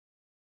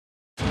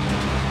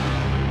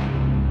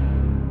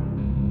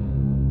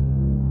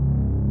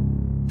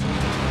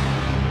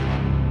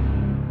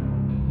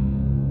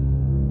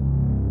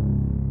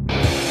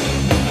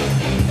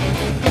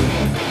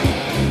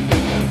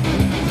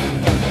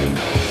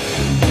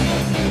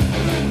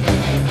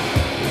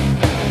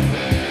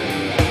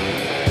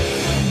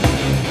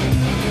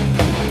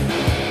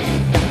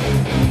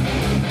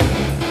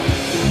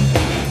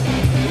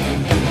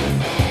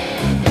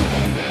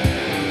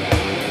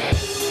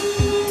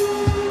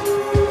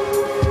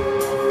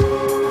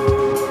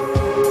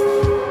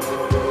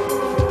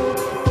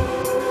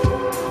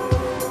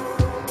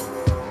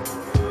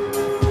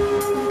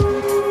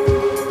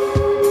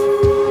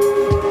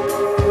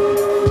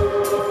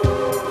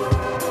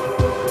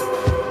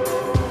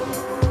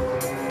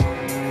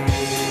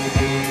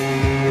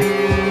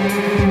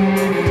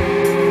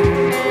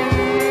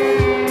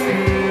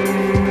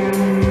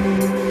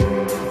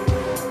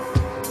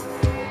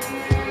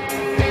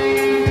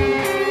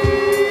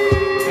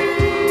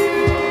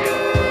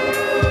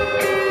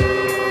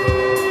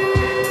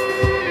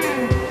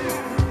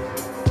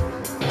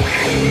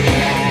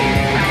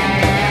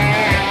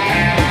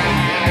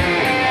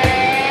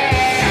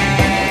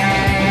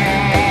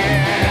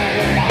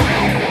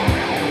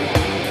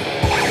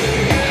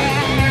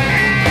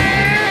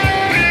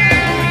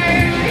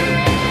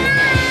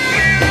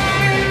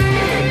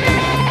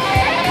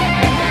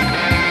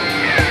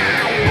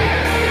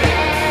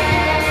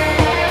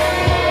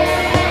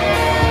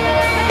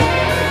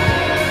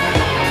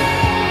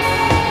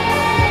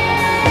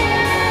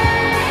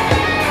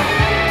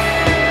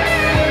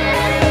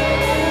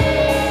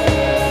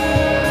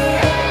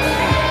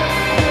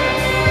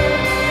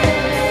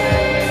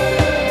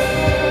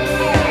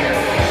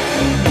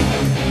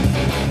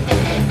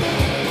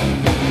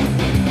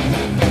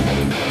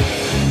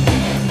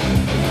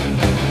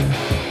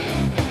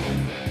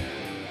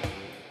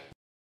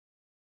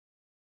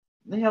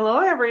Hello,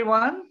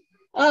 everyone.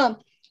 Um,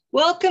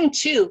 Welcome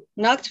to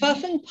Nacht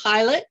Waffen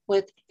Pilot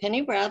with Penny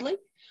Bradley.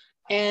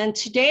 And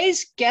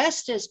today's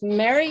guest is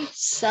Mary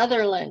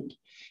Sutherland.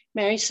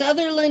 Mary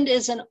Sutherland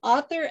is an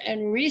author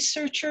and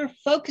researcher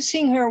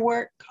focusing her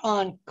work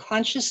on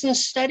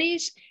consciousness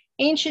studies,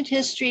 ancient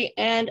history,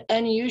 and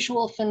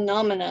unusual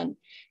phenomenon.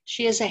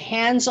 She is a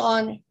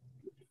hands-on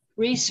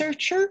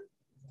researcher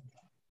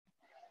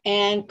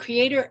and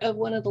creator of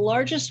one of the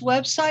largest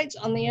websites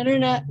on the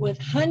internet with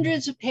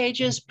hundreds of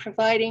pages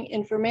providing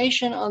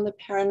information on the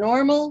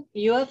paranormal,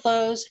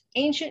 UFOs,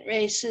 ancient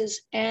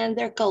races and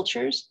their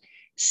cultures,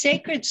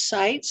 sacred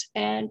sites,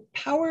 and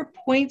power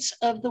points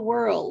of the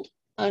world,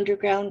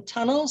 underground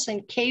tunnels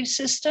and cave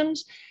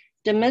systems,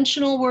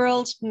 dimensional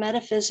worlds,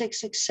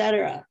 metaphysics,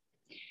 etc.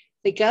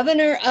 The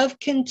governor of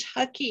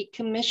Kentucky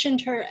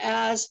commissioned her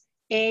as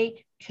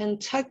a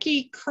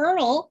Kentucky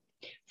colonel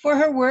for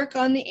her work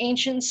on the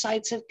ancient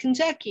sites of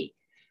Kentucky.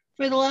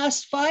 For the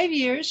last 5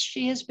 years,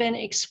 she has been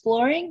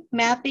exploring,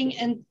 mapping,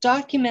 and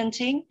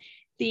documenting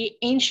the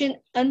ancient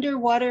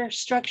underwater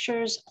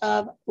structures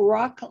of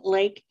Rock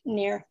Lake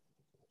near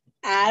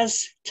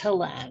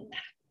Aztalan.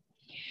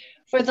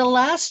 For the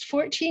last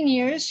 14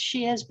 years,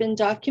 she has been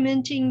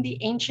documenting the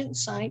ancient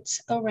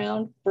sites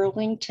around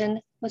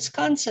Burlington,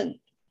 Wisconsin.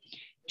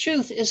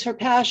 Truth is her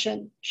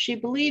passion. She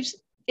believes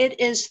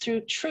it is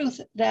through truth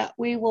that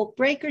we will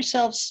break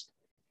ourselves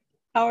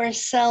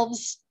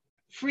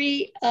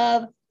free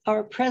of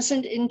our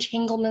present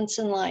entanglements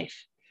in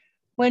life.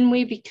 When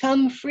we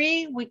become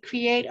free, we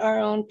create our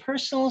own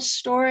personal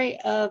story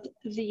of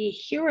the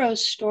hero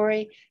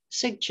story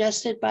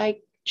suggested by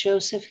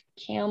Joseph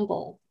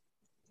Campbell.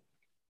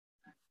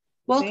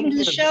 Welcome to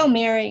the show,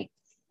 Mary.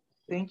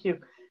 Thank you.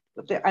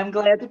 I'm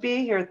glad to be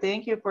here.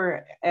 Thank you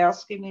for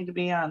asking me to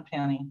be on,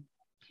 Penny.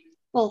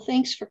 Well,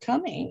 thanks for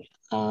coming.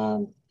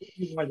 You're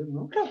more than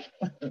welcome.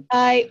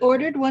 I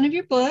ordered one of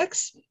your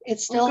books. It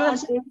still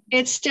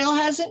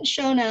hasn't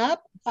shown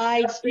up.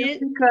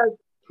 Because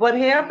what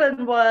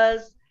happened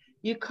was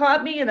you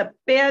caught me in a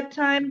bad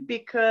time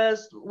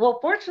because, well,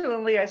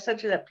 fortunately, I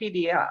sent you that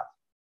PDF.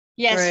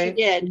 Yes, right?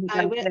 You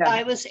did.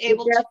 I was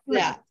able to do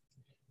that.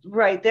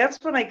 Right. That's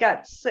when I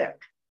got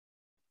sick.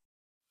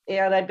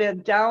 And I've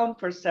been down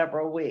for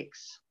several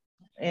weeks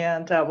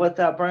and with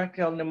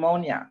bronchial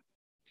pneumonia.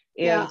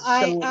 And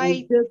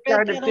I just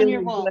started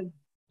feeling good.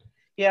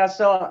 Yeah,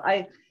 so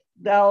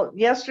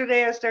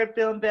yesterday I started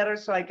feeling better,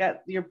 so I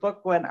got your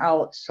book went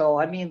out. So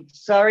I mean,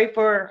 sorry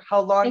for how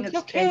long it's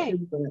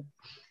taken, but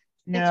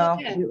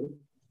okay.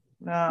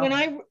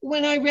 No.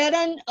 When I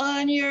read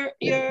on your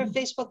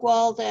Facebook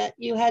wall that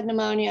you had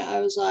pneumonia, I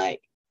was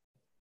like,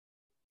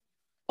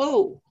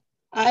 oh,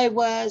 I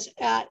was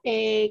at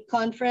a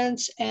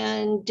conference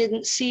and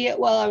didn't see it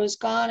while I was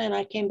gone, and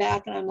I came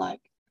back and I'm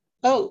like,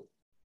 oh,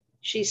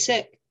 she's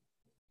sick.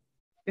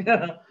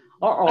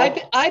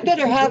 I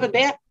better have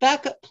a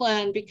backup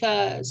plan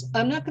because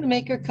I'm not going to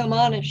make her come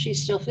on if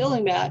she's still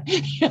feeling bad.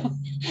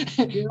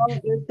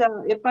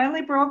 It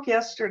finally broke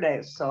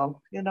yesterday,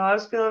 so I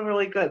was feeling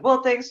really good.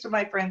 Well, thanks to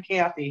my friend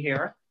Kathy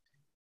here.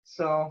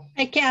 So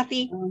hi,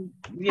 Kathy.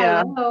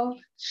 Yeah. Hello.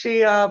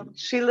 She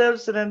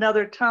lives in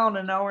another town,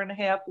 an hour and a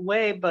half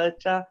away,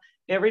 but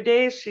every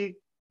day she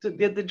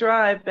did the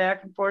drive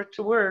back and forth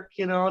to work,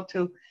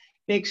 to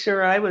make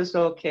sure I was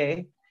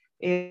okay.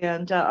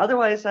 And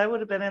otherwise, I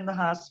would have been in the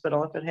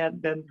hospital if it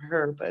hadn't been for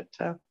her. But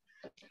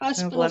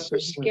hospitals are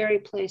scary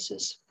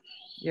places.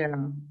 Yeah,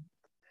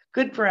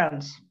 good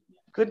friends.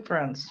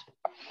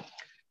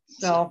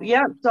 So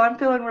yeah, so I'm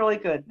feeling really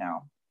good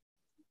now.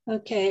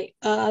 Okay,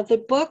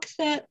 the book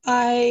that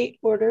I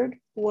ordered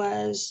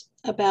was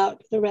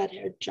about the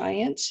red-haired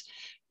giants,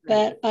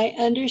 but I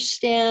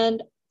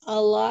understand a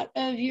lot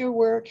of your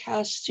work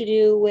has to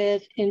do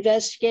with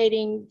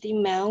investigating the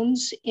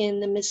mounds in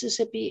the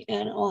Mississippi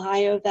and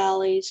Ohio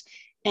valleys,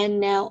 and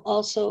now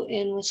also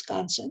in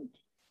Wisconsin.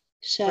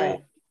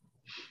 So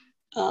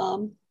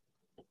right.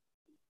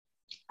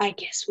 I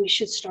guess we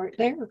should start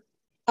there.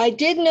 I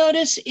did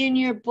notice in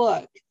your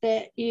book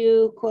that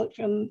you quote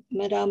from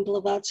Madame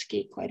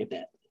Blavatsky quite a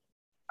bit.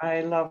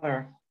 I love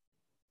her.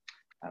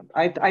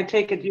 I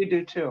take it you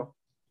do too.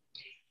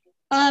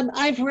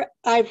 I've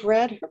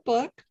read her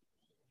book.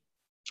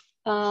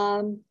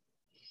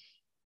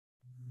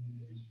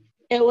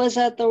 It was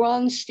at the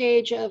wrong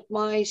stage of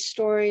my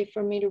story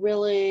for me to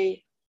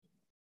really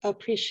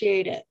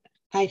appreciate it.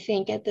 I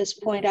think at this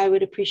point I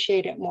would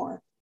appreciate it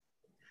more.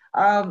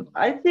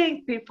 I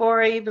think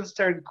before I even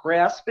started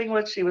grasping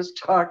what she was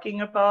talking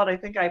about, I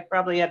think I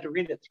probably had to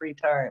read it 3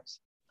 times.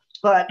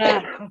 But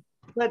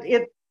but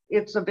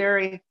it's a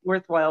very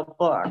worthwhile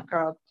book.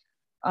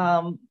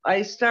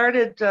 I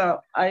started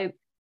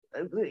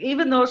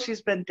even though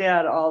she's been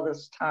dead all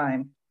this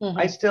time,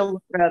 I still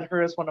look at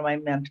her as one of my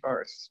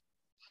mentors.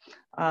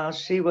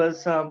 She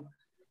was a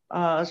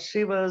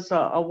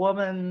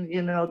woman,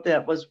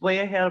 that was way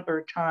ahead of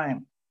her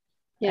time.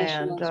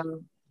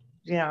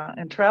 Yeah,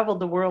 and traveled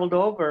the world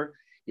over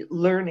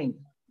learning.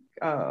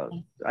 I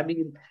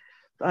mean,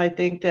 I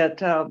think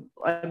that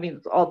I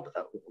mean, all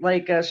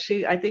like I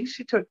think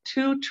she took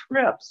 2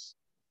 trips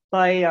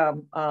by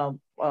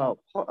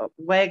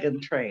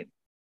wagon train,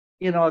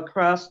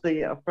 across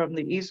from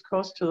the East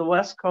Coast to the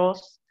West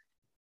Coast.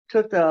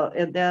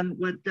 And then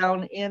went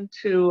down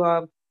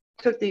into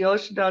took the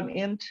ocean down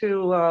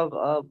into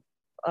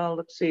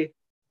let's see,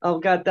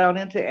 got down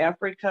into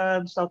Africa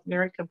and South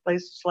America and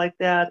places like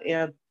that,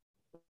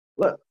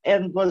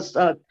 and was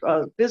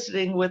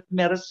visiting with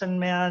medicine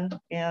men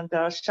and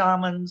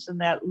shamans and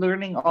that,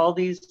 learning all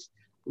these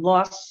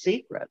lost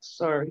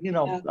secrets, or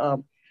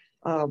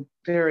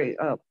very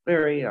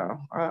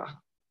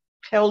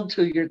held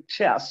to your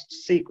chest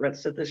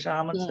secrets that the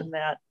shamans and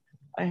that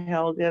I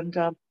held,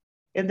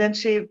 and then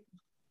she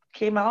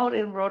came out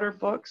and wrote her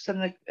books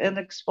and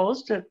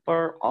exposed it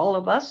for all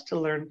of us to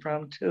learn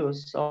from too.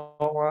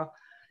 So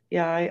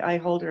yeah, I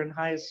hold her in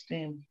high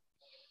esteem.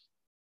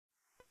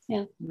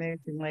 Yeah.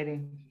 Amazing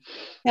lady.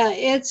 Yeah,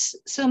 it's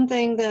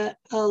something that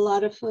a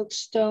lot of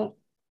folks don't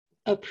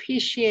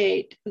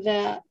appreciate,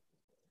 that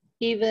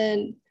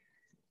even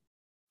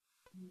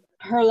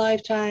her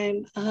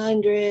lifetime, a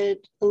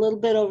little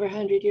bit over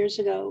 100 years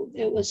ago,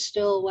 it was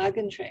still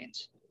wagon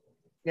trains.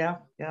 Yeah.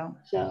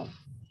 So.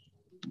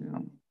 Yeah.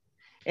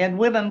 And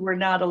women were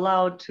not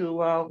allowed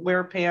to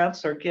wear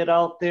pants or get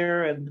out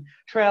there and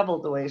travel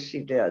the way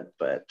she did,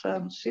 but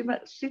she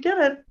did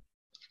it.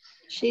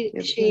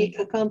 She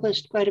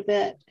accomplished quite a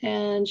bit,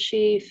 and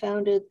she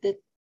founded the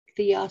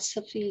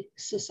Theosophy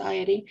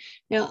Society.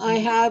 Now, I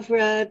have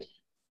read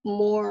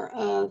more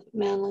of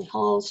Manly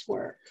Hall's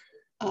work.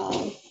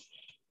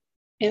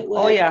 It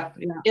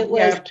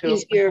was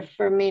easier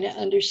for me to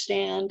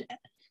understand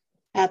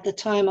at the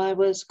time I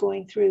was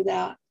going through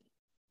that.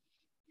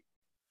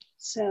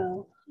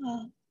 So,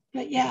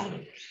 but yeah.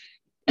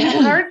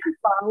 It's hard to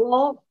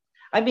follow.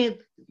 I mean,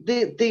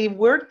 the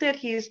work that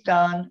he's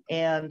done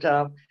and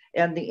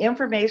the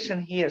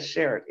information he has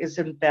shared is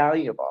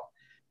invaluable.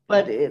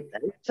 But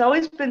it's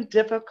always been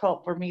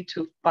difficult for me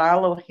to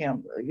follow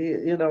him.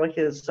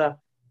 His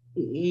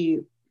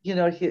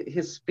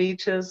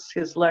speeches,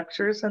 his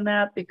lectures, and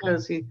that,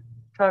 because he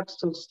talks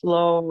so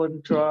slow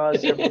and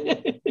draws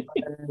everything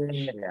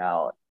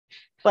out.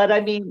 But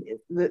I mean,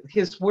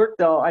 his work,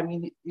 though, I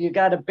mean, you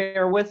got to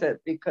bear with it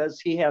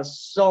because he has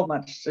so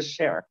much to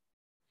share.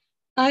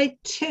 I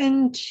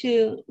tend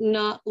to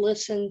not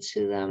listen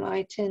to them.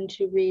 I tend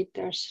to read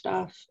their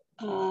stuff.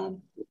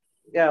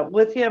 Yeah,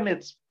 with him,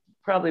 it's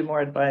probably more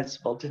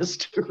advisable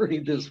just to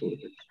read his work.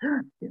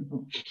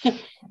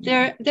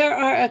 There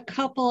are a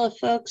couple of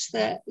folks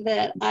that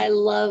I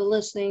love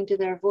listening to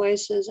their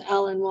voices.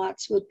 Alan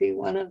Watts would be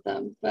one of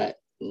them, but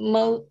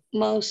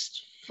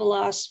most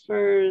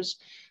philosophers,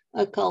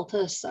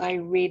 occultists, I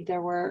read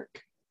their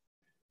work.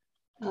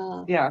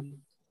 Yeah.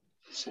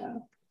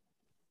 So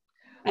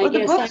I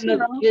guess I'm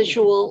a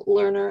visual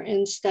learner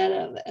instead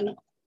of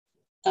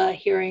a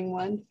hearing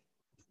one.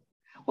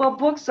 Well,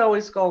 books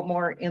always go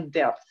more in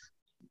depth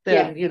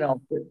than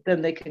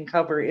than they can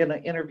cover in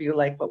an interview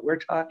like what we're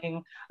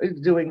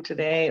doing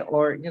today,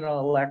 or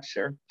a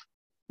lecture.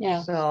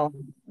 Yeah. So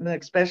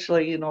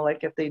especially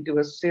like if they do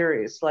a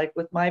series like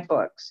with my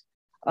books,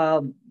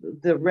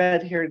 the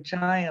Red-Haired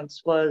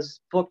Giants was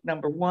book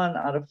number 1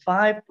 out of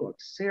 5 book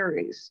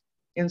series,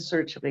 In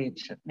Search of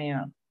Ancient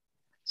Man.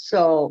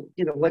 So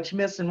what you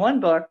miss in one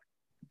book,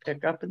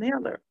 pick up in the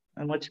other,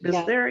 and what you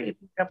miss there, you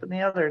pick up in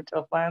the other,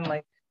 until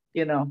finally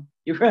you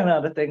run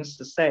out of things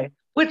to say,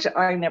 which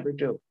I never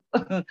do.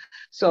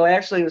 So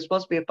actually it was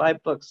supposed to be a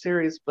 5-book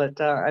series, but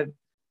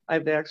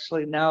I've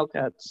actually now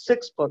got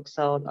 6 books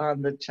out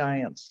on the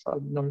giants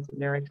of North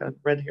America,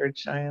 red-haired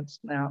giants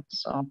now.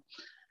 So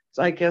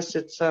I guess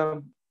it's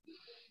I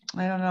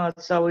don't know,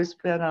 it's always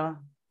been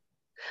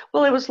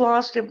it was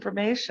lost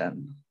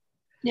information.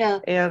 Yeah.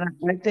 And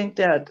I think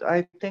that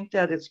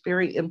it's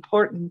very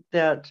important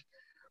that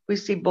we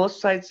see both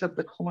sides of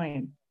the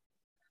coin.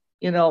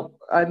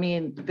 I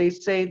mean, they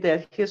say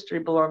that history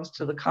belongs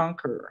to the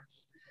conqueror.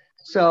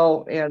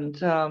 So, and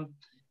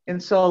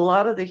so a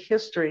lot of the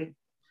history,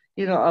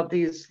 of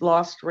these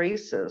lost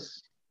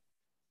races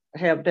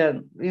have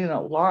been,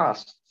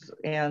 lost,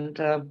 and,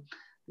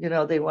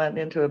 they went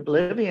into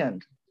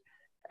oblivion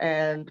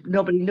and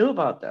nobody knew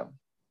about them.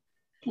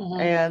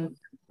 Mm-hmm. And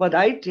what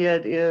I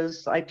did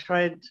is I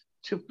tried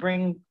to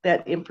bring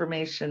that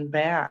information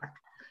back.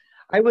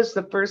 I was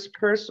the first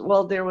person,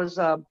 well, there was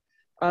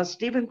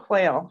Stephen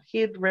Quayle, he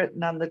had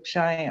written on the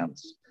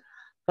giants,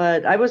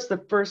 but I was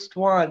the first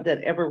one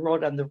that ever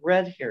wrote on the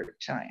red-haired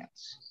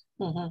giants.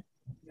 Mm-hmm.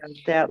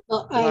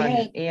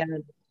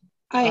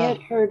 I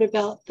had heard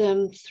about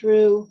them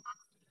through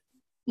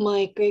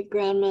my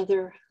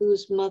great-grandmother,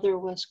 whose mother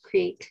was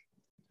Creek.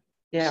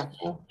 Yeah.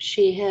 So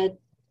she had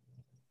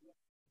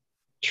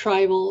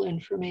tribal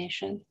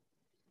information.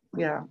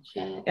 Yeah.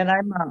 So, and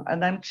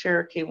I'm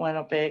Cherokee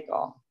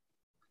Winnebago.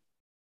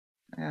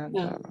 And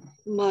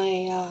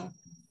my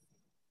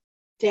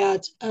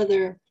dad's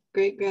other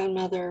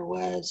great-grandmother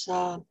was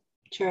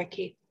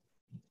Cherokee.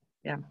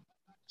 Yeah.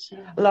 So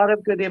a lot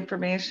of good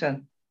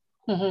information.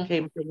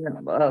 came from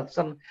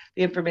the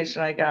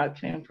information I got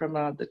came from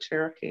the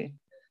Cherokee.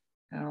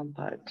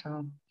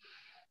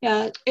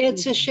 Yeah,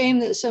 it's a shame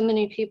that so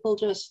many people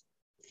just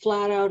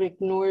flat out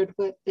ignored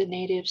what the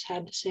natives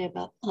had to say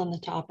about on the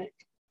topic.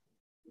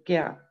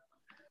 Yeah.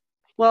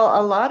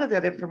 Well, a lot of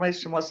that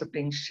information wasn't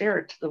being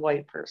shared to the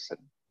white person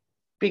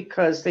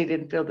because they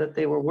didn't feel that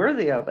they were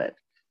worthy of it,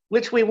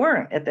 which we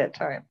weren't at that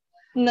time.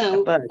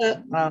 No, but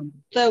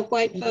the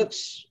white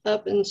folks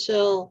up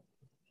until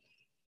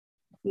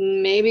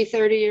maybe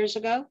 30 years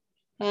ago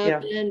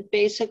have been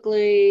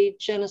basically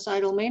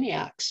genocidal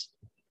maniacs.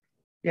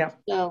 Yeah,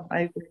 so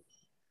I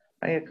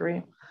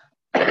agree.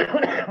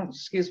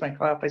 Excuse my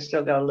cough. I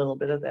still got a little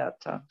bit of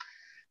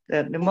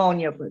that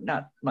pneumonia, but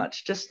not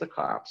much, just the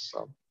cough.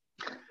 So,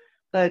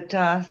 but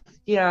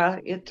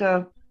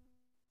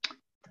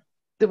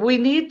we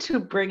need to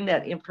bring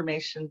that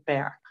information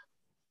back.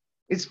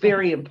 It's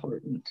very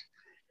important,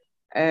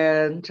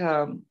 and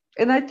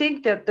I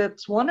think that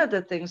that's one of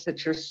the things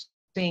that you're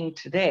seeing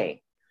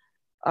today.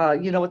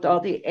 With all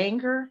the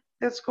anger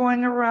that's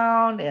going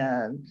around,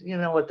 and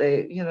what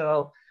they,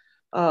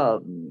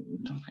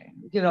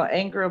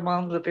 anger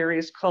among the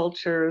various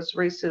cultures,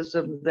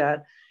 racism.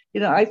 That,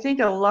 I think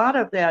a lot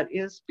of that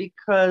is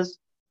because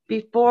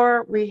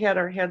before we had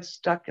our heads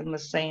stuck in the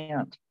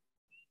sand,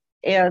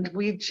 and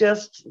we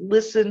just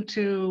listened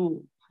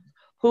to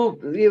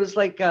it was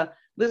like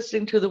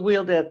listening to the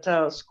wheel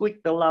that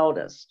squeaked the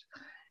loudest.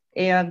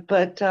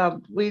 But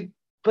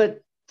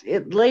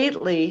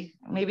lately,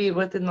 maybe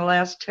within the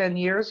last 10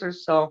 years or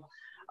so,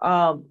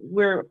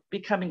 we're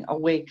becoming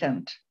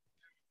awakened,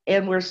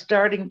 and we're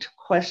starting to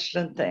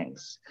question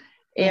things.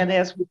 And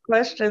as we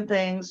question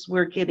things,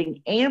 we're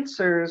getting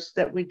answers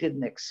that we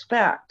didn't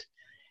expect.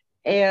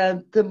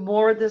 And the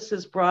more this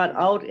is brought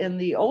out in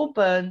the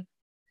open,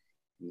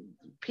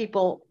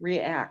 people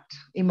react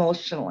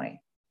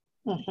emotionally.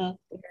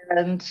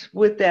 And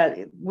with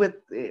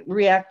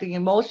reacting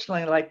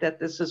emotionally like that,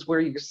 this is where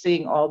you're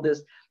seeing all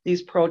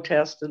these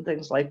protests and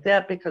things like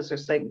that, because they're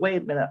saying,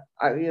 wait a minute,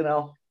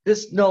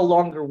 this no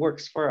longer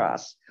works for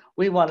us.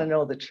 We want to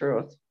know the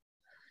truth,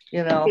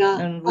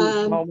 and we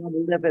all want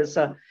to live as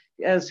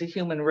a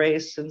human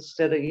race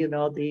instead of,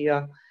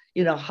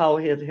 how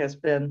it has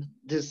been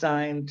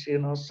designed,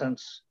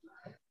 since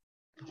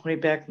way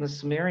back in the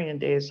Sumerian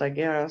days, I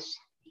guess.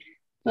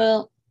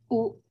 Well,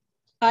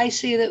 I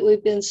see that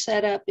we've been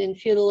set up in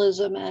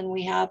feudalism, and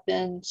we have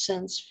been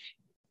since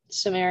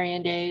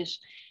Sumerian days,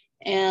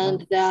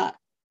 and that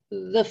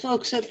the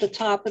folks at the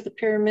top of the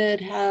pyramid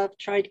have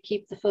tried to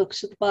keep the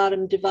folks at the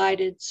bottom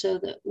divided so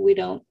that we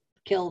don't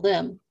kill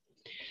them.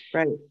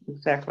 Right,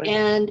 exactly.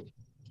 And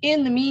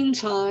in the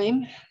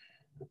meantime,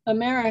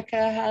 America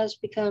has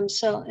become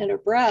so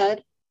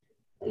interbred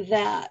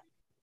that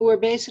we're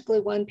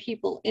basically one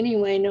people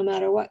anyway, no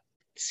matter what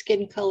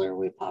skin color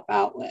we pop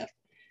out with.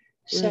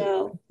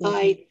 So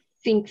I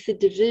think the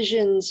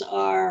divisions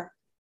are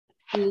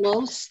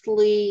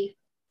mostly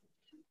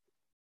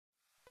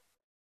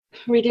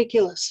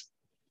ridiculous.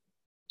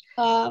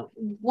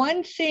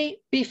 One thing,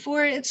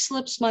 before it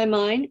slips my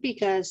mind,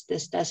 because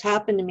this does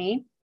happen to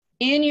me,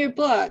 in your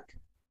book,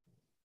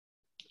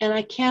 and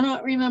I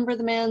cannot remember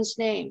the man's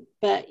name,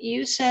 but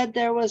you said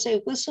there was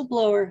a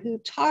whistleblower who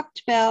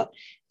talked about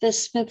the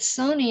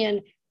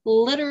Smithsonian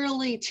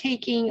literally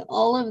taking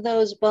all of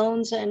those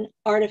bones and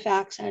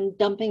artifacts and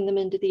dumping them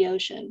into the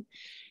ocean.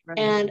 Right.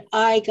 And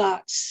I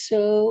got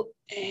so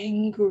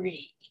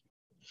angry.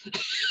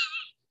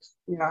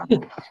 Yeah.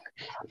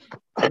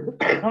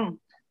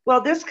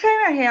 Well, this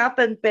kind of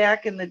happened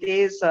back in the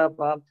days of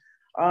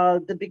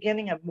the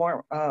beginning of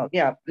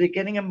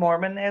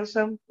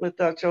Mormonism with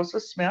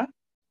Joseph Smith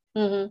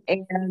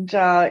and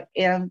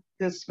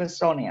the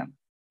Smithsonian.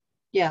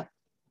 Yeah.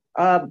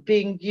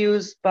 Being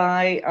used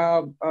by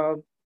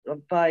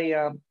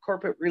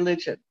corporate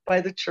religion,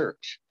 by the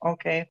church,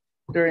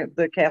 during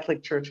the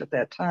Catholic Church at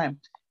that time.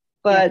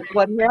 But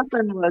what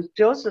happened was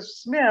Joseph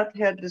Smith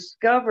had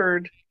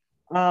discovered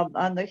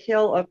on the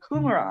hill of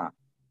Qumran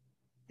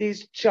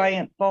these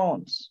giant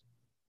bones,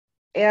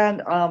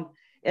 and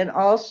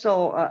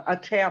also a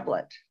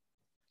tablet.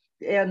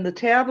 And the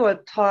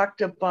tablet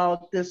talked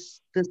about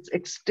this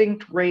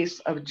extinct race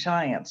of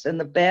giants and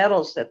the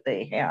battles that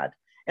they had.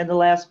 And the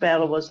last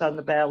battle was on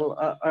the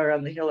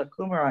hill of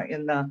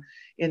Qumran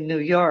in New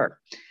York.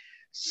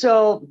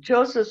 So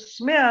Joseph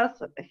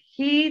Smith,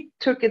 he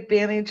took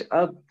advantage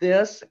of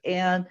this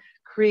and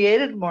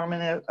created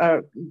Mormon.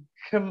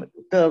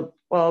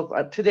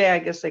 Today I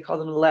guess they call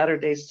them the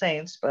Latter-day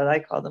Saints, but I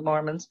call them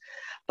Mormons.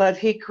 But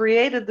he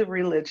created the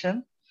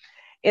religion,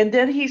 and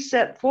then he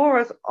set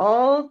forth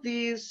all of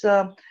these,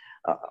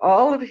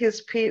 all of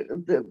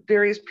the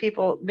various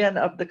people, men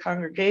of the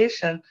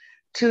congregation,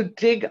 to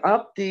dig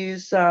up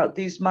these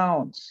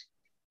mounds,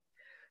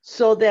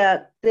 so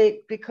that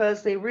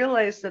because they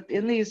realized that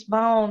in these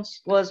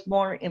mounds was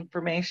more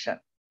information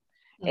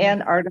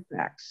and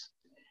artifacts.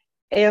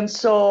 And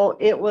so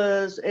it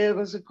was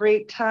a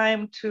great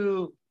time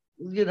to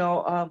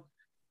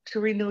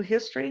renew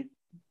history,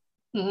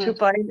 to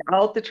find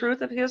out the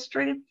truth of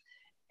history.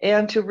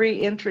 and to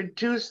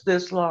reintroduce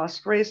this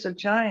lost race of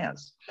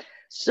giants.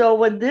 So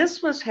when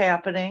this was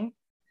happening,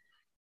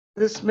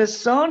 the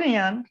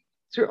Smithsonian,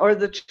 or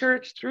the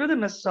church through the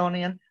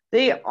Smithsonian,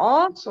 they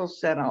also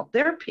sent out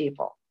their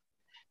people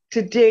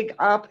to dig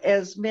up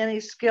as many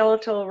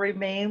skeletal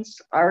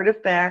remains,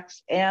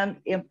 artifacts, and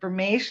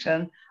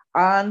information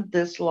on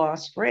this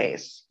lost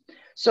race.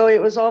 So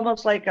it was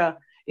almost like a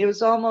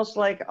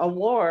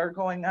war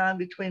going on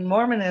between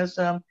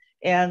Mormonism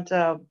and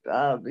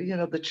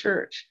the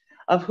church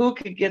of who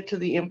could get to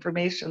the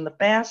information the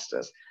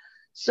fastest.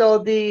 So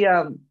the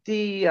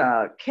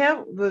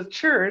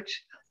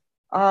church,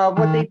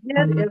 what they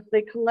did is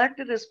they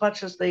collected as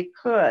much as they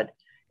could,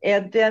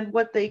 and then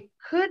what they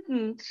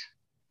couldn't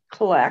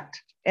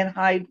collect and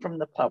hide from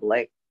the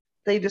public,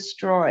 they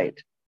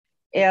destroyed.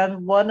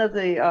 And one of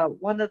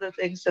the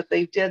things that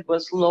they did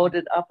was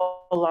loaded up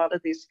a lot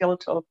of these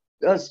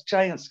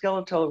giant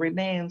skeletal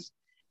remains,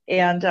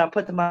 and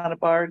put them on a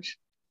barge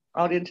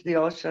out into the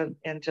ocean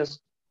and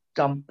just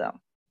dumped them.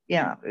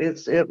 Yeah,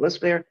 it was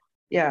very,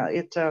 yeah,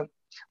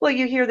 well,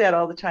 you hear that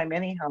all the time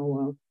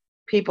anyhow.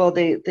 People,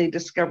 they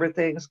discover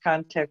things,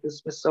 contact the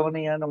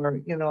Smithsonian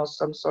or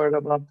some sort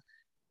of a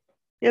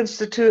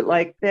institute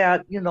like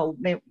that,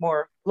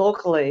 more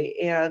locally,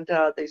 and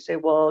they say,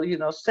 well,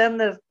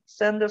 send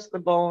us the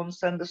bones,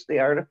 send us the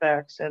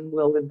artifacts, and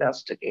we'll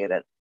investigate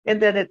it. And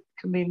then it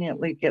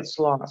conveniently gets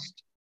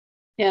lost.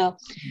 Yeah,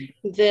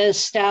 the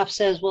staff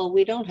says, well,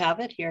 we don't have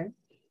it here.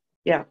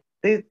 Yeah,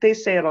 they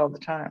say it all the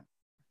time.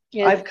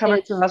 I've come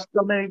across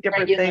so many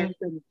different things,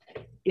 and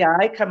yeah,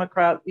 I come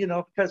across,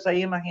 because I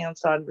am a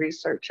hands-on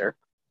researcher,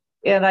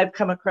 and I've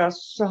come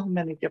across so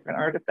many different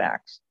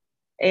artifacts,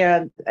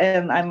 and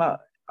I'm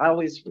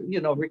always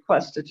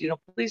requested,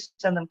 please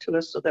send them to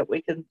us so that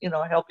we can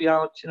help you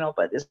out,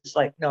 but it's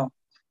like, no,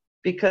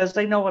 because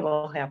I know what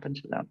will happen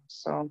to them.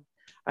 So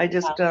I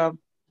just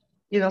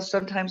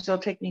sometimes it'll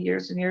take me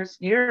years and years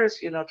and years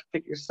to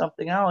figure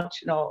something out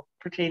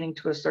pertaining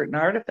to a certain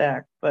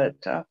artifact, but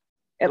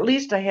at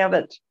least I have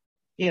it,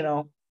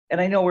 and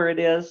I know where it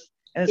is,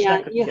 and it's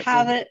not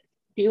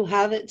you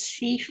have it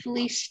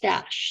safely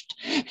stashed.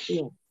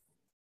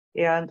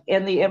 Yeah.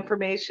 And the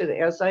information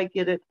as I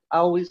get it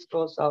always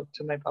goes out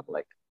to my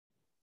public.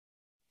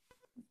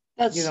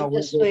 That's the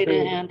best way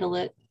to handle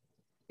it.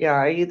 Yeah,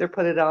 I either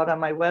put it out on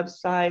my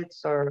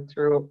websites or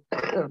through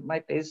my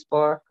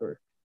Facebook or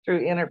through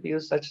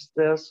interviews such as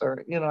this,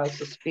 or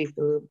as a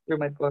speaker through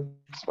my books,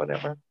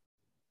 whatever.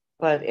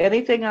 But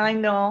anything I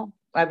know,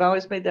 I've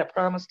always made that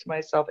promise to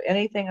myself.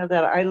 Anything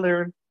that I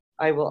learn,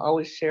 I will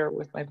always share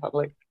with my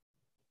public.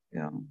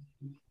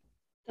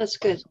 That's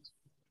good.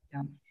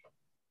 Yeah.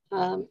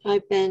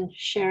 I've been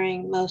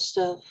sharing most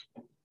of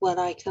what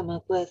I come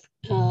up with.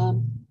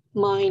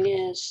 Mine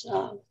is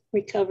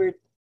recovered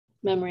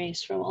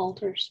memories from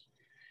altars.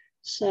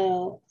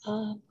 So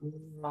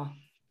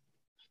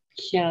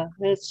yeah,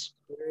 it's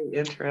very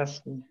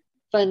interesting.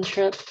 Fun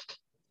trip.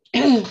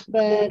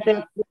 But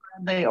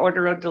the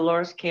Order of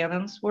Dolores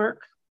Cannon's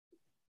work.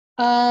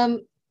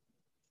 Do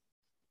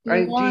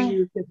you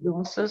use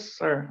hypnosis,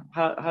 or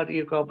how do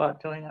you go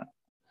about doing it?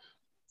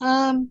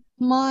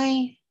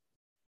 My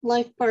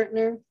life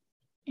partner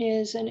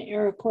is an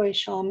Iroquois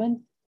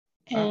shaman,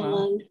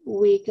 and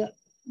we got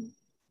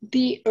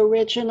the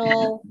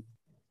original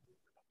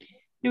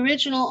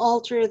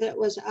altar that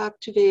was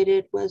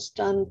activated was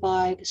done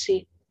by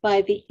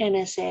the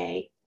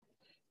NSA.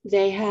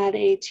 They had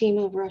a team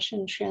of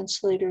Russian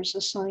translators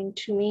assigned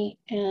to me,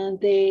 and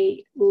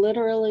they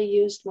literally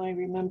used my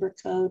remember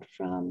code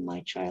from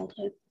my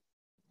childhood.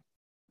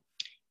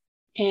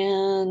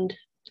 And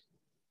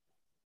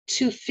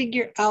to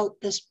figure out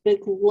this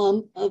big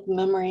lump of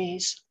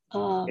memories.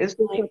 Is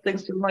this something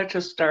similar to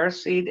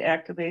starseed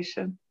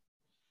activation?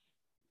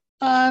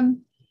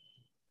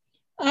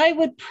 I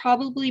would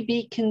probably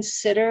be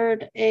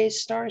considered a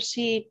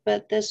starseed,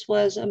 but this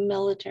was a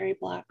military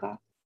Black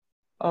Ops.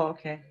 Oh,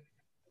 okay.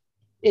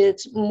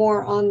 It's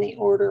more on the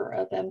order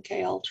of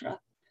MK Ultra.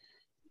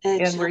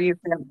 And were you?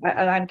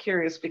 I'm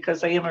curious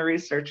because I am a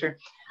researcher.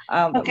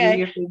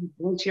 Okay.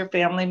 Was your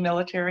family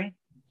military?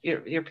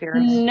 Your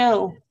parents?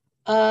 No,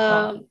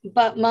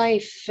 but my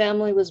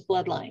family was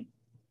bloodline.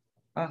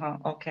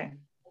 Okay.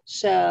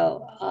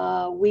 So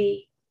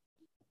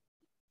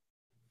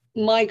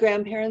my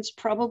grandparents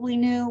probably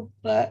knew,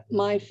 but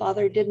my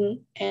father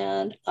didn't,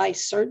 and I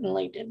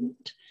certainly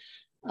didn't.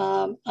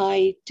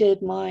 I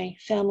did my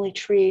family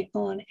tree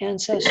on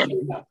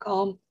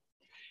Ancestry.com,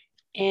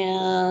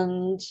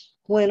 and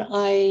when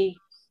I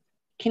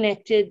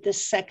connected the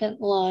second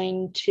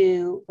line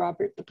to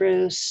Robert the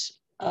Bruce,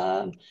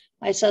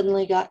 I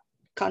suddenly got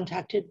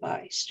contacted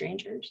by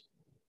strangers.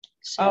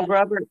 So,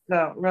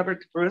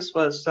 Robert Bruce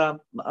was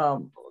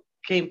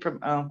came from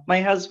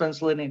my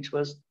husband's lineage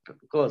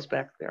goes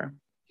back there.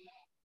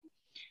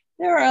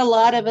 There are a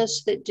lot of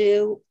us that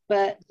do,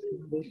 but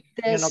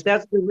that's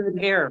the red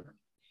hair.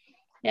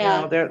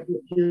 Yeah,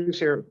 there's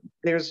your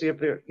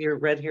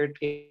red-haired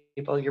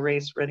people, your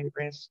race, red-haired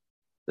race.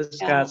 The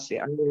Scots, the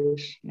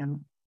Irish,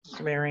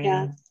 Sumerian.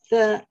 Yeah,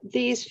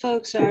 these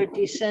folks are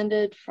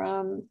descended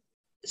from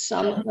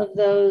some of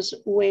those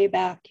way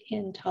back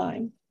in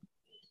time.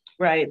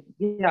 Right.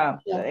 Yeah.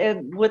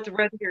 And with the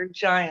red-haired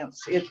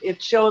giants,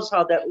 it shows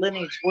how that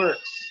lineage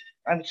works.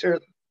 I'm sure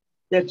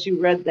that you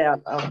read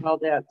that, how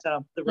that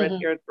the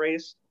red-haired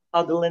race,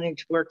 how the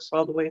lineage works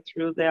all the way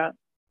through that,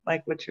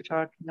 like what you're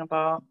talking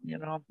about, you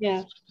know.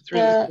 Yeah.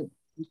 Through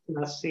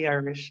the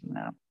Irish and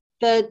that.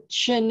 The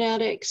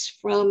genetics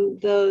from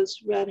those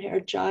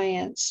red-haired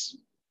giants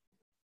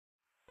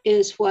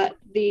is what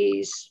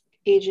these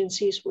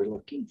agencies were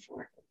looking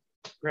for.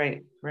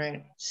 Right.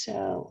 Right.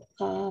 So,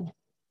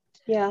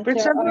 yeah. For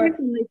some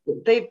reason,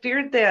 they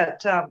feared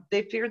that.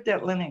 They feared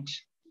that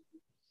lineage.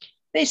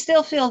 They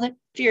still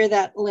fear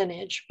that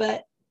lineage,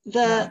 but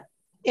and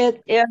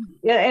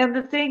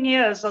the thing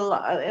is, a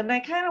lot, and I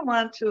kind of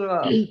want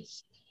to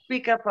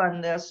speak up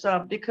on this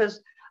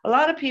because a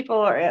lot of people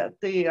are at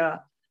the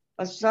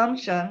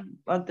assumption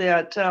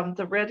that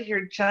the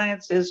red-haired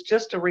giants is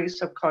just a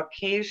race of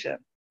Caucasian,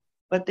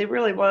 but they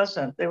really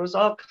wasn't. There was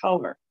all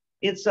color.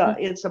 It's a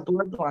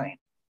bloodline,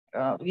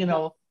 you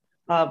know,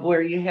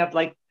 where you have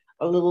like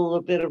a little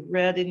bit of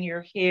red in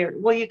your hair.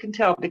 Well, you can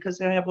tell because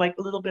they have like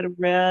a little bit of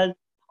red,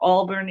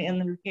 auburn in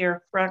their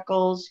hair,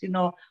 freckles, you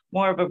know,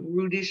 more of a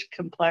rudish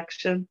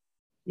complexion,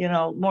 you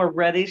know, more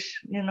reddish,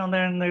 you know,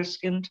 they're in their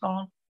skin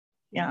tone.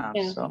 Yeah.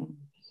 So.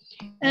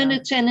 And a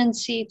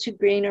tendency to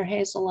green or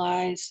hazel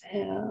eyes,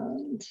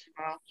 and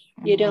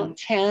you don't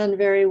tan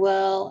very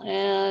well.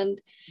 And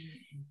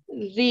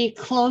the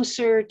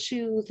closer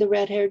to the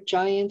red-haired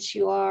giants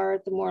you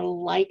are, the more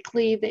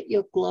likely that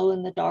you'll glow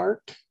in the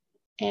dark.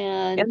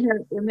 And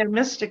they're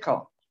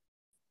mystical.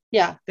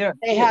 Yeah, the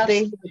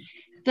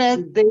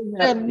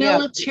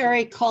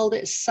military called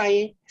it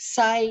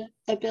psi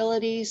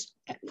abilities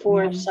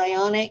for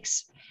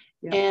psionics.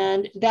 Yeah.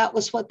 And that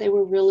was what they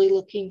were really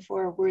looking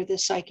for, were the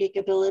psychic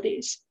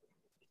abilities.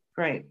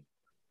 Right.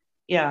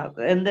 Yeah.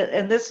 And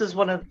this is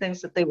one of the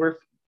things that they were,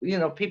 you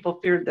know,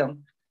 people feared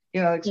them,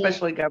 you know,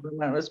 especially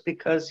government, was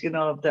because, you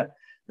know, of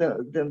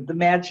the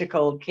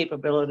magical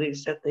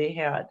capabilities that they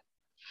had,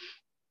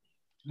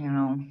 you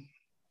know.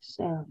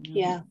 So,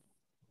 yeah.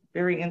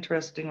 Very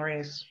interesting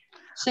race.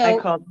 So I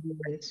call them a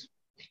race.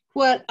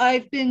 What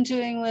I've been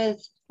doing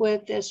with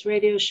this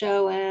radio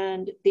show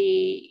and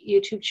the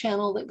YouTube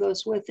channel that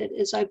goes with it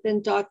is I've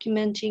been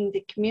documenting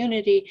the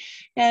community.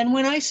 And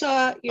when I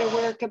saw your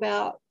work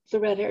about the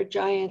red-haired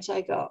giants,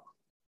 I go,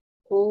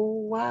 oh,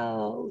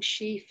 wow,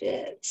 she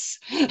fits.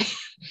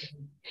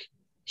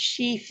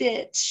 She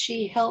fits.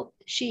 She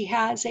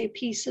has a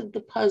piece of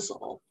the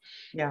puzzle.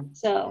 Yeah.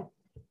 So,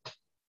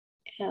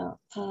 yeah,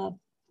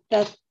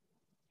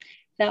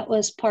 that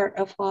was part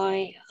of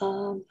why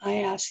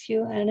I asked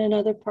you. And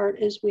another part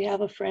is we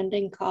have a friend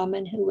in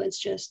common who was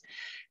just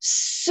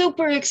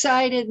super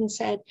excited and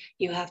said,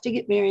 you have to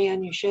get Mary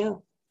on your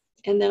show.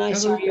 And then I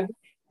saw her.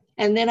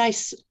 And then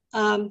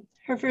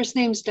her first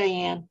name's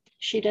Diane.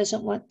 She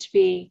doesn't want to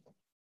be.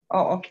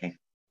 Oh, okay.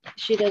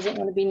 She doesn't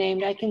want to be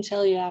named. I can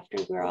tell you after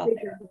we're off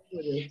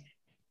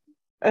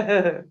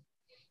there.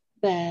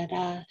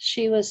 But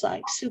she was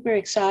like super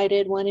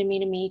excited, wanted me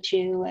to meet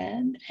you.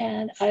 And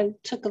I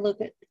took a look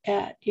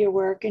at your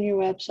work and your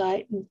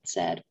website and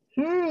said,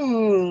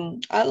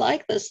 I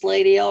like this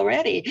lady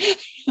already.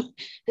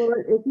 Well,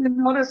 if you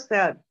notice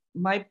that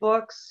my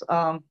books,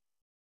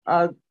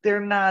 they're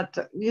not,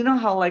 you know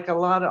how like a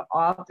lot of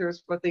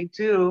authors, what they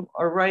do,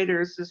 or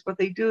writers, is what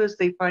they do is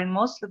they find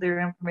most of their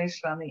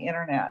information on the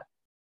internet.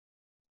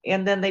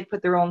 And then they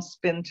put their own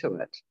spin to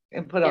it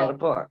and put out a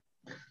book.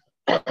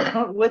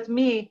 With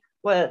me,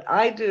 what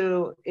I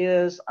do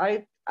is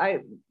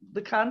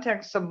the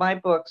context of my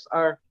books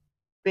are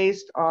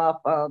based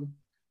off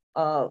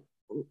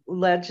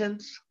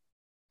legends,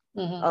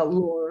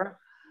 lore,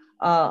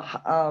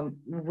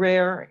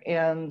 rare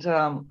and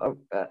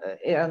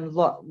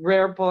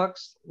rare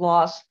books,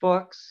 lost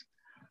books,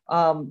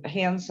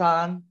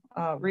 hands-on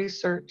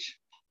research.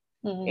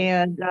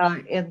 And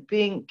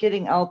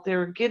getting out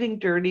there, getting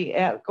dirty,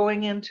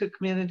 going into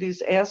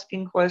communities,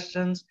 asking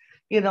questions,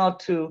 you know,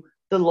 to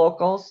the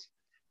locals,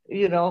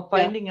 you know,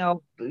 finding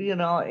out, you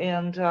know,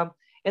 and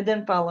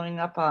then following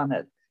up on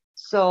it.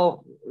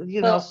 So, you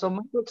know, so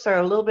my books are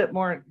a little bit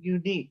more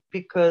unique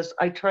because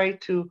I try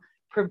to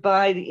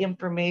provide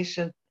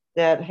information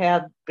that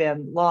had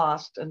been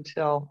lost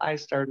until I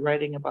started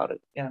writing about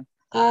it. Yeah.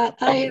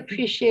 I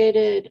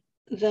appreciated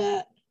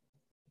that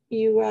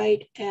you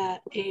write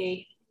at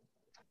a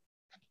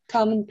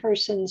common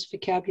person's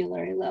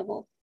vocabulary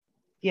level.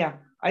 Yeah,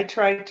 I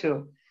try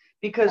to,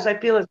 because I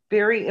feel it's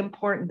very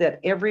important that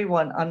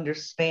everyone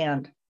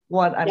understand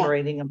what I'm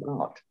writing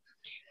about.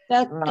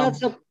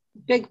 That's a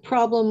big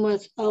problem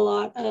with a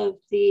lot of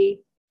the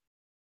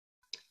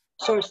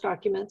source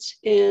documents,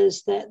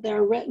 is that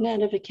they're written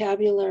at a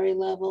vocabulary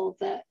level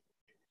that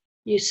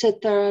you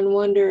sit there and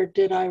wonder,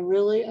 did I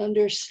really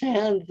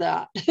understand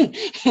that?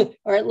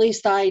 Or at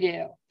least I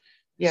do.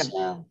 Yeah.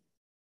 So.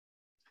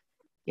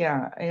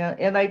 Yeah,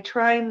 and I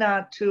try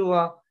not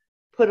to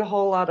put a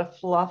whole lot of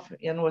fluff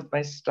in with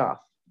my stuff.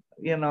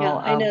 you know. Yeah,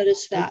 I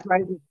noticed that.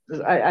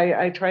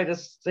 I try to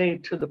stay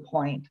to the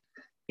point,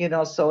 you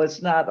know, so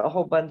it's not a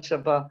whole bunch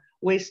of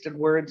wasted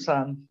words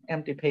on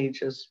empty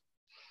pages,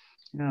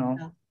 you know.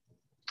 Yeah.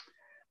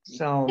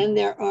 So. And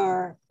there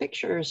are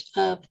pictures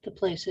of the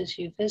places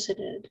you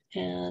visited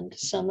and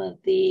some of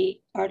the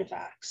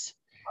artifacts.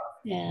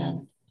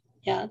 And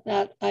yeah,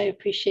 that I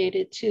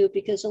appreciated too,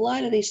 because a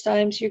lot of these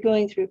times you're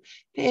going through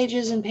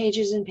pages and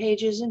pages and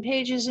pages and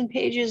pages and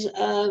pages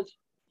of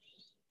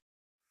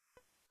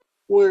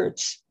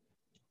words.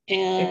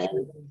 And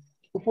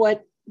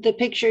what the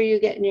picture you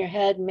get in your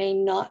head may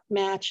not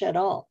match at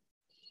all.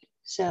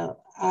 So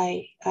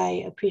I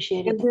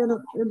appreciated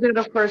that. And then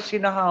of course, you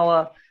know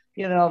how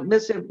you know,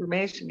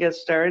 misinformation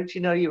gets started. You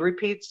know, you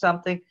repeat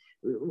something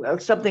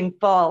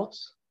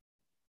false,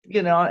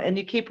 you know, and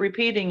you keep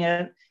repeating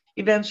it.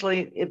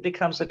 Eventually, it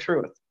becomes a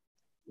truth,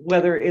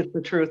 whether it's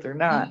the truth or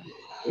not.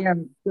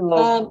 And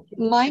so,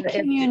 my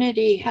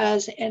community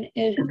has a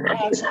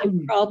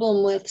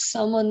problem with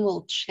someone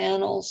will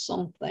channel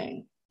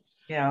something.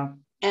 Yeah.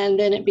 And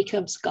then it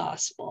becomes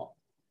gospel.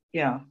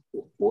 Yeah.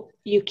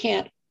 You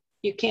can't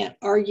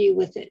argue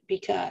with it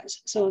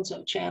because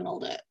so-and-so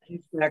channeled it.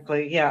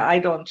 Exactly. Yeah, I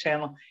don't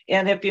channel.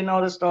 And if you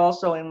noticed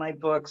also in my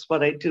books,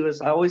 what I do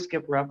is I always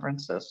give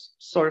references,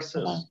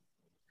 sources.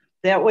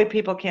 That way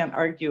people can't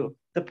argue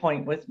the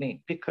point with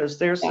me, because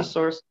there's the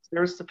source,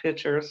 there's the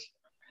pictures,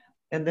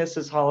 and this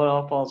is how it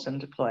all falls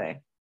into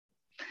play.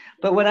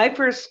 But when I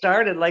first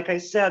started, like I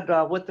said,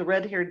 with the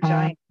red-haired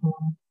giant,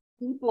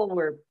 people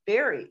were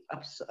very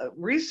upset.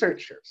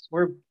 Researchers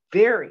were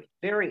very,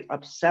 very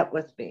upset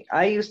with me.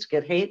 I used to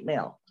get hate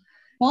mail.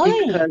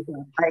 Why? Because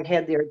I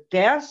had the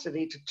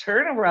audacity to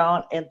turn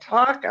around and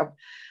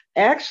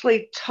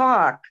actually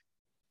talk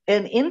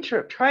and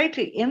try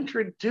to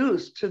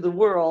introduce to the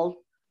world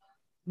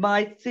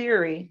my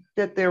theory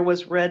that there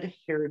was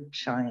red-haired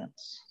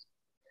giants,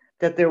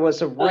 that there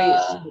was a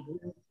race of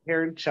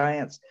red-haired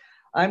giants.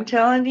 I'm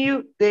telling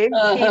you, they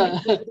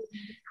came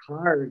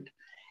hard.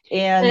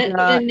 And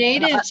the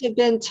natives have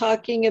been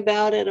talking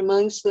about it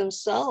amongst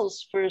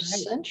themselves for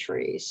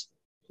centuries.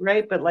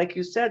 Right, but like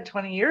you said,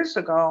 20 years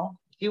ago,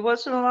 he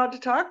wasn't allowed to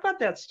talk about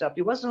that stuff.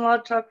 He wasn't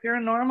allowed to talk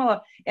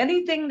paranormal.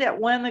 Anything that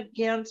went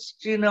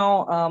against,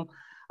 the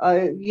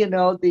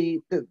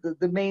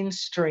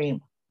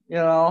mainstream, you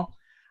know,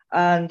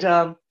 and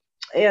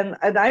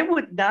I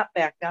would not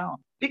back down,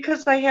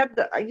 because I had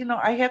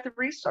the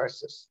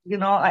resources. You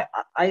know, I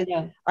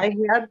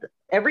had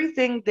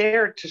everything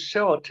there to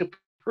show, to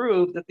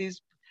prove that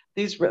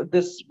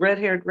this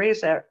red-haired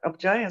race of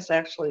giants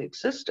actually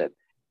existed.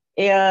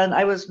 And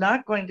I was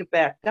not going to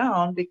back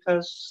down,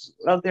 because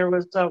there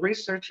was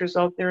researchers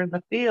out there in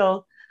the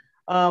field,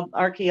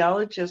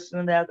 archaeologists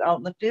and that out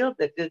in the field,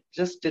 that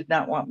just did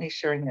not want me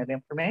sharing that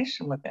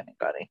information with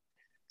anybody.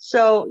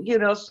 So,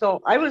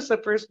 so I was the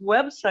first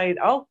website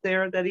out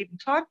there that even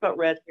talked about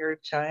red-haired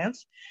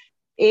giants.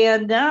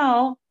 And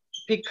now,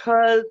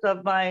 because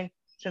of my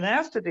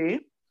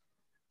tenacity,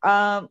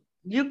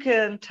 you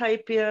can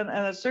type in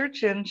a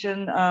search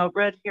engine,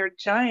 red-haired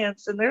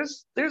giants, and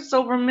there's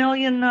over 1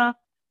 million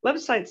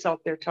websites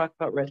out there talk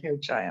about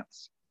red-haired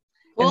giants.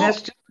 Well, and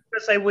that's just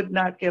because I would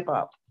not give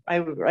up. I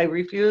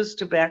refused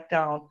to back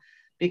down,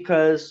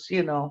 because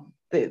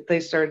they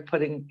started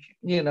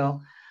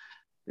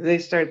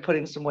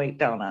putting some weight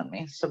down on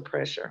me, some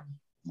pressure.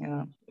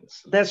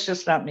 That's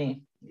just not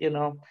me.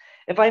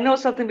 If I know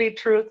something to be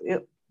truth,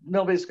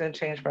 nobody's going to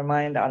change my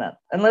mind on it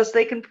unless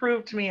they can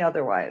prove to me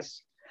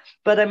otherwise.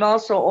 But I'm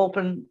also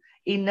open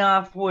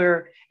enough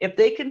where if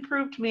they can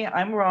prove to me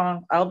I'm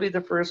wrong, I'll be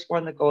the first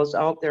one that goes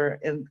out there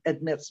and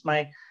admits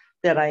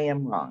that I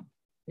am wrong.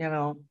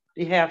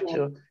 You have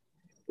to.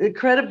 The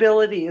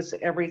credibility is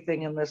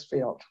everything in this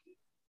field.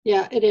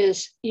 Yeah, it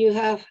is. You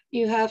have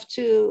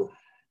to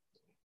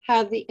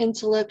have the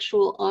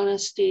intellectual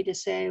honesty to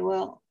say,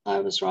 well, I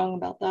was wrong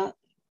about that.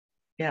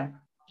 Yeah.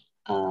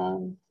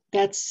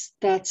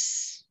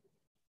 That's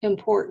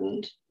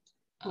important.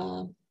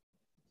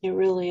 It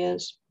really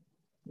is.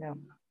 Yeah.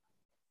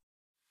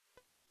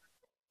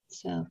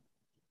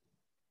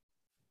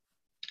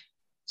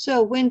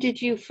 So when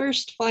did you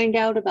first find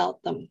out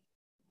about them?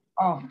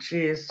 Oh,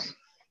 geez.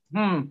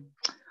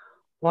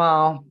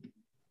 Wow.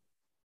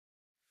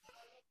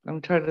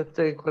 I'm trying to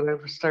think when I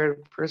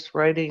started first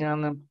writing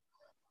on them.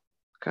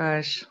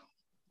 Gosh.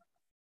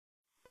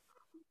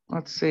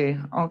 Let's see.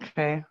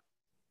 Okay.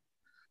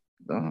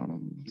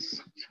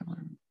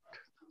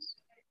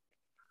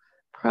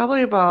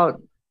 Probably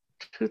about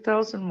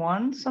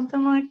 2001,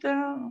 something like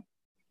that.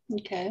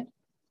 Okay.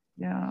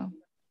 Yeah.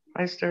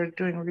 I started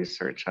doing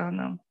research on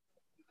them.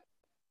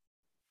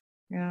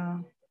 Yeah.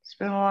 It's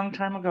been a long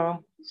time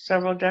ago,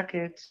 several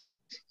decades.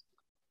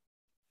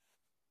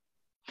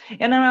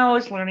 And I'm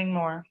always learning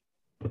more.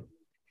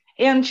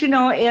 And,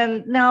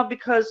 and now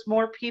because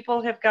more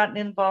people have gotten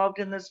involved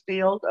in this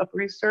field of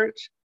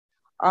research,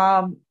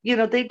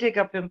 they dig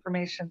up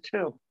information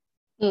too.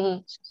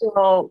 Mm-hmm.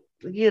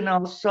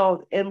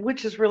 So, and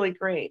which is really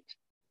great.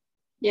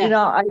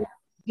 Yeah.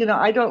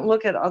 I don't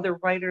look at other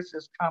writers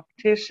as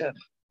competition.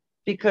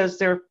 because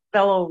they're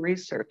fellow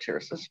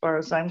researchers as far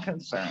as I'm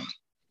concerned.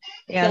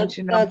 And,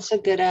 that's a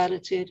good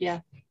attitude. Yeah.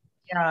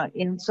 Yeah.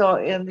 So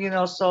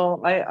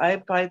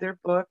I buy their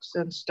books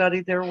and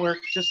study their work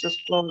just as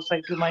well as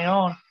I do my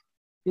own,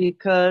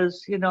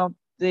 because,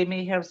 they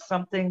may have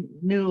something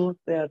new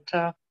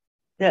that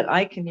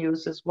I can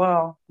use as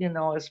well,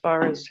 as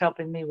far as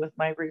helping me with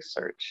my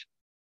research.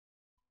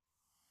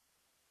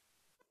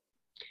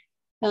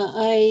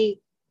 I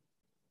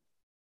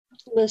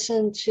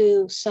listen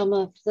to some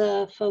of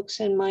the folks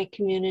in my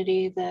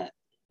community, the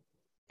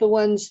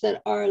ones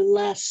that are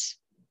less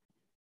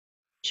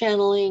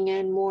channeling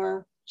and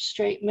more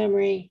straight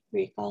memory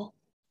recall.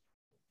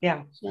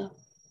 Yeah. So,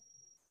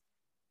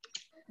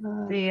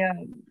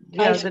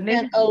 I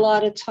spent a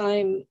lot of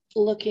time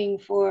looking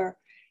for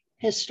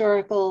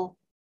historical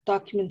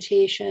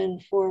documentation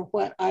for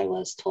what I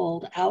was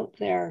told out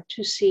there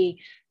to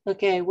see,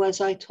 okay,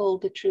 was I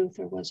told the truth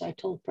or was I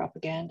told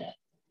propaganda?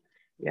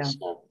 Yeah.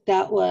 So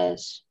that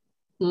was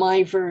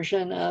my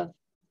version of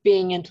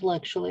being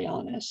intellectually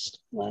honest,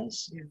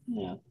 was,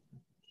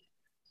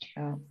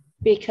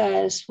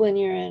 because when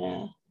you're in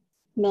a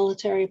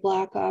military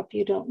black op,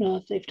 you don't know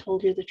if they've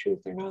told you the truth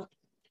or not.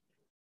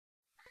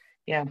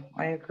 Yeah,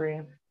 I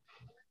agree.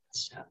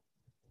 So.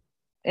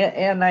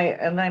 And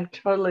I'm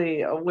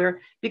totally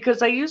aware,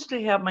 because I used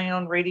to have my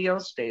own radio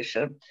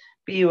station,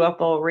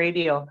 BUFO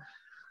radio.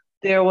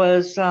 There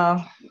was,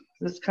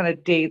 this kind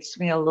of dates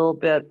me a little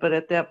bit, but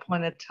at that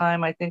point in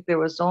time, I think there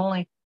was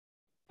only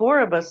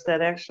 4 of us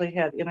that actually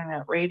had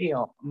internet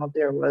radio.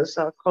 There was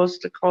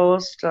Coast to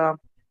Coast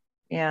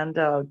and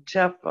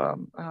Jeff,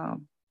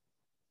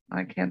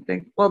 I can't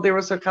think. Well, there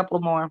was a couple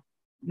more,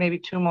 maybe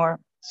 2 more.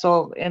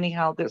 So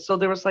anyhow,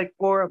 there was like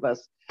 4 of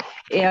us.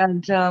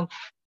 And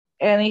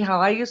anyhow,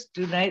 I used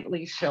to do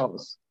nightly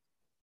shows.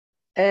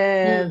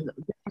 And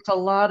there was a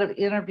lot of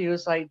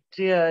interviews I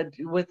did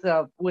with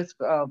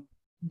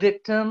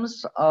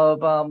victims of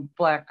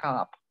Black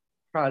Op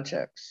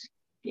projects.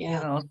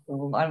 Yeah.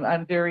 So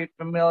I'm very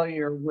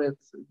familiar with,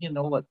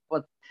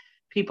 what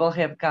people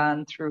have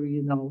gone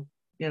through,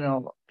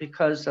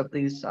 because of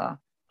these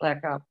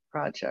Black Op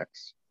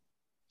projects.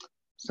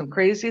 Some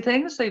crazy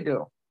things they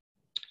do.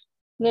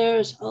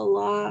 There's a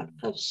lot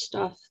of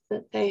stuff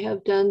that they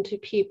have done to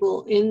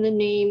people in the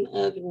name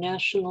of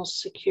national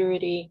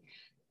security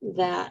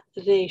that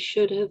they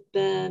should have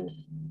been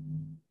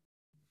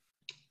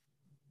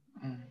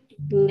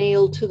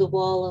nailed to the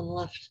wall and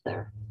left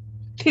there.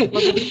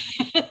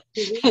 The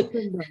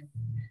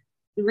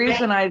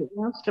reason I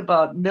asked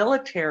about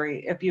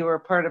military, if you were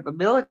part of a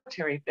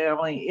military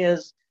family,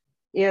 is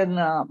in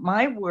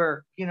my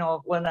work,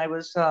 when I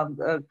was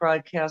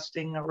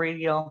broadcasting the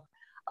radio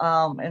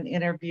and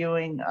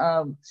interviewing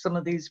some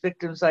of these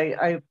victims,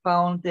 I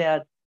found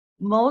that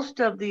most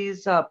of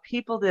these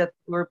people that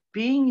were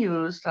being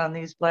used on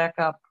these Black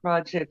Op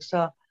projects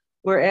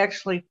were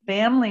actually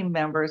family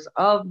members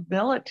of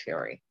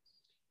military.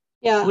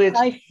 Yeah, which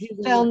I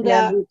found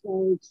that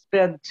it's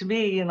been, to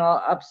me,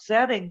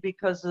 upsetting,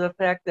 because of the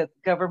fact that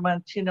the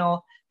government,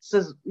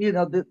 says,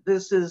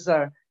 this is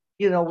our,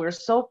 we're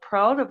so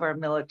proud of our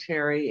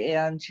military,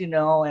 and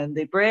and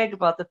they brag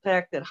about the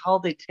fact that how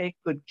they take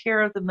good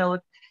care of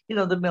the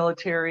the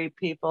military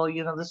people,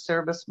 the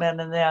servicemen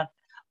and that,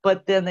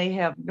 but then they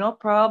have no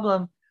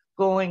problem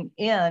going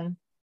in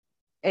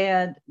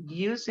and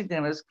using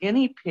them as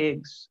guinea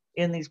pigs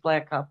in these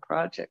Black Op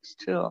projects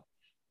too.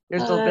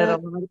 There's been a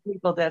lot of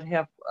people that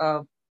have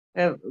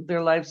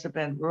their lives have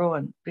been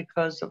ruined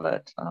because of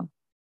it.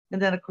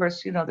 And then of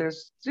course,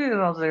 there's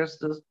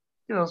the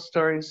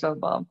stories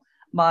of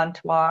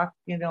Montauk,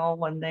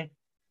 when they,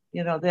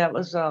 that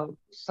was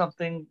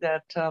something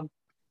that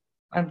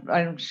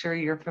I'm sure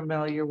you're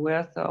familiar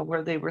with,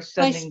 where they were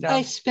sending down.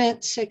 I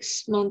spent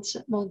 6 months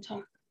at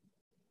Montauk.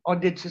 Oh,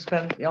 did you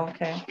spend?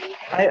 Okay.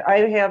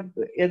 I have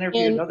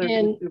interviewed other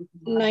in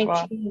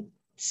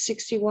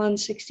 1961,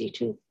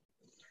 62.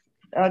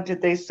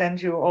 Did they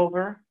send you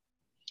over?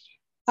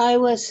 I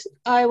was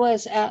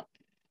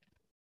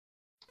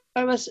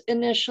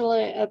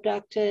initially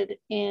abducted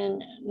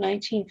in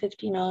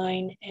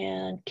 1959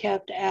 and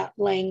kept at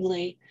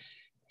Langley.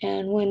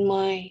 And when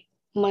my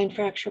mind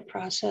fracture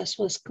process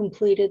was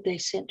completed, they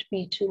sent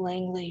me to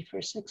Langley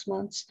for 6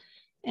 months.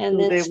 And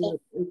so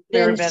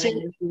then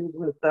issues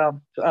with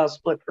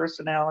split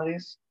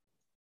personalities?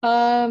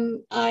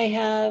 I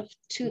have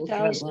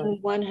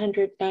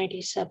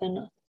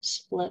 2,197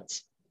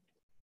 splits.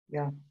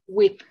 Yeah.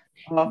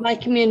 My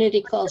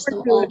community calls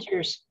them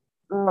alters.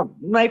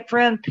 My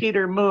friend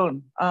Peter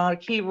Moon,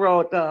 he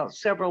wrote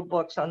several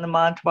books on the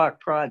Montauk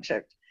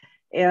Project,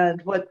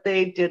 and what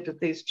they did to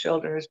these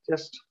children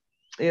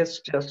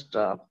is just.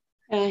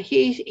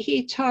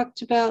 He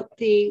talked about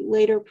the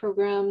later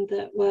program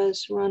that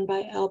was run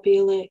by Al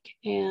Bielek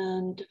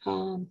and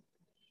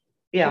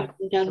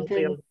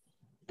Duncan,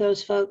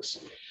 those folks.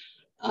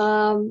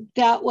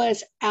 That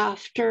was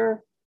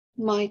after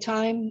my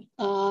time.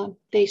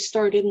 They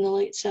started in the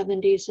late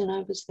 70s and I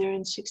was there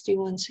in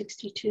 61,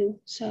 62.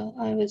 So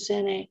I was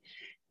in a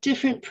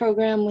different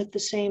program with the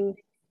same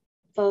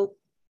folk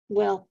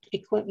well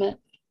equipment.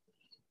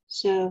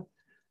 So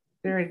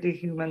very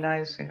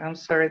dehumanizing. I'm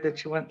sorry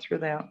that you went through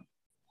that.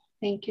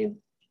 thank you.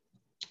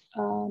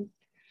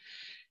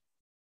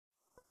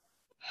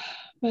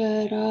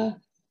 But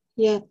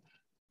yeah,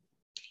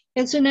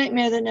 it's a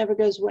nightmare that never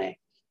goes away.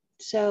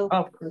 So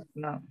of course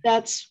not.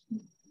 That's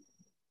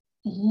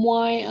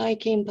why I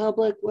came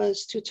public,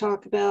 was to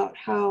talk about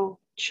how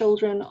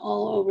children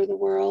all over the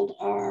world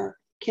are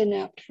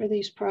kidnapped for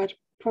these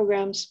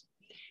programs,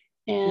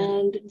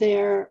 and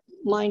they're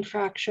mind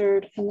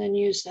fractured and then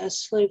used as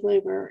slave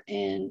labor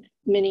in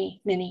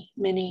many, many,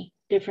 many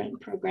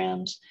different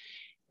programs.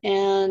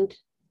 And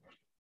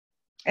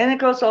it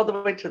goes all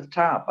the way to the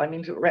top. I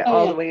mean,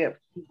 all the way up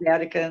to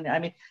Vatican. I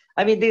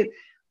mean,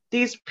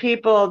 these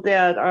people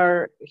that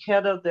are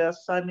head of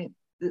this, I mean,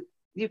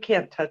 you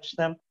can't touch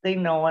them. They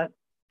know it.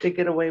 They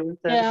get away with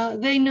it. Yeah,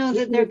 they know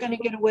that they're going to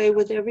get away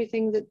with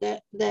everything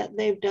that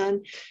they've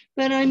done.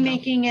 But I'm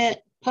making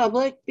it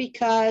public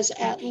because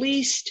at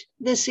least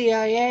the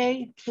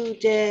CIA, who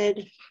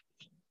did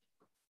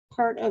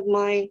part of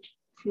my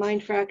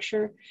mind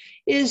fracture,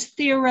 is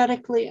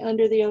theoretically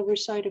under the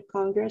oversight of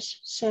Congress.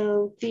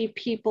 So the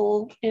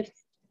people, if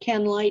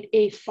can light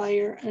a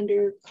fire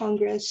under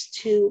Congress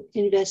to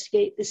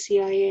investigate the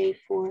CIA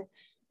for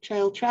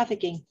child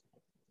trafficking.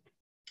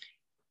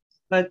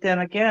 But then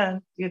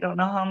again, you don't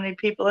know how many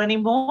people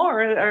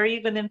anymore are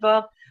even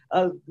involved,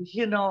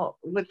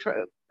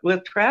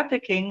 with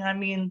trafficking. I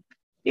mean,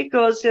 it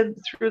goes in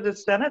through the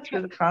Senate,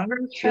 through the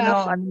Congress.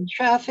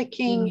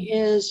 Trafficking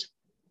is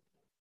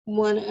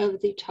one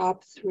of the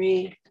top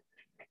three.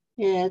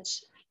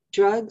 It's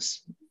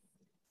drugs,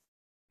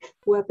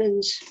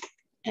 weapons,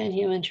 and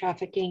human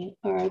trafficking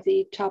are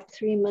the top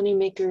three money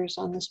makers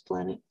on this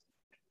planet.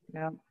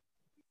 Yeah.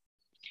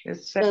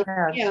 It's sad.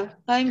 Yeah,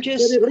 I'm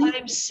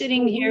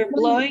sitting here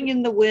blowing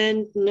in the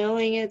wind,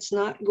 knowing it's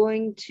not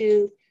going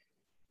to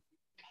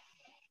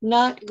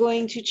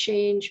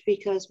change,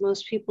 because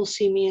most people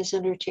see me as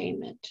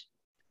entertainment.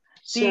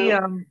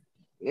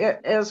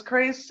 As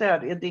Christ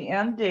said, in the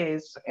end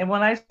days, and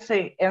when I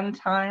say end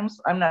times,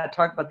 I'm not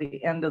talking about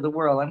the end of the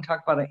world. I'm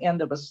talking about an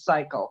end of a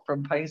cycle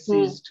from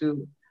Pisces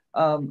to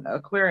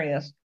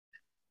Aquarius.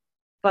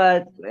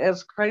 But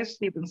as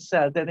Christ even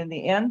said, that in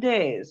the end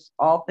days,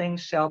 all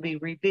things shall be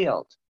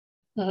revealed.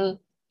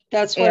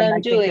 That's what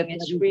I'm doing,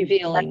 is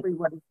revealing. Exactly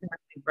what is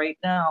happening right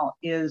now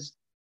is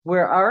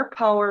where our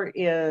power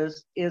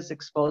is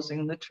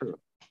exposing the truth.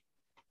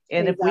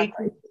 And if we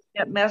can get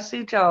that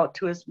message out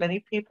to as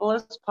many people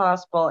as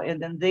possible,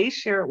 and then they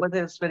share it with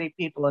as many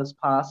people as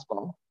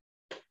possible,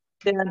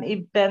 then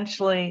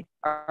eventually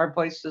our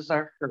voices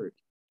are heard.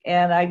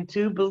 And I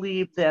do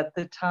believe that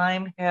the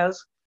time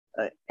has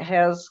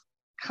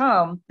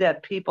come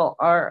that people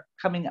are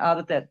coming out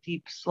of that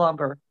deep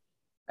slumber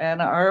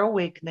and are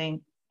awakening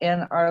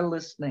and are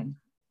listening.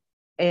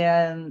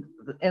 And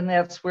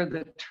that's where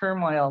the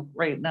turmoil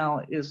right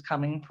now is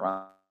coming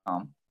from.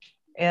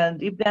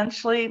 And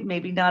eventually,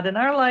 maybe not in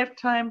our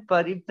lifetime,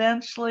 but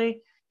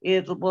eventually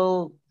it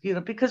will,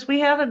 because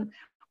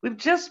we've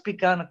just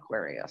begun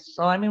Aquarius.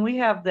 So, I mean, we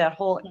have that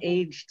whole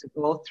age to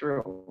go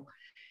through.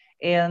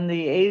 And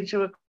the age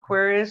of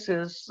Aquarius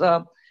is,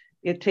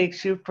 it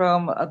takes you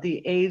from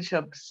the age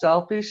of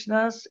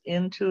selfishness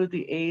into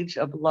the age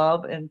of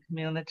love and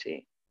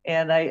community.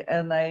 And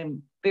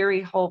I'm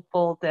very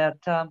hopeful that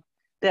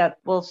that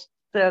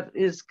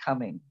is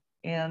coming.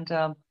 And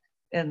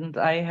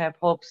I have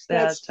hopes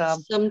that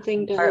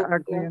something to our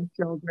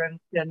grandchildren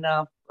can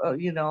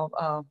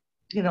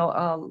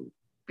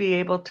be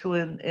able to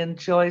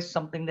enjoy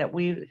something that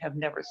we have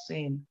never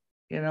seen.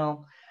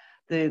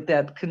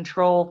 That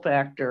control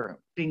factor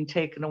being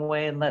taken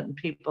away and letting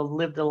people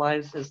live the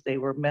lives as they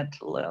were meant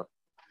to live.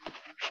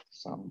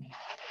 So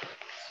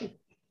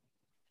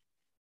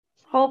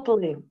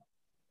hopefully,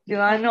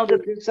 I know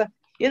that there's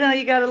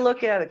you got to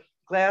look at it,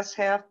 glass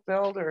half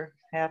filled or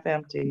half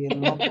empty.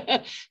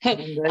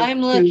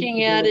 I'm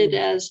looking at it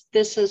as,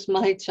 this is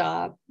my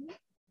job.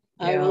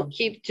 I will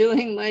keep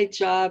doing my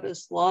job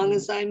as long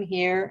as I'm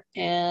here,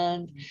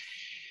 and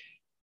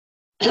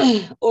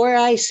or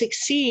I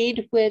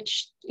succeed,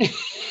 which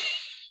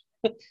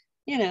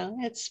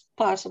it's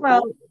possible.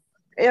 Well,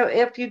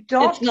 if you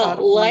don't, it's not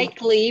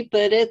likely,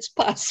 but it's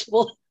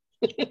possible.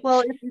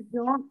 Well, if you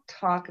don't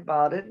talk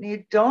about it and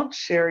you don't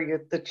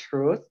share the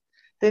truth,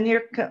 then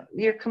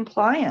you're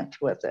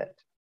compliant with it.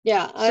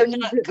 Yeah, I'm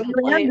not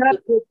compliant.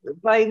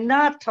 By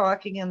not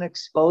talking and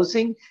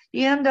exposing,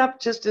 you end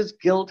up just as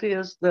guilty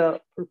as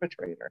the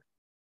perpetrator.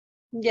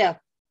 Yeah,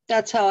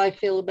 that's how I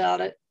feel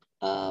about it.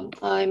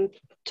 I'm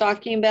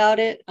talking about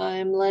it.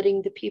 I'm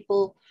letting the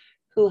people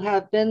who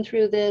have been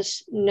through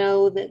this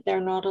know that they're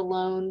not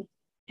alone,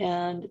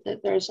 and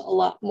that there's a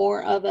lot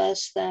more of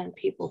us than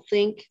people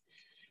think.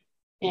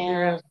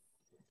 And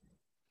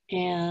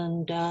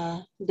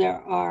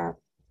there are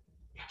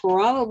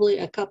probably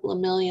a couple of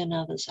million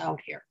of us out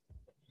here.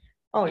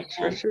 Oh,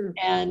 for sure.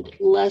 And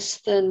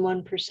less than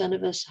 1%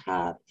 of us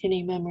have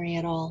any memory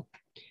at all.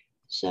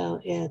 So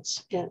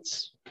it's.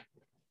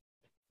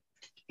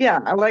 Yeah,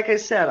 like I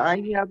said,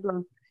 I have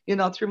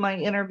through my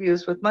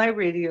interviews with my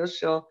radio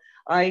show,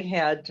 I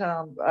had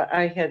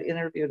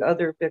interviewed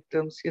other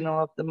victims,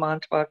 of the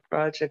Montauk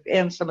Project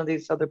and some of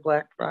these other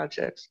Black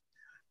projects.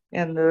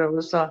 And there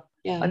was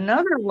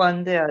another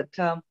one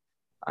that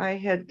I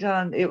had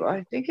done.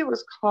 I think it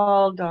was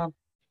called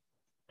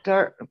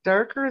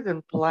Darker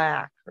Than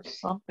Black or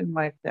something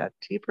like that,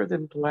 Deeper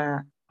Than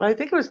Black. But I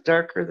think it was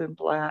Darker Than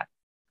Black.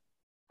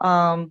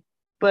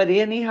 But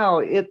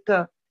anyhow,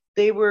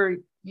 they were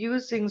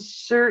using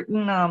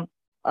certain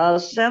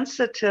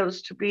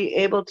sensitives to be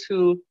able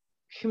to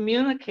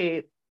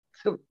communicate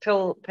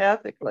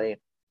telepathically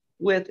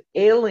with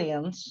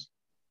aliens,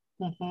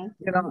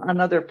 on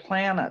other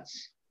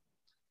planets.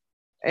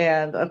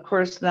 And of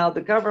course, now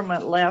the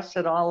government laughs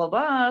at all of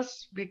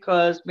us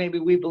because maybe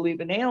we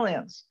believe in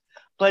aliens.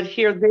 But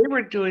here they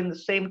were doing the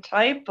same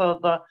type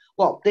of,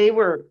 they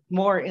were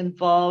more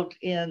involved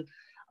in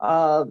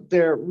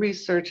their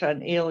research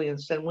on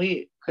aliens than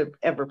we could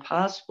ever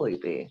possibly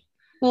be.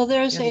 Well,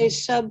 there's a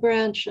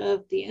sub-branch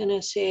of the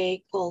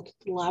NSA called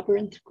the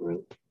Labyrinth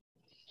Group,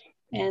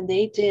 and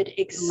they did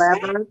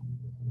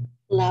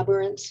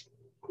Labyrinth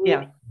Group.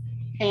 Yeah.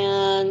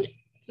 And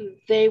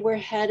they were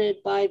headed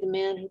by the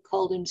man who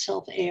called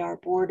himself A.R.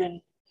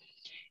 Borden.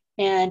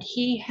 And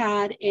he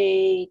had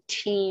a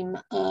team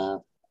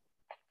of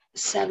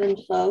 7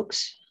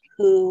 folks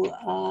who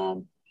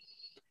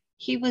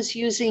he was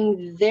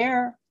using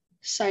their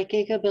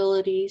psychic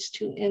abilities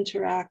to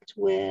interact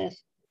with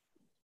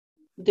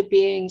the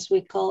beings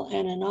we call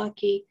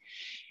Anunnaki,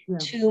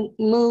 to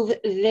move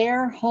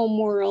their home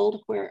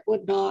world where it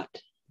would not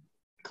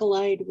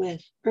collide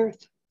with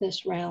Earth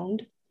this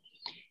round.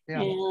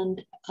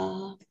 And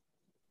I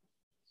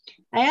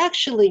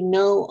actually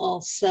know all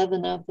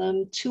 7 of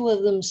them. 2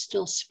 of them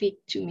still speak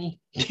to me.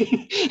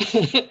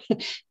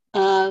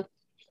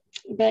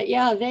 But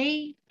yeah,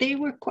 they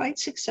were quite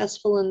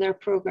successful in their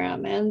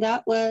program, and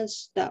that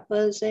was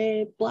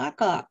a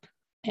black op.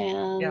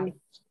 And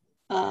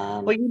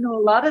well,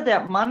 a lot of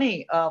that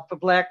money for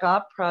black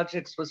op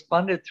projects was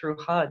funded through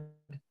HUD.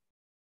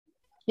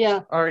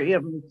 Yeah. Or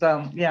it was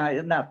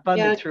not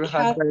funded through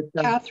HUD.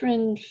 But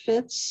Catherine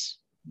Fitz.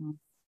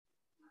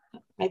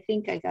 I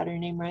think I got her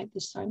name right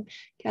this time.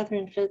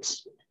 Catherine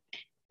Fitz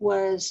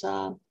was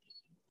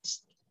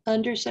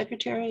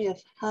Undersecretary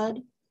of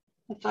HUD,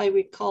 if I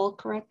recall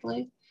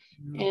correctly.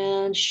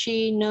 And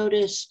she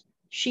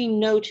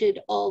noted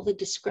all the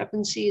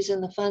discrepancies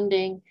in the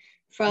funding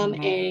from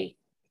a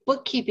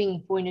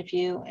bookkeeping point of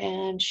view,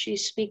 and she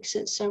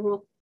still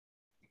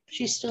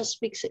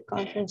speaks at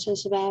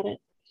conferences about it.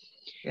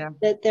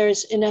 That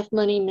there's enough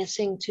money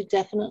missing to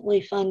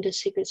definitely fund a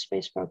secret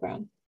space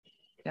program.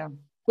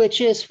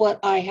 Which is what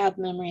I have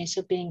memories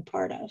of being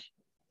part of.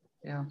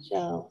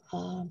 So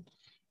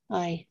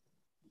my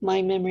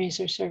memories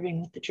are serving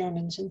with the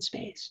Germans in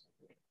space.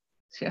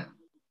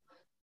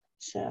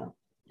 So.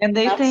 And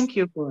they thank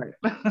you for it.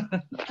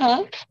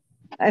 Huh?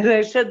 As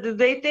I said,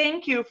 they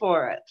thank you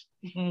for it.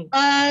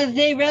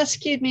 They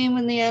rescued me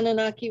when the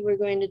Anunnaki were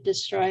going to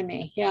destroy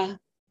me. Yeah.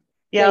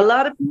 A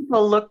lot of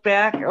people look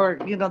back, or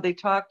they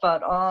talk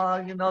about,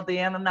 the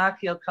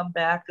Anunnaki will come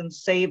back and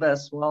save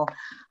us. Well,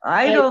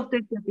 I don't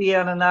think that the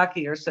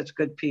Anunnaki are such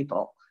good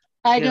people.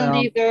 I don't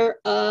either.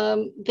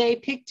 They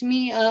picked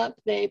me up.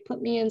 They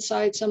put me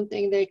inside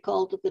something they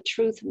called the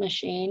truth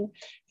machine.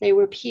 They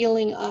were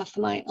peeling off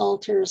my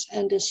altars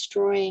and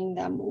destroying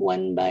them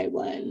one by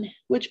one,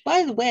 which,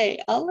 by the way,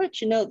 I'll let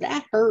you know,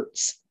 that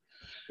hurts.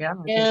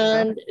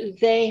 And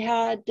they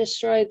had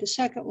destroyed the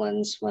second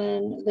ones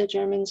when the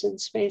Germans in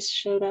space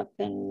showed up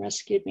and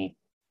rescued me.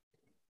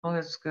 Oh,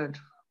 that's good.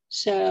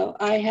 So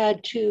I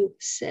had to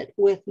sit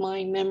with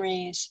my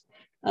memories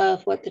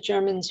of what the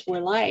Germans were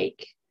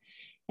like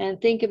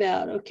and think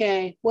about,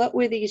 okay, what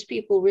were these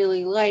people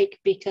really like?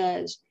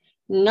 Because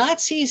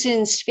Nazis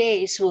in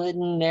space would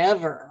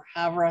never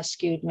have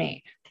rescued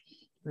me.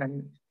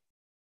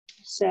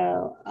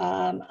 So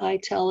I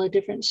tell a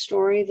different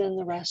story than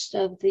the rest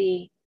of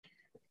the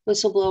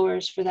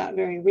whistleblowers for that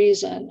very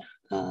reason.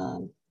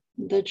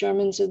 The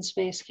Germans in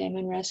space came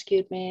and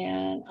rescued me,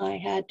 and I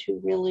had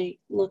to really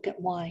look at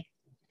why.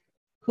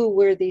 Who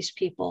were these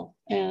people,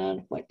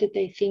 and what did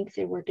they think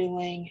they were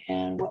doing,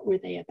 and what were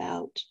they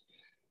about?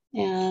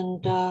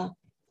 And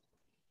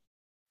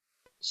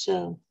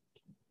so,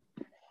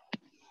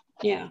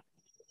 yeah.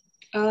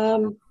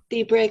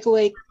 The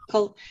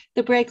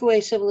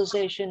breakaway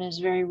civilization is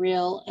very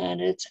real, and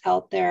it's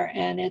out there,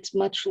 and it's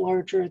much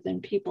larger than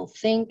people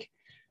think.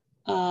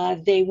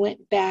 They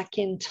went back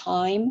in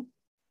time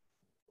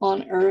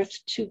on Earth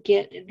to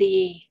get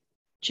the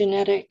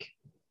genetic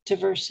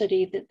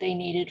diversity that they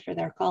needed for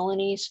their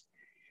colonies.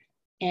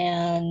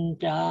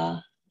 And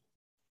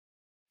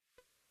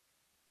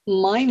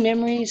my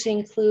memories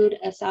include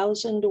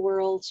 1,000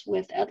 worlds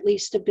with at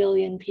least 1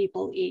 billion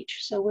people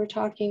each. So we're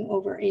talking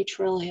over 8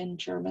 trillion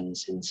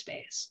Germans in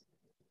space.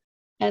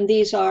 And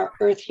these are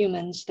Earth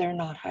humans, they're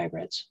not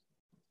hybrids.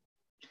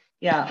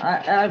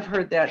 Yeah, I've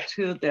heard that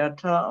too,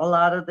 that a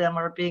lot of them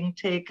are being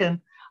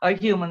taken our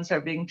humans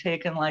are being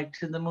taken like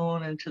to the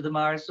moon and to the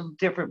Mars, some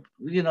different,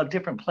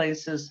 different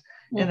places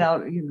and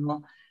out,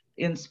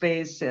 in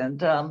space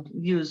and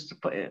used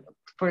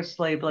for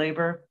slave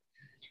labor,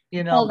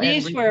 Well, and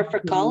these were for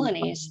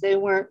colonies. They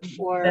weren't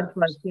for. That's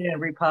what I'm saying,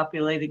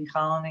 repopulating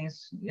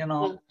colonies,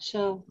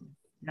 So.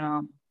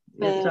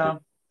 It's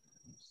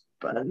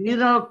but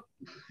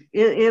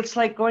it's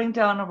like going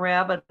down a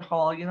rabbit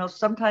hole.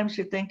 Sometimes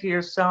you think to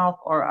yourself,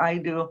 or I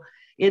do,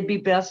 it'd be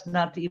best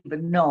not to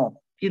even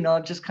know.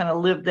 Just kind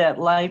of live that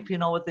life,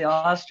 with the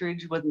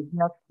ostrich, with his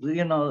neck,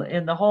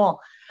 in the hole.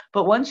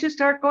 But once you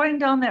start going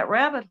down that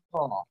rabbit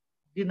hole,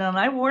 and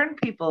I warn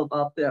people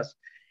about this,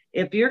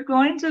 if you're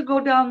going to go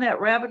down that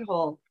rabbit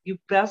hole, you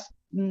best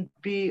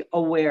be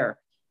aware,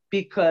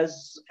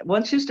 because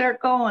once you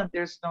start going,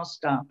 there's no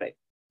stopping.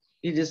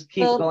 You just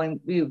keep going,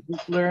 you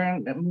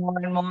learn more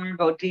and more,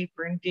 go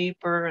deeper and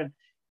deeper,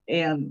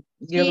 and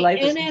your the life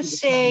is.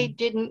 NSA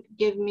didn't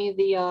give me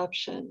the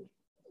option.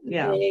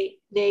 Yeah.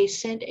 They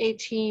sent a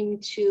team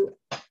to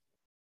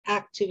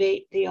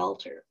activate the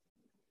altar.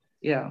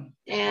 Yeah.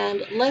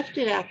 And left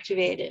it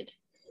activated.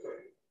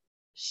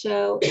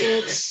 So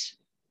it's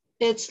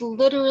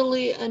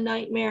literally a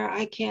nightmare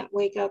I can't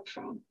wake up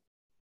from.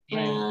 Right.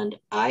 And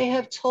I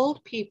have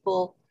told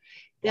people,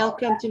 they'll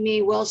come to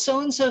me, well,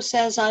 so-and-so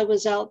says I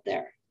was out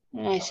there.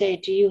 And I say,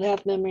 do you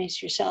have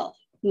memories yourself?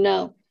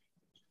 No.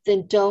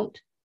 Then don't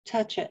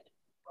touch it.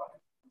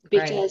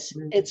 Because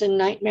it's a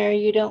nightmare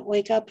you don't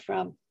wake up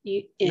from.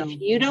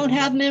 If you don't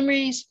have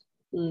memories,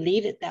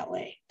 leave it that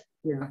way.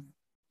 Yeah.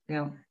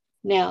 Yeah.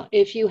 Now,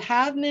 if you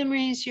have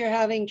memories you're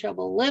having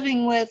trouble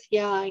living with,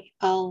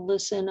 I'll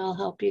listen. I'll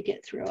help you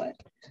get through it.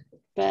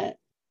 But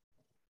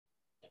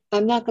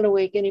I'm not going to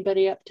wake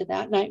anybody up to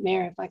that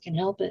nightmare if I can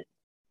help it.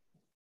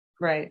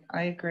 Right.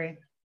 I agree.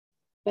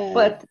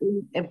 But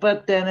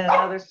then in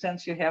another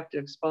sense, you have to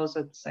expose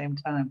at the same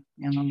time.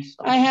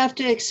 So. I have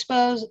to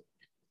expose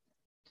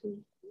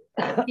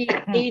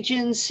the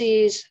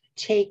agencies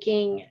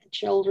taking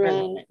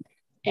children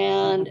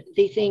and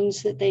the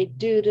things that they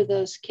do to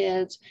those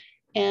kids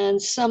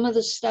and some of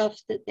the stuff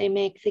that they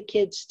make the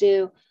kids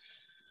do.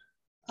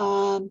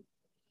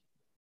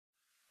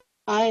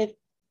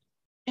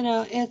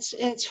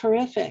 It's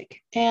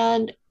horrific.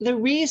 And the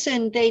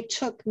reason they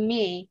took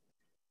me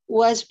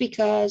was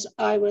because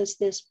I was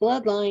this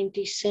bloodline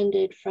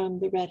descended from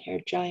the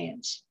red-haired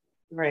giants.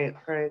 Right.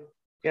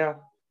 Yeah.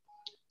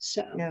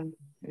 So.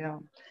 Yeah.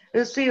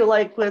 You see,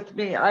 like with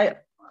me, I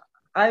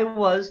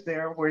was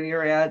there where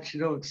you're at,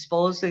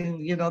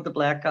 exposing, the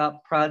black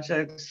op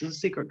projects, the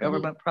secret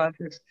government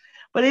projects.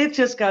 But it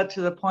just got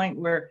to the point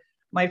where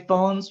my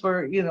phones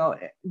were,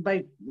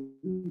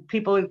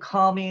 people would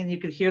call me and you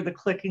could hear the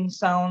clicking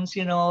sounds,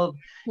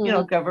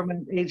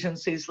 government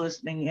agencies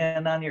listening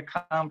in on your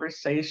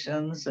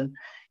conversations. And,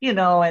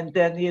 and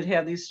then you'd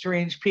have these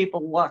strange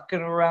people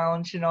walking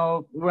around,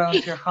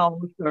 around your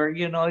house or,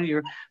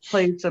 your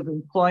place of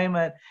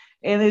employment.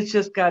 And it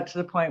just got to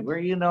the point where,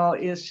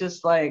 it's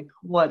just like,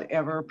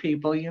 whatever,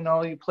 people, you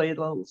play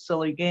little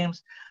silly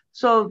games.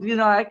 So,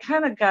 I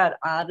kind of got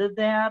out of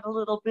that a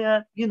little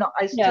bit.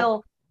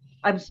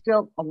 I'm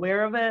still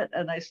aware of it,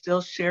 and I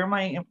still share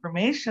my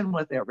information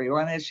with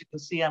everyone, as you can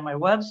see on my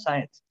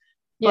websites.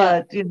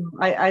 Yeah.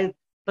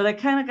 But I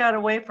kind of got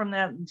away from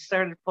that and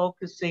started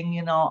focusing,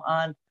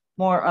 on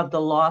more of the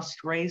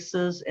lost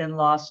races and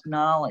lost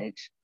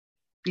knowledge.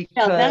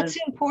 Because that's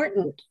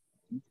important.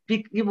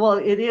 Well,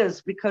 it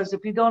is, because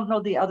if you don't know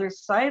the other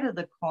side of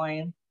the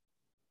coin,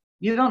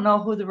 you don't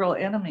know who the real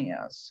enemy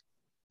is.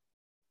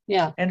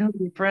 Yeah. And who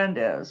your friend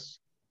is,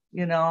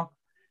 and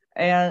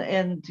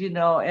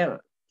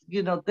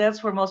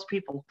that's where most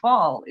people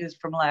fall, is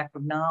from lack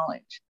of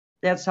knowledge.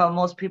 That's how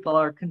most people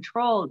are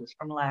controlled, is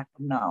from lack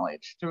of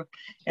knowledge. Through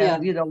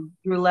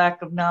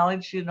lack of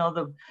knowledge,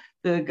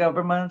 the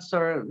governments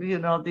or,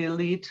 the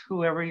elite,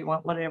 whatever you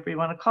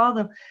want to call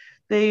them,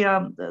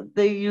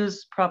 they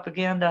use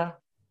propaganda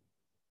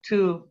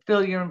to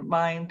fill your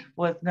mind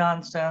with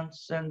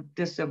nonsense and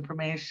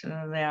disinformation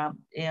and that.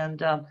 And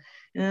the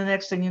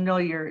next thing you know,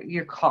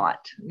 you're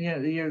caught.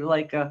 You're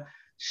like a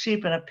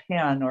sheep in a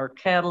pen or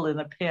cattle in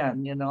a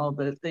pen,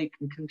 that they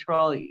can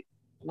control you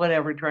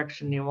whatever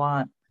direction you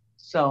want.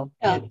 So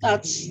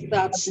that's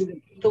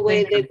the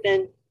way they've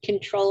been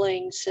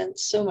controlling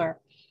since Sumer.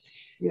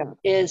 Yeah.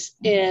 Is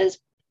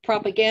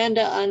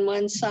propaganda on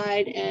one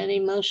side and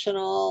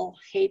emotional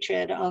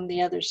hatred on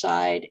the other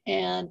side.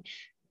 And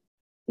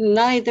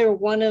neither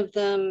one of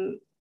them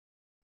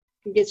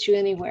gets you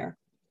anywhere.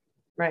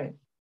 Right.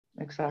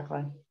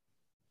 Exactly.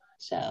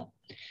 So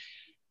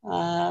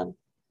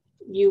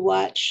you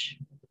watch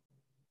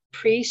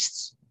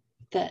priests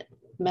that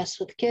mess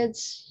with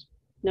kids,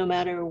 no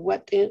matter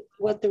what the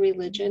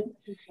religion.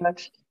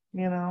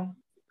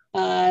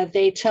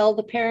 They tell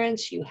the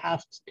parents,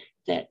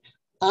 that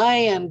I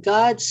am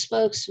God's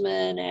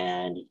spokesman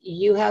and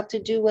you have to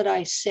do what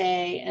I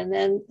say. And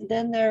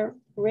then they're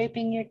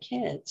raping your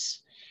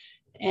kids.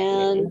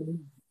 And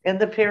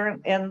the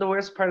parent, and the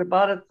worst part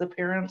about it, the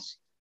parents,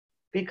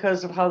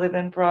 because of how they've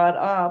been brought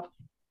up,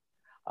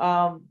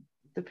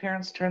 the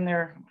parents turn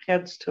their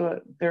heads to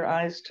it, their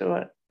eyes to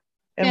it,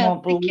 and Yeah,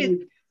 won't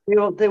believe. They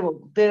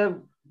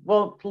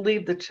won't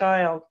believe the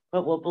child,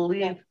 but will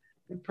believe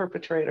the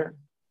perpetrator.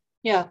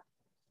 Yeah.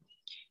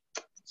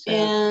 So,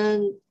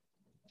 and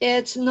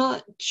it's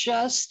not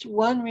just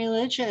one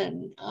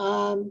religion.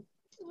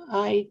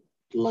 I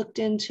looked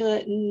into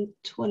it in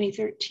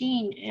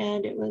 2013,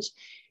 and it was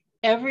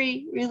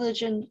every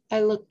religion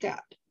I looked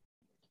at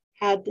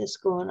had this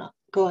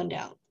going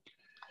down.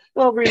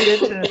 well,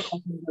 religion is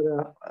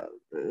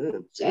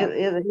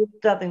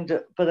it's nothing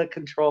but a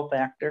control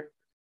factor.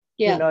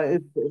 Yeah. You know,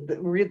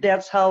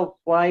 that's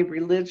why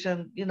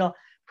religion,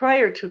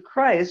 prior to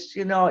Christ,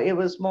 it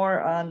was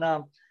more on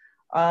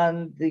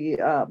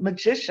the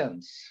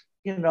magicians,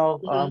 and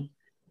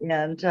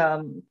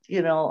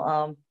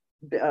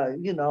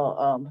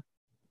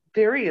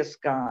various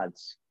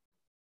gods,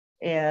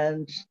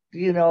 and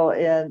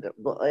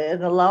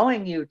and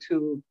allowing you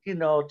to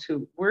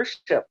to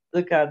worship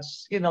the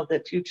gods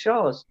that you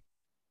chose.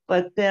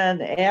 But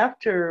then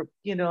after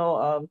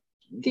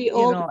the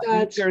old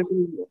gods,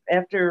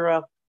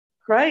 after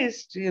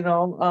Christ, with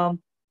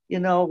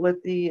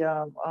the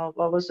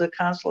what was the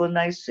Council of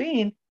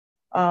Nicene,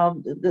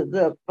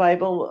 the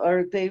Bible,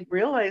 or they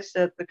realized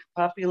that the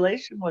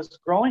population was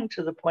growing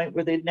to the point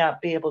where they'd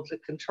not be able to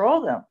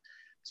control them.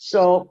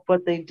 So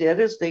what they did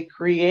is they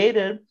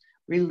created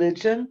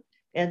religion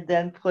and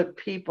then put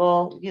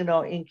people,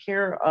 in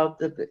care of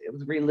the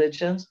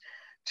religions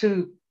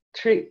to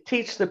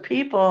teach the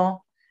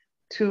people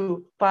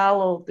to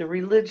follow the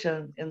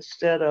religion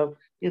instead of,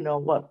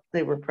 what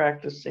they were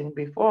practicing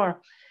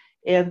before.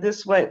 And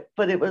this way,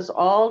 but it was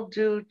all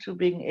due to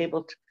being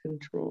able to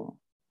control.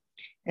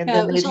 And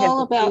it was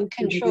all about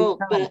control,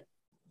 but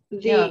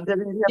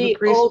the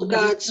old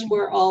gods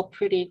were all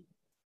pretty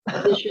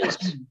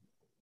vicious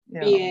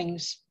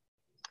beings.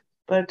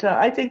 But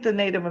I think the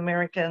Native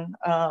American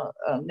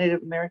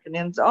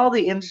Indians, all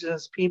the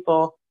indigenous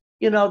people,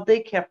 they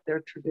kept their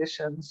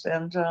traditions,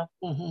 and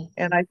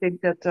I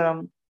think that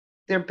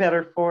they're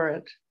better for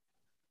it.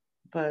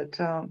 But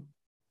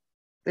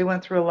they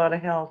went through a lot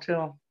of hell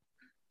too,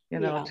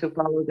 to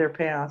follow their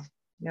path,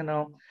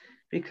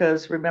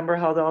 because remember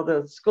how all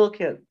the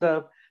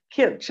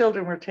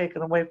children were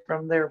taken away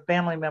from their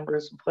family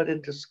members and put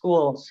into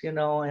schools, and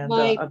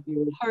my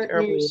abused,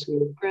 partner's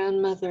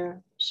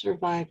grandmother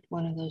survived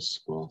one of those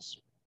schools.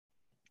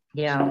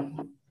 Yeah,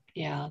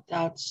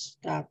 that's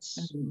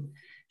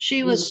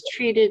she was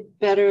treated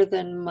better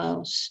than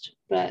most,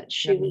 but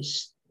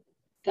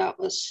that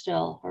was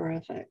still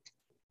horrific.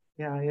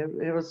 Yeah,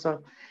 it was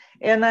so.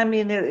 And I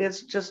mean,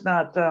 it's just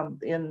not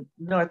in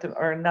not in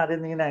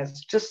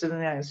the just in the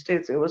United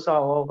States. It was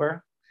all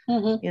over,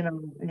 and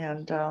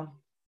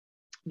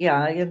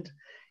and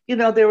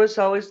there was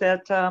always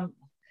that.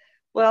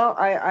 Well,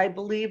 I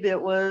believe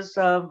it was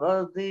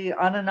the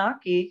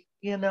Anunnaki,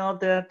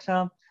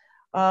 that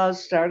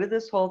started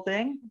this whole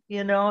thing,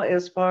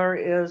 as far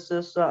as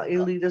this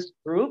elitist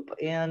group,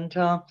 and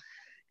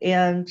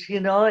and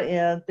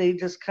they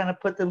just kind of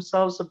put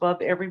themselves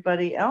above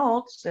everybody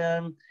else,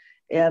 and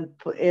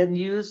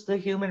use the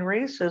human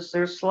race as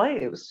their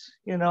slaves,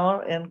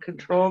 and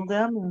controlled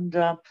them,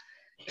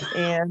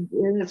 and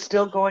it's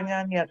still going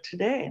on yet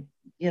today.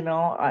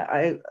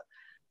 I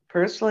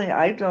personally,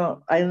 I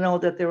know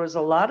that there was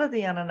a lot of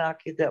the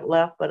Anunnaki that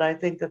left, but I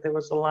think that there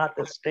was a lot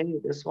that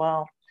stayed as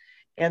well,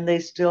 and they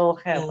still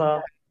have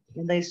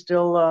and they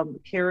still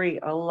carry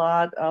a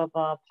lot of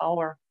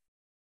power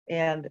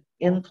and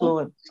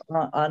influence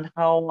on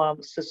how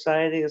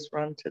society is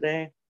run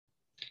today.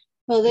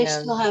 Well, they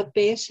still have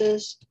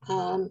bases.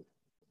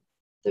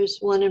 There's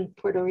one in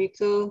Puerto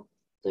Rico.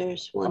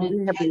 There's one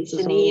in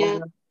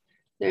Tanzania.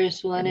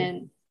 There's one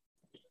in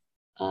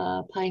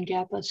Pine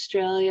Gap,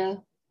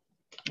 Australia.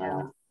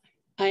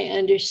 I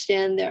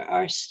understand there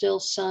are still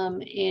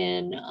some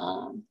in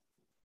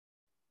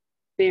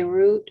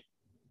Beirut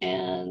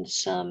and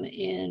some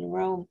in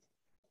Rome.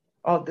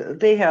 Oh,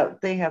 they have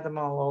them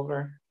all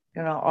over.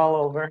 All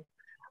over.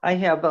 I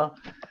have a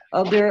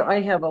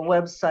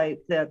website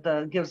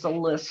that gives a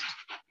list,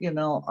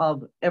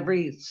 of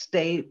every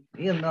state,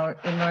 in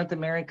North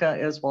America,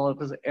 as well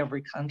as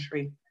every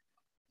country.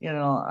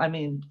 I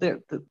mean,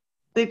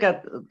 they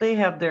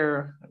have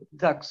their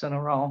ducks in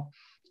a row.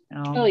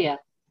 Oh yeah.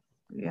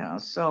 Yeah.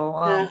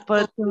 So,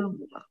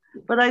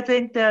 but I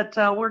think that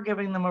we're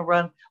giving them a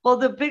run. Well,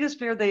 the biggest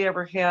fear they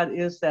ever had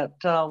is that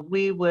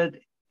we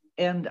would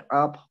end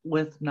up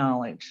with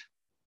knowledge.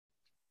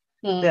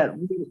 That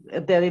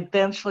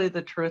eventually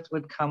the truth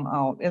would come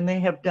out, and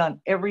they have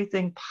done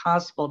everything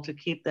possible to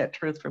keep that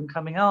truth from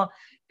coming out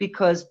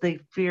because they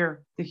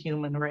fear the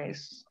human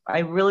race. I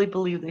really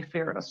believe they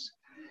fear us,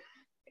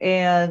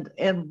 and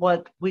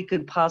what we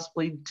could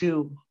possibly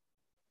do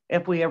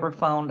if we ever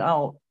found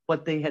out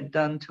what they had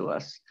done to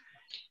us.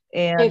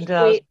 And if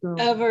we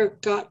ever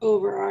got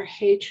over our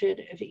hatred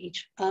of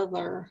each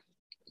other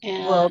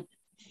and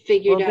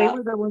figured out, they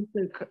were the ones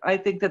that, I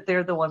think that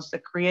they're the ones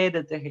that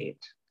created the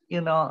hate.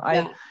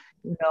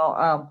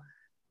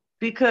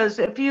 because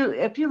if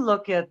you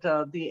look at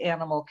the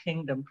animal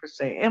kingdom per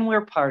se, and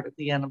we're part of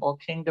the animal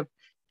kingdom,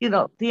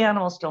 the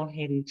animals don't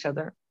hate each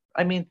other.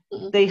 I mean,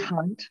 they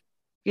hunt.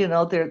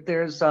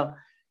 There's the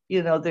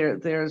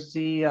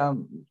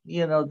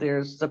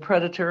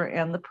predator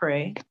and the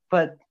prey,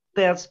 but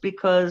that's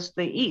because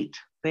they eat.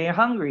 They're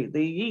hungry.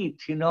 They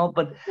eat.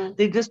 But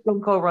they just don't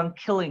go around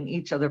killing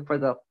each other for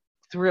the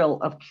thrill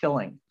of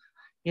killing.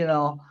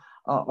 Or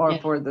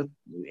for the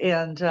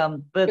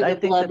but I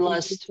think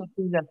bloodlust.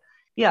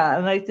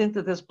 And I think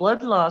that this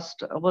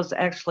bloodlust was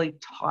actually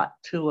taught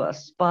to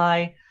us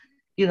by,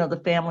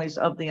 the families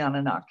of the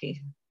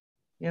Anunnaki.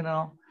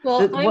 Well,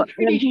 I'm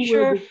pretty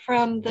sure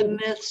from the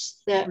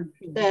myths that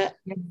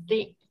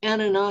the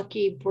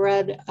Anunnaki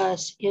bred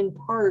us in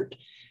part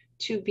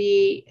to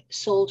be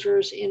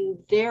soldiers in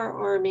their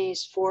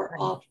armies for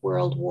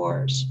off-world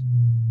wars.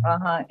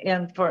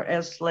 And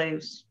as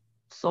slaves,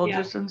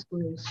 soldiers and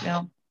slaves,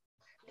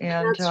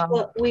 And that's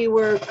what we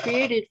were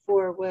created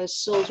for, was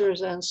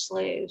soldiers and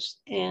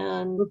slaves.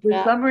 And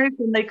for some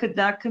reason, they could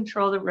not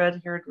control the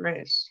red-haired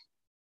race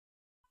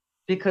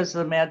because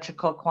of the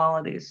magical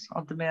qualities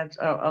of the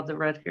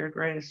red-haired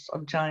race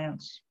of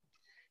giants.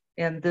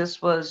 And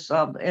this was,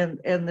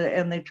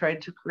 and they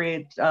tried to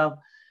create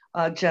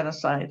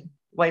genocide,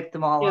 wipe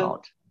them all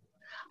out.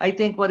 I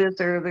think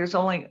there's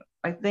only,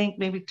 I think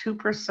maybe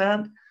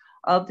 2%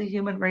 of the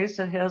human race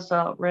that has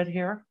red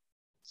hair.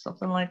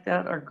 Something like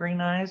that, or green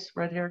eyes,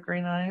 red hair,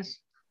 green eyes.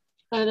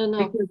 I don't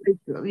know.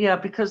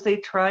 Because they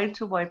tried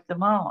to wipe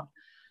them out.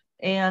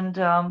 And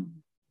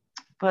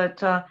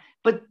but I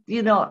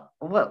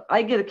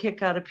get a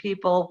kick out of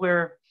people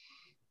where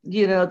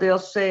they'll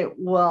say,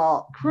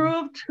 well,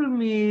 prove to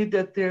me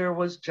that there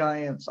was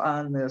giants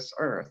on this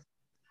earth.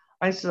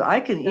 I said,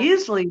 I can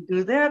easily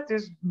do that.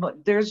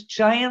 There's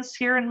giants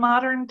here in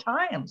modern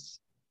times.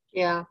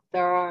 Yeah,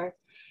 there are.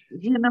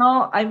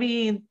 I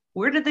mean,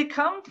 where did they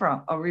come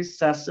from? A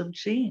recessive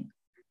gene.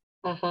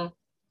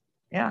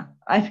 Yeah.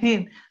 I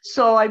think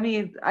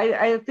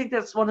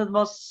that's one of the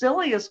most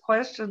silliest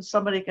questions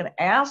somebody can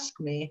ask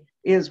me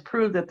is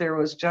prove that there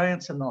was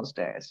giants in those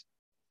days.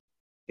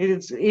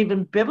 It's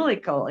even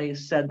biblically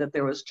said that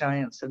there was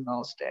giants in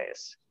those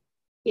days.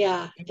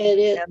 Yeah,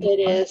 it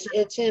is.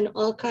 It's in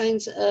all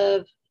kinds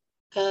of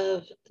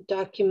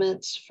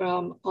documents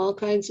from all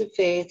kinds of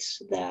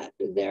faiths that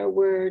there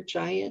were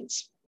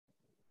giants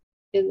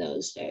in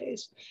those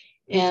days.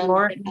 And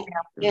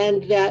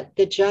that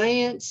the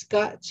giants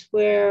got to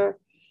where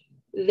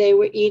they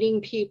were eating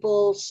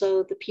people,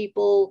 so the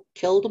people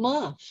killed them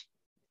off.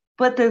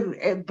 But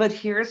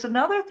here's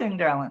another thing,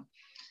 darling.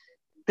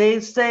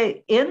 They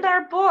say in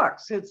their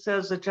books, it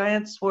says the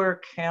giants were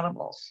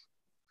cannibals.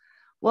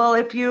 Well,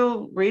 if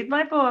you read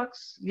my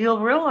books, you'll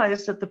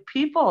realize that the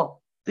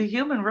people, the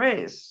human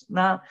race,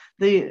 not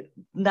the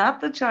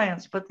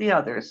giants, but the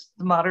others,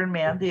 the modern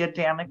man, the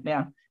Adamic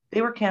man,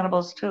 they were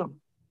cannibals too.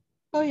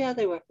 Oh, yeah,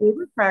 they were. They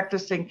were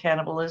practicing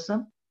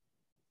cannibalism.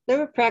 They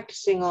were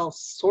practicing all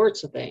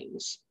sorts of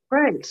things.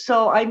 Right.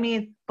 So, I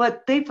mean,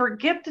 but they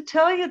forget to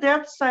tell you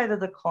that side of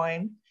the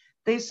coin.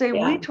 They say,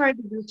 we tried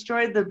to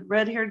destroy the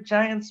red-haired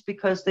giants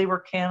because they were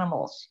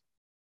cannibals.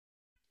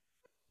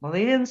 Well,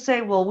 they didn't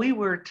say, well, we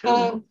were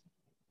too.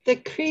 The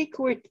Creek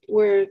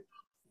were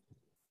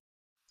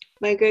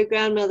my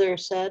great-grandmother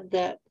said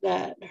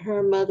that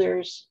her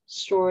mother's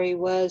story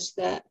was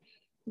that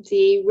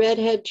the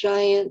redhead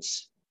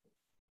giants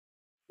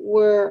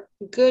were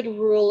good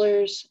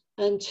rulers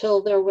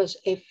until there was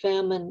a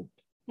famine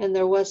and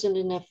there wasn't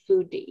enough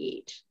food to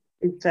eat.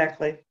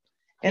 Exactly.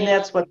 And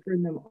that's what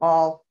turned them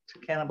all to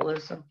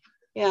cannibalism.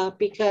 Yeah,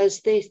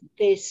 because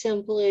they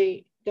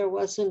simply, there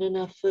wasn't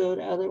enough food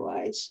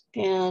otherwise.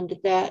 And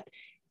that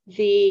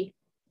the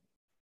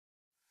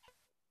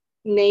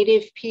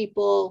native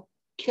people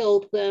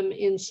killed them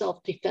in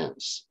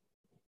self-defense.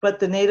 But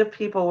the native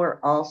people were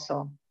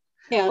also.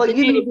 Yeah, the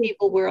native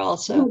people were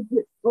also.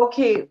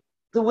 Okay,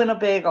 the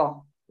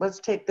Winnebago. Let's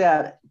take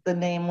the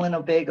name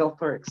Winnebago,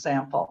 for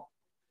example.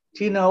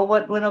 Do you know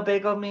what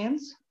Winnebago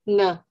means?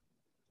 No.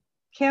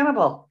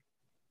 Cannibal.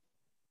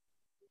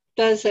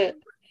 Does it?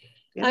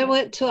 Yeah. I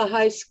went to a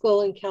high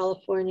school in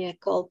California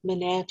called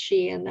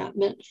Wenatchee, and that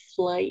meant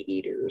fly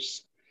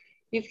eaters.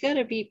 You've got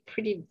to be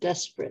pretty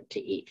desperate to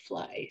eat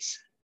flies.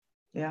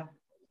 Yeah.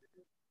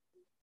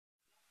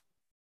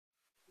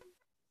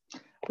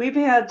 We've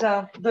had,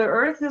 the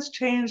earth has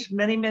changed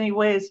many, many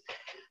ways.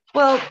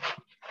 Well,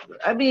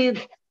 I mean,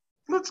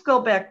 let's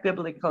go back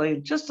biblically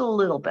just a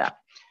little bit.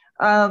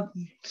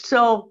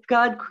 So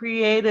God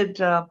created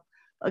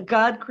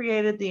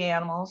the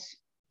animals,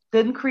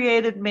 then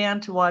created man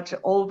to watch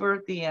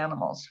over the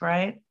animals,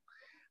 right?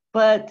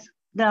 But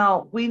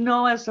now we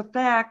know as a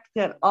fact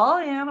that all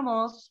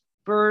animals,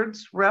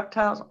 birds,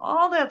 reptiles,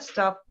 all that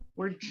stuff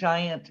were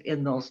giant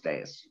in those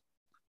days.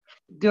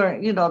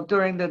 During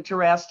the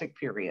Jurassic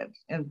period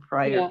and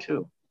prior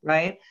to,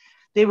 right?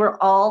 They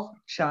were all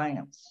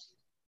giants.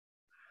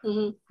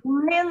 Mm-hmm.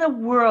 Why in the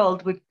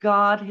world would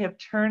God have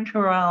turned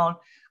around,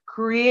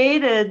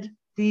 created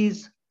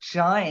these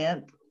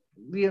giant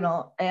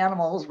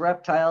animals,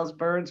 reptiles,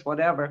 birds,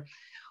 whatever.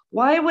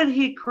 Why would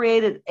he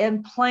create it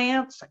and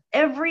plants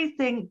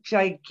everything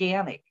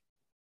gigantic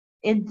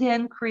and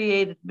then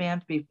created man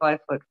to be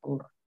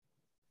 5'4"?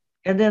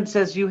 And then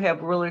says you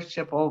have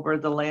rulership over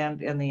the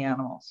land and the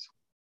animals.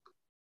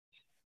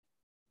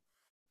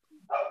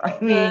 I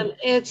mean,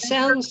 it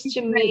sounds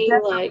to me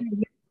like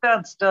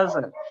sense, does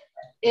it?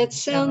 It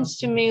sounds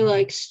to me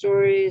like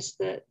stories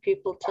that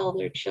people tell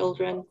their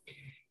children.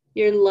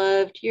 You're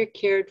loved, you're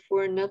cared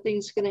for,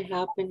 nothing's going to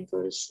happen,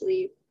 go to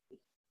sleep.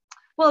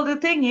 Well, the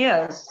thing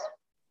is,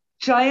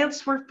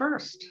 giants were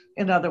first,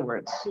 in other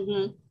words.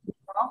 Mm-hmm.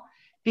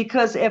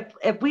 Because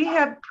if we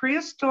had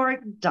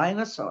prehistoric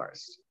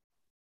dinosaurs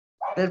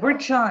that were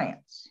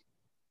giants,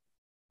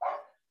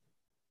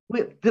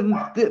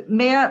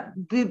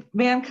 the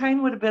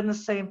mankind would have been the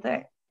same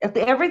thing. If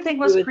everything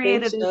was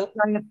created, so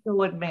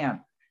would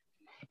man.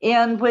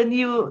 And when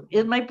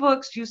in my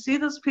books, you see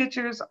those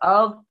pictures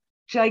of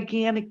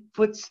gigantic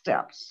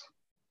footsteps,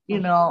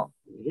 in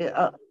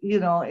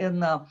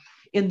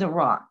the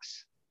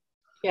rocks.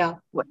 Yeah.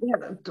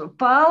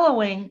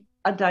 Following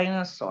a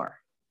dinosaur.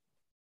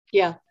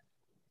 Yeah.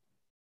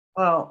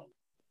 Well,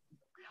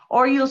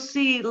 or you'll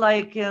see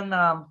like in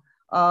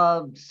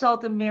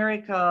South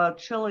America,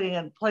 Chile,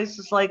 and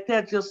places like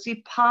that, you'll see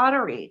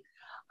pottery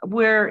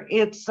where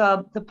it's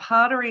the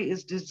pottery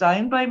is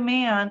designed by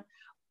man,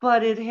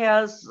 but it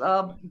has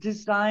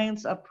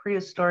designs of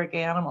prehistoric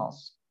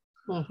animals.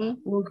 Mm-hmm.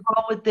 Well,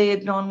 how would they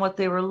have known what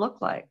they were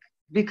look like?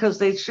 Because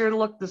they sure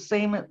look the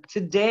same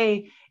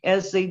today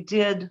as they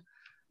did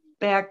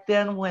back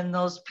then when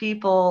those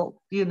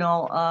people,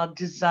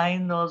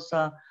 designed those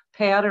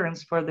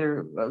patterns for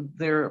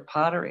their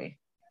pottery.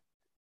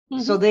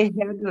 Mm-hmm. So they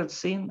had to have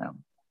seen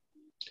them.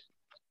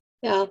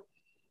 Yeah.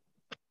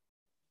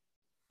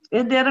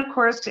 And then, of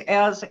course,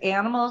 as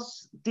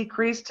animals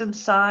decreased in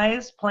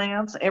size,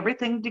 plants,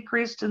 everything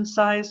decreased in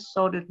size,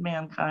 so did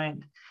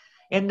mankind.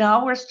 And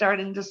now we're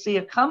starting to see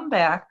a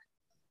comeback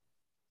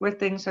where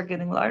things are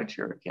getting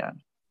larger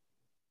again.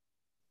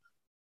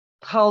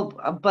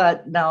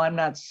 But now I'm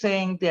not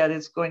saying that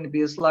it's going to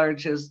be as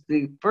large as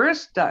the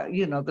first,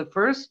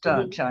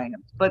 mm-hmm.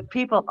 giants, but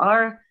people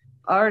are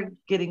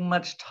getting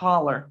much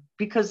taller,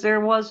 because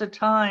there was a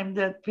time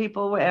that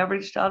people were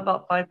averaged out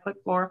about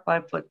 5'4",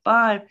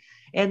 5'5",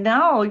 and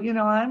now,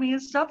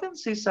 it's nothing to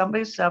see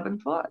somebody 7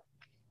 foot,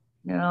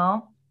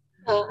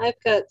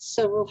 I've got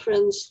several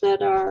friends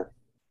that are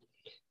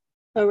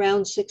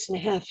around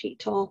 6.5 feet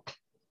tall.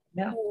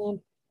 Yeah.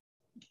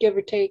 Give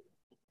or take.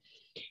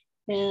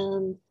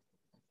 And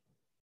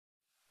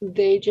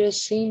they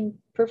just seem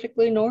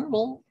perfectly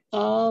normal.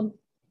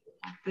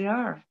 They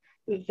are.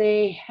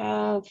 They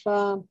have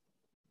the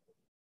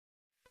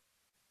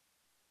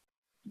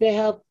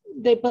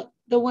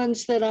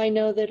ones that I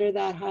know that are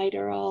that height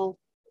are all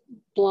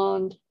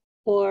blonde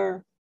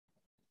or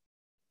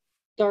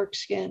dark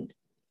skinned.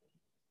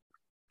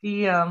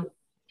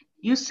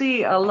 You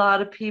see a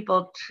lot of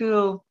people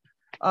too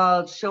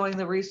showing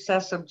the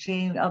recessive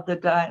gene of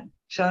the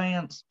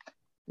giants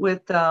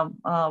with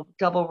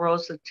double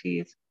rows of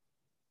teeth.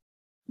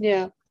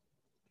 Yeah.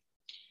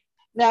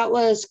 That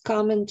was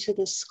common to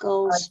the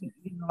skulls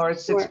or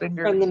 6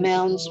 fingers from the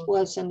mounds,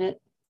 wasn't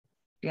it?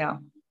 Yeah.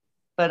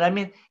 But I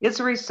mean, it's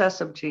a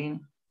recessive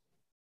gene.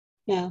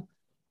 Yeah.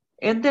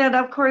 And then,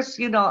 of course,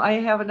 I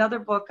have another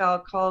book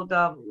out called,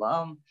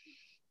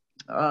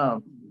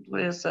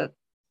 what is it?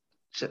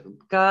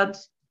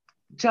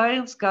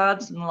 Giants,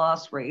 Gods, and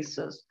Lost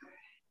Races.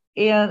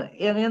 And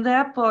in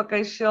that book,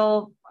 I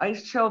show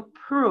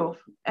proof,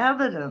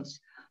 evidence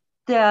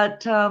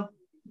that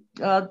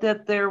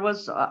that there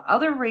was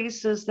other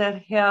races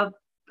that have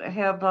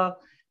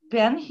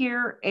been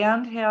here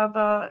and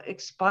have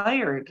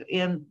expired,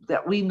 in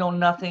that we know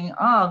nothing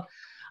of,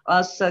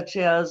 such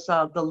as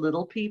the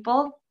little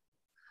people,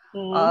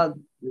 mm-hmm.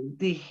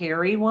 The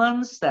hairy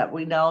ones that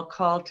we now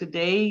call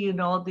today,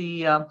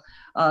 the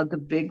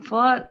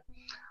Bigfoot.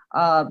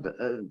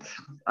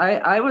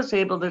 I was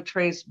able to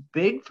trace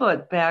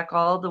Bigfoot back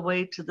all the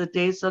way to the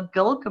days of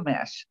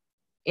Gilgamesh,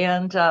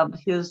 and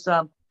his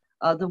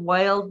the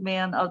wild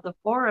man of the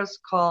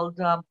forest called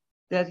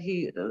that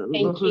he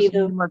whose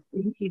name was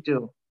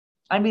Enkidu.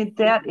 I mean,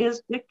 that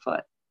is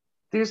Bigfoot.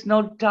 There's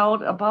no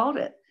doubt about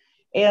it.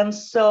 And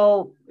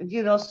so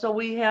so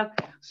we have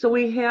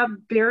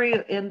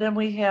buried, and then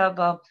we have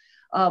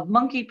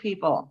monkey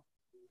people.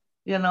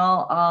 We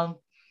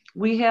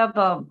have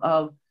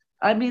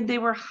I mean, they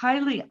were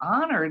highly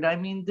honored. I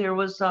mean, there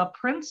was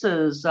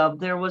princes,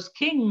 there was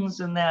kings,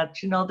 and that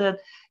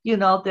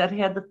that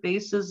had the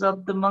faces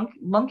of the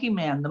monkey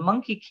man, the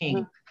monkey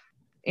king,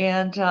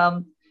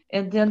 mm-hmm.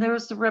 And then there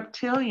was the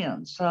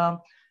reptilians.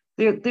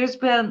 There's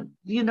been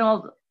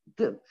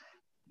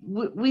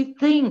we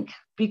think,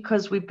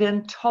 because we've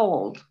been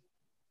told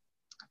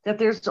that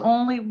there's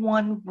only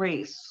one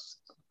race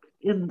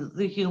in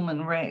the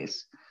human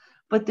race,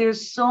 but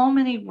there's so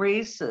many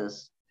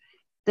races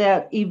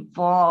that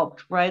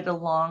evolved right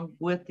along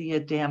with the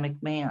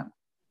Adamic man.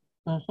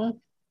 Mm-hmm.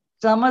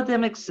 Some of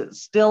them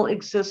still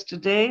exist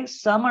today.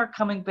 Some are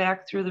coming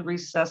back through the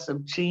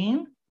recessive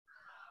gene.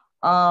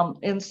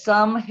 And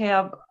some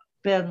have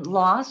been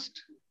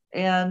lost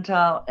and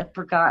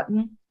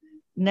forgotten,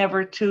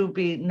 never to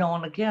be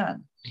known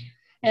again.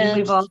 And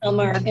we've also some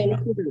are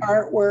in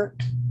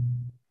artwork.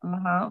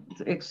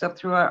 Except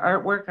through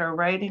our artwork, our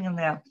writing, and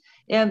that.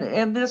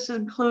 And this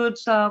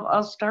includes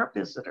star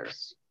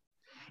visitors.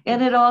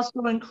 And it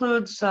also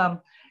includes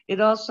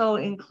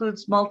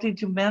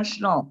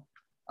multidimensional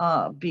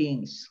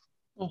beings,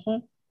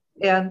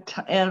 and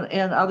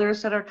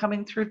others that are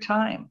coming through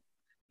time.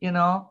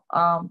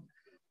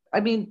 I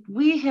mean,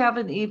 we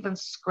haven't even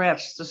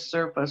scratched the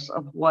surface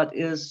of what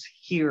is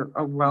here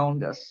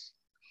around us,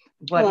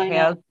 what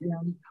has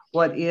been,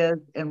 what is,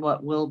 and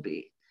what will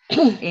be.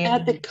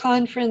 At the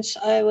conference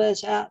I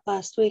was at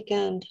last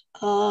weekend,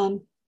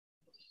 one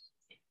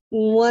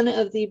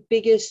of the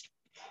biggest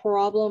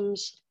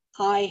problems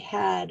I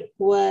had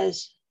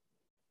was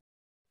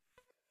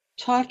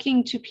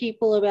talking to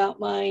people about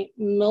my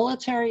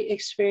military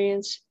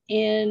experience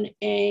in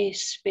a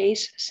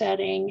space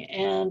setting,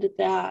 and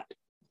that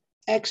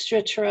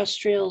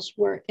extraterrestrials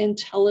were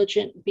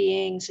intelligent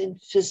beings in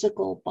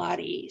physical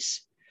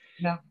bodies.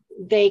 Yeah.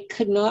 They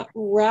could not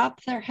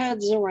wrap their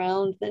heads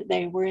around that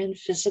they were in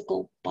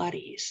physical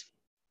bodies,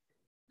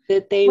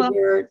 that they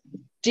were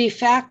de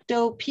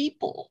facto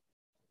people.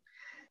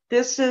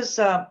 This is,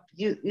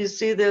 you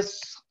see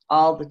this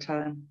all the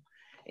time.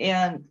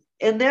 And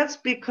that's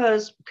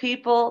because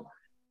people,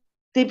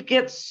 they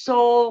get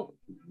so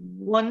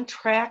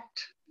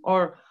one-tracked,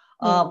 or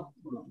their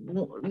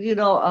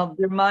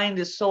mind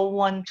is so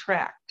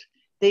one-tracked.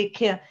 They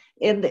can't,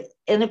 and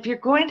if you're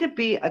going to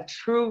be a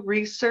true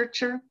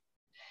researcher,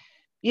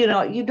 you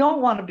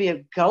don't want to be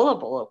a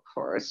gullible, of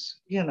course,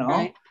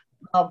 right.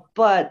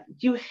 But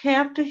you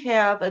have to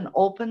have an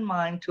open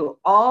mind to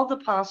all the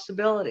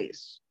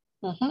possibilities.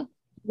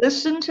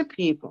 Listen to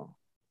people,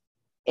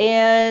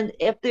 and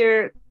if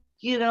they're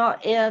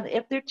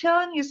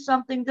telling you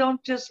something,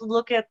 don't just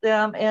look at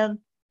them and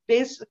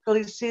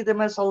basically see them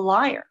as a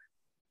liar.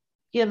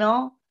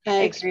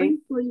 Especially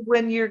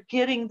when you're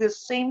getting the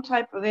same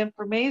type of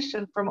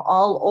information from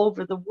all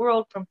over the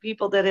world, from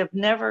people that have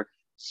never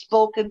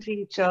spoken to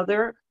each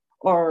other,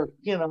 or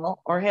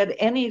had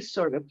any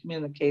sort of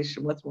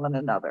communication with one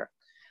another.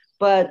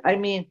 But I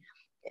mean,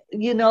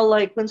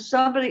 like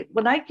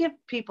when I give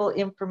people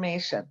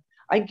information,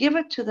 I give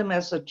it to them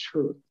as a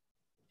truth.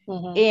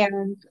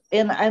 And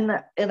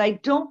I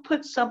don't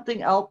put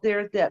something out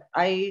there that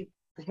I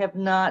have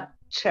not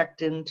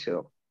checked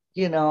into,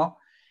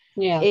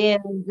 Yeah.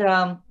 And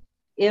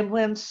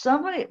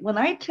when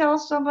I tell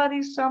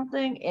somebody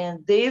something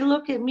and they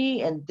look at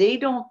me and they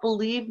don't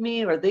believe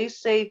me, or they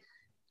say,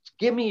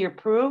 give me your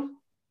proof,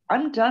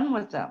 I'm done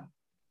with them.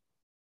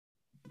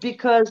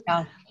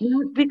 Not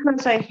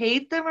because I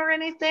hate them or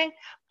anything,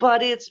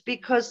 but it's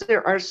because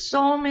there are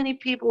so many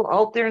people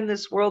out there in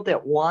this world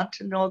that want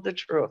to know the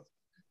truth.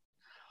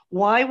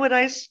 Why would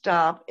I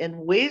stop and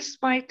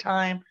waste my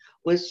time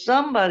with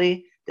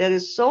somebody that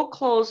is so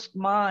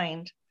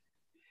closed-minded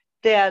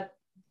that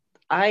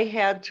I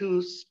had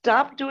to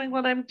stop doing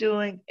what I'm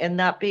doing and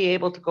not be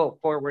able to go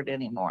forward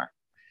anymore?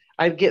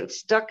 I'd get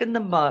stuck in the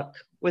muck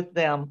with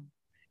them,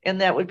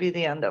 and that would be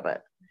the end of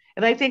it.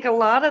 And I think a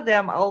lot of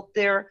them out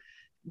there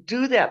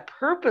do that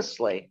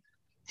purposely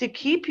to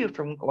keep you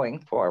from going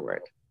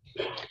forward.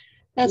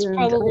 That's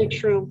probably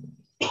true.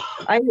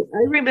 I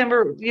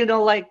remember,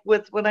 like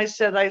when I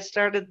said I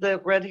started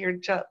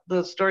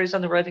the stories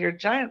on the red-haired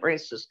giant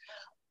races,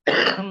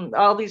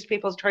 all these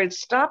people tried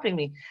stopping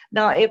me.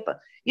 Now,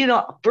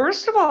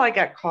 first of all, I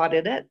got caught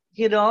in it,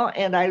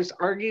 and I was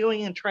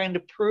arguing and trying to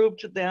prove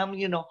to them,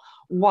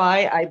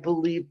 why I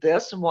believed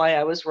this and why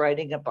I was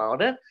writing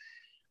about it.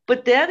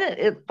 But then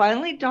it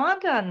finally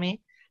dawned on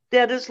me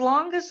that as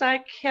long as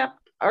I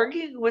kept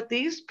arguing with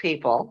these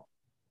people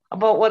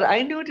about what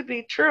I knew to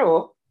be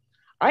true,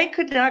 I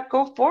could not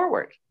go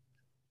forward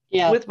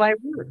with my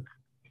work.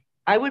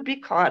 I would be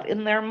caught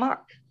in their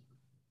muck.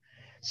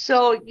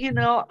 So,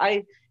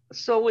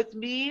 so with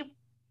me,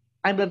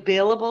 I'm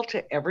available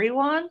to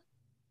everyone.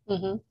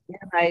 And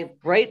I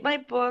write my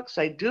books,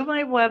 I do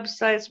my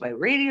websites, my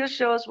radio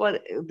shows,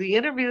 the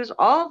interviews,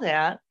 all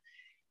that.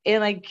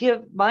 And I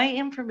give my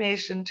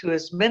information to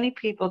as many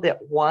people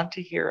that want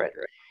to hear it.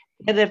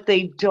 And if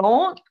they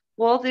don't,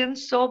 well, then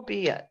so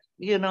be it,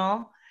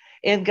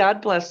 and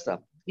God bless them,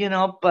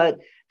 but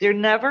they're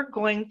never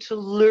going to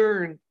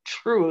learn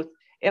truth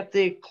if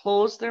they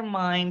close their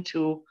mind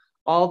to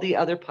all the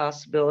other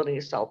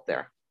possibilities out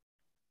there.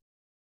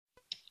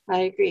 I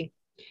agree.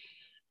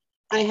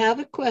 I have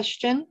a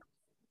question.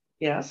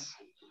 Yes.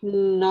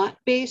 Not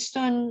based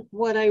on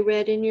what I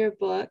read in your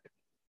book,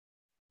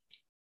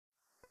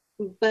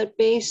 but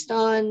based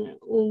on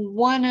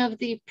one of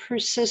the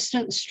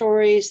persistent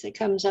stories that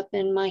comes up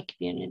in my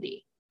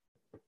community.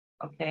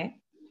 Okay,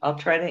 I'll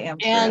try to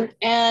answer.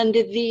 And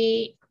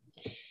the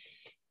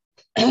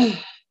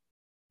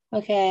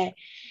okay,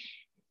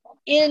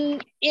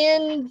 in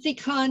the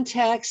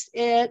context,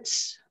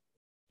 it's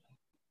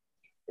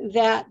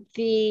that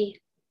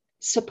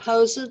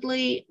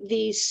supposedly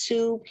these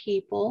Sioux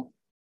people,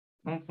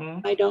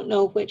 I don't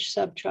know which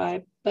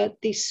subtribe, but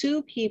the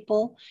Sioux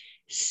people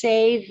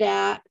say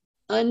that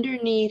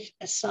underneath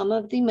some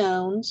of the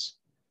mounds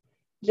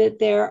that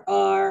there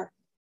are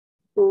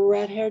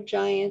red-haired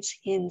giants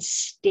in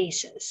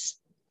stasis.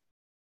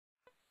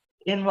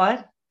 In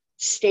what?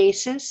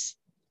 Stasis,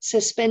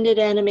 suspended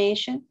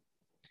animation.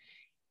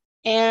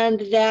 And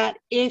that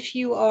if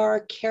you are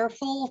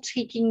careful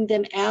taking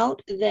them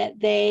out, that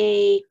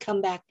they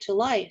come back to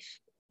life.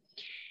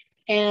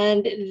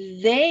 And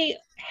they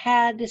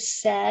had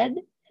said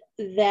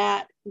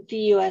that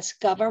the US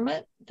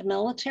government, the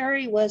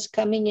military, was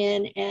coming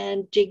in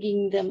and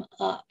digging them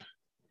up.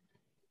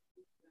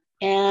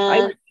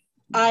 And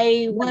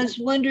I was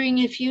wondering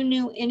if you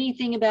knew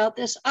anything about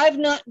this. I've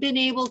not been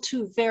able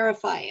to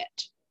verify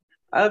it.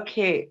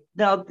 Okay,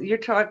 now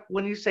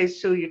when you say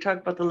Sioux, you're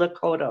talking about the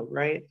Lakota,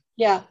 right?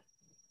 Yeah.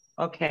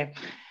 Okay.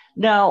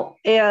 Now,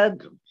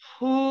 and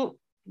how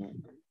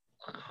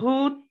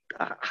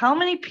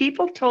many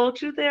people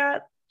told you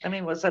that? I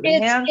mean, was it a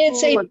handful?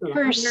 Was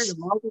it a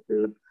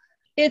multitude?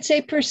 It's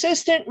a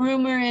persistent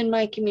rumor in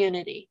my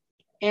community,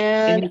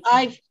 and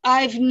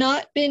I've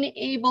not been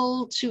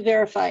able to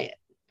verify it.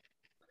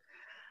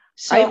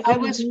 So I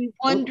was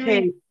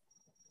wondering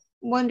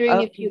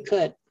if you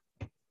could.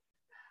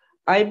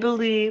 I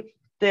believe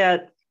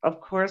that,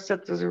 of course,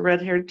 that there's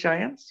red-haired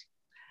giants.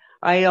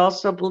 I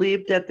also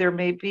believe that there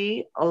may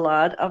be a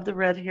lot of the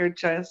red-haired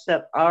giants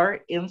that are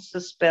in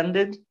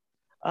suspended,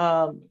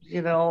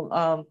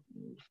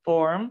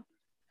 form.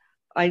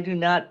 I do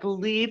not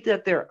believe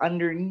that they're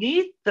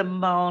underneath the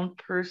mound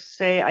per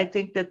se. I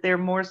think that they're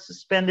more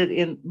suspended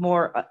in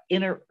more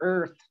inner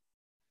earth.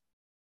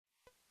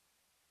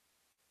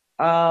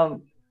 But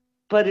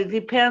it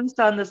depends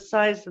on the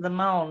size of the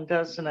mound,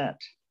 doesn't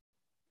it?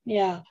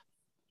 Yeah.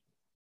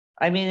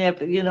 I mean,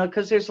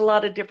 because there's a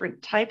lot of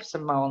different types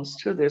of mounds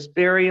too. There's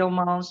burial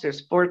mounds,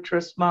 there's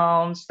fortress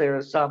mounds,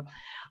 there's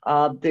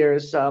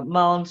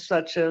mounds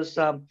such as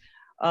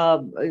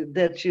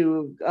that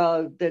you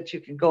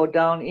can go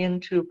down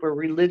into for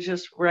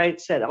religious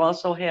rites that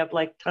also have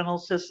like tunnel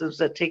systems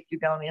that take you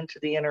down into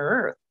the inner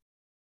earth.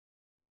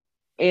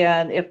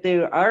 And if they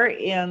are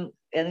in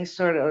any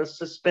sort of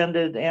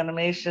suspended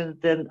animation,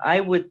 then I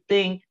would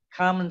think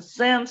common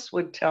sense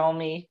would tell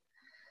me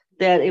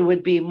that it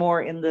would be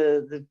more in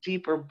the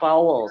deeper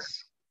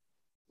bowels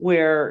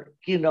where,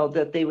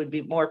 that they would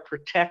be more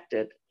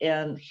protected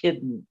and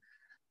hidden,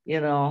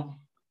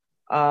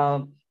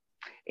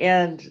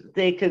 and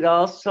they could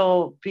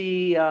also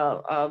be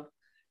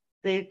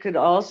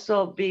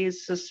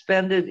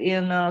suspended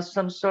in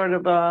some sort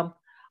of a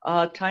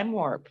time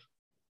warp,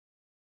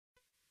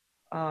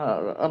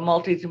 a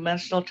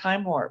multi-dimensional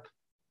time warp.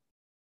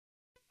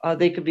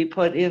 They could be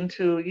put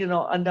into,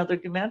 another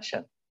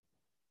dimension.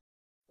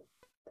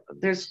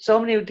 There's so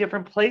many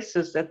different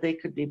places that they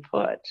could be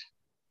put.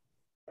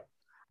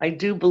 I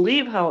do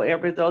believe,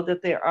 however, though,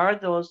 that there are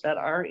those that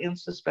are in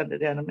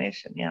suspended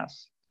animation,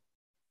 yes.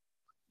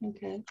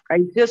 Okay. I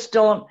just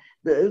don't,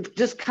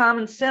 just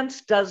common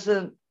sense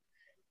doesn't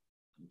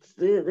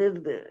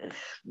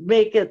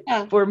make it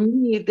for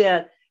me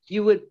that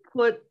you would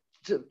put,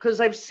 because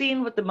I've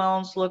seen what the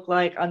mounds look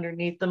like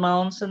underneath the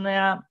mounds and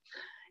that.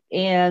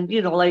 And,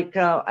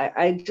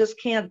 I just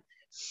can't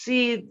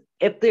see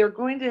if they're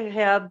going to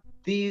have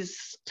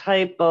this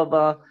type of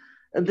a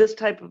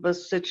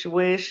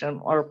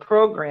situation or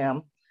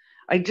program.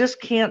 I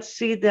just can't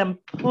see them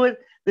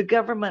the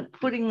government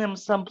putting them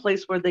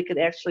someplace where they could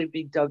actually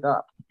be dug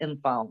up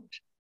and found.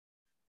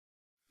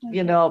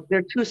 Okay.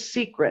 They're too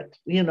secret,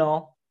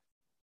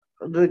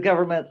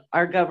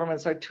 our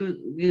governments are too,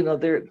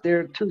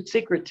 they're too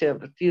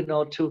secretive,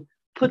 to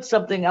put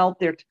something out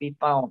there to be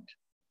found.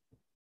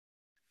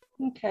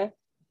 Okay.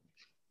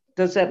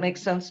 Does that make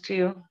sense to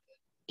you?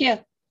 Yeah.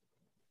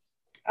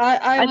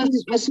 I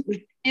was just,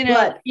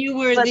 you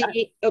were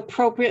the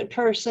appropriate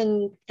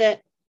person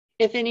that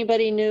if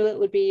anybody knew, it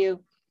would be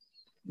you.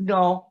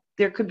 No,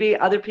 there could be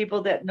other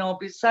people that know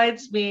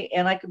besides me,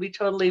 and I could be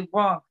totally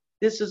wrong.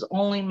 This is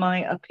only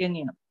my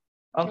opinion,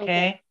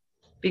 okay?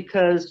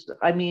 Because,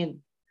 I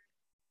mean,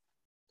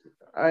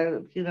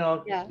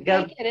 you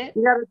get it.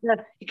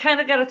 You kind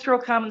of got to throw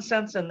common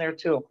sense in there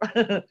too.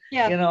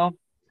 Yeah.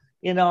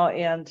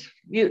 And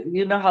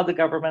you know how the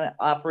government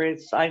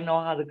operates. I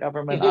know how the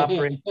government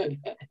operates.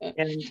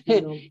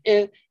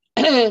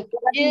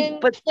 In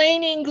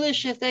plain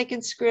English, if they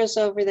can screw us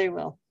over, they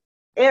will.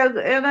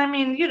 And I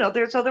mean,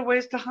 there's other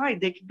ways to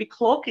hide. They could be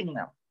cloaking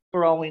them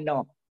for all we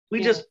know. I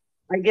guess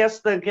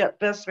the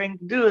best thing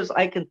to do is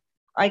I can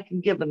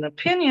give an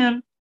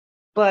opinion,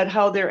 but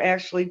how they're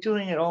actually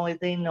doing it, only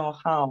they know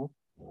how.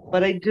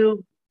 But I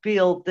do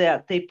feel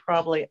that they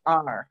probably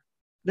are.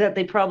 That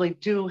they probably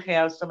do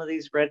have some of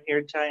these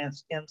red-haired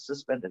giants in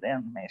suspended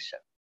animation.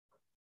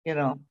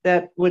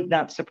 That would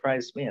not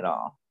surprise me at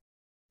all.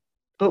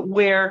 But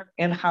where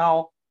and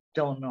how,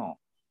 don't know.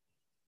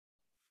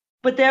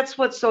 But that's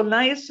what's so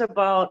nice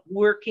about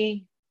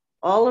working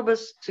all of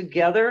us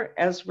together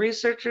as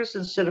researchers,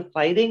 instead of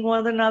fighting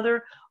one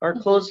another or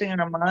closing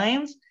our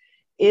minds,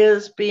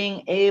 is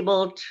being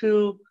able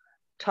to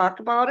talk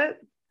about it,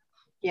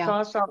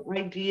 toss out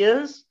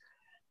ideas,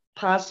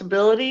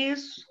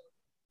 possibilities,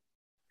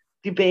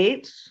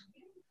 debates,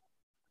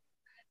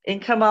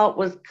 and come out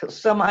with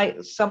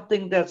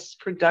something that's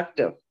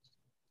productive.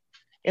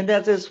 And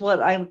that is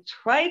what I'm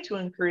trying to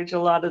encourage a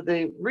lot of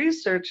the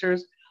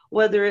researchers,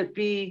 whether it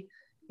be,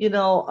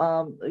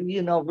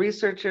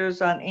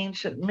 researchers on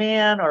ancient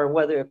man, or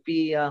whether it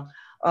be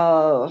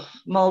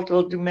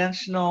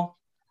multidimensional,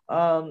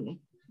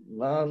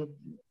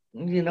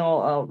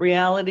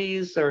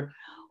 realities, or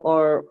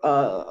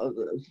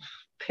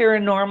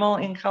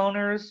paranormal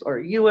encounters, or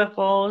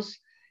UFOs.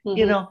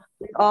 We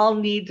all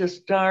need to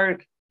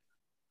start.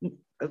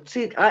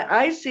 See,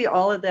 I see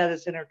all of that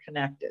as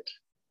interconnected.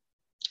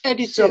 I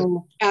do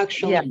too,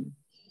 actually. Yeah.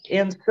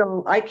 And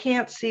so I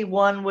can't see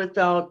one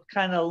without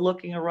kind of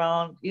looking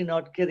around,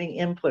 getting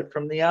input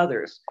from the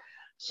others.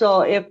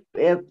 So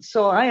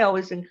so I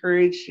always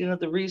encourage,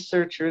 the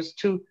researchers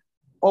to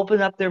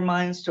open up their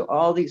minds to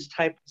all these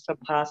types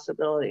of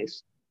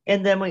possibilities.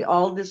 And then we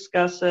all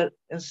discuss it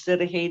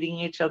instead of hating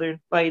each other and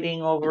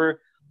fighting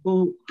over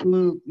who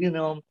who's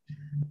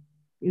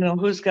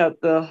got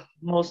the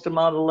most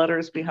amount of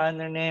letters behind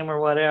their name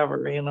or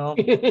whatever,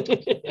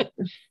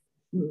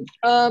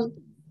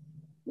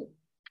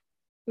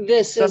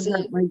 This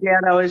sometimes my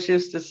dad always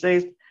used to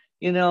say,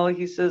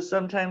 he says,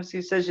 sometimes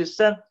he says,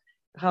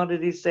 how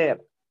did he say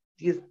it?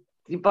 You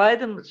buy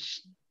them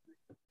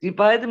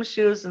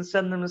shoes and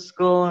send them to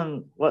school,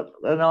 and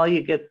all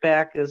you get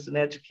back is an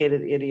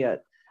educated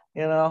idiot.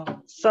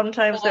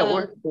 Sometimes that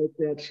works like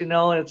that.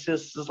 It's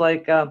just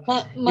like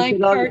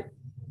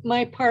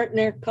my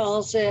partner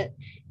calls it,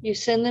 you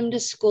send them to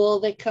school,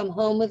 they come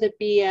home with a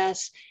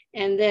BS,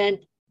 and then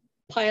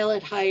pile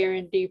it higher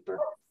and deeper.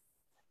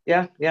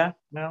 Yeah,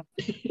 no.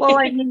 Well,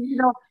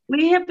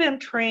 we have been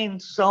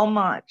trained so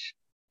much,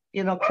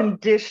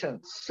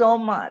 conditioned so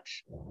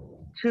much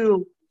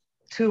to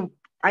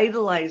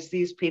idolize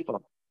these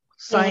people,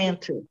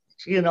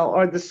 scientists,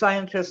 or the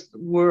scientist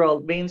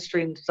world,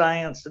 mainstream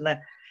science,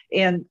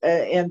 and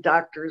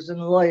doctors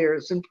and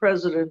lawyers and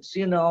presidents,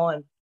 and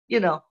all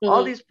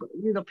these,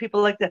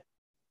 people like that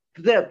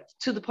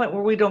to the point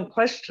where we don't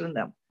question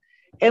them,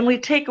 and we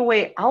take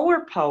away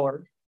our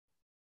power.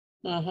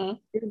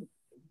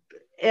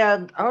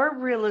 And our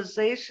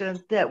realization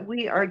that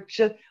we are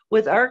just,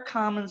 with our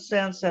common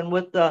sense and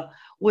with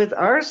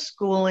our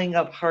schooling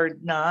of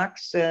hard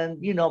knocks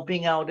and,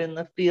 being out in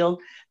the field,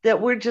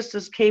 that we're just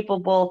as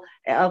capable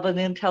of an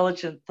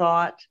intelligent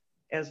thought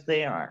as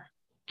they are.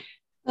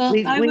 Well,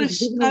 I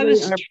was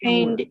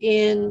trained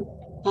in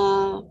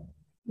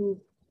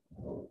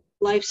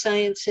life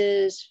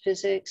sciences,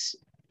 physics,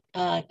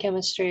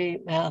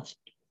 chemistry, math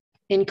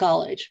in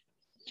college.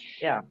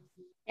 Yeah.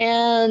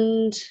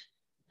 And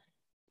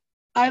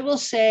I will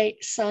say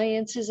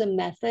science is a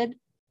method.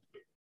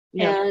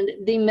 Yeah.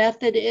 And the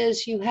method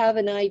is you have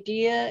an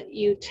idea,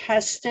 you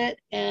test it,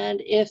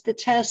 and if the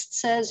test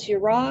says you're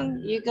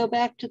wrong, you go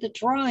back to the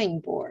drawing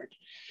board.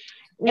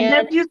 And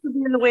that used to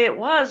be the way it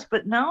was,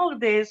 but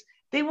nowadays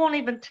they won't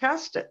even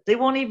test it. They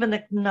won't even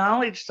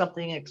acknowledge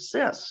something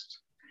exists.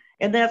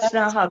 And that's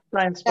not how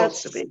science is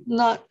supposed to be.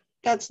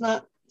 That's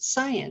not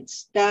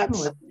science.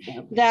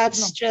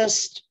 That's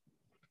just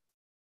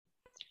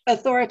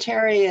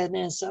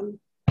authoritarianism.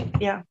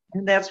 Yeah,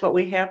 and that's what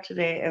we have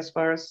today as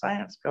far as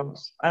science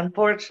goes,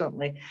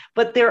 unfortunately.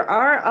 But there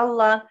are a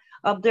lot.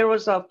 There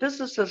was a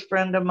physicist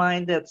friend of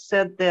mine that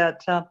said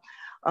that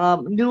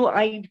new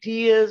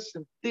ideas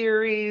and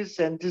theories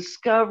and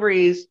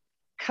discoveries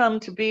come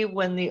to be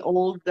when the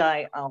old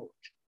die out.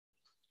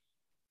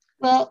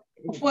 Well,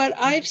 what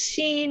I've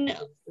seen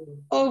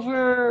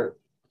over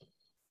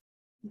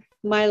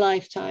my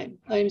lifetime,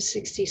 I'm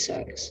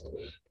 66.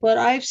 What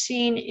I've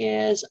seen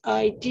is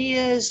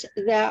ideas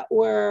that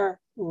were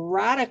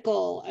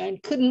radical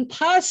and couldn't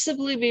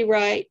possibly be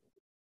right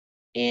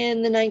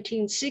in the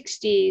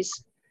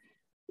 1960s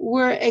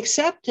were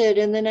accepted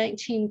in the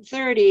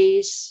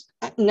 1930s,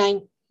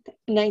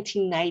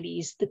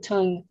 1990s. The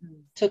tongue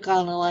took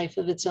on a life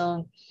of its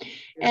own.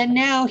 And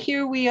now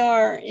here we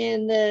are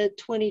in the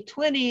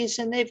 2020s,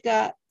 and they've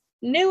got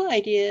new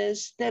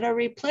ideas that are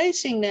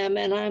replacing them.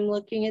 And I'm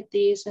looking at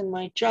these and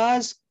my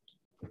jaw's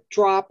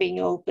dropping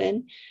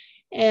open.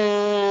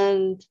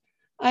 And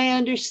I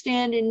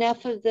understand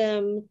enough of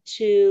them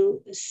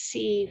to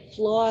see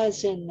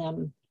flaws in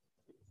them.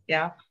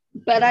 Yeah.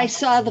 But I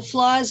saw the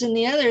flaws in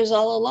the others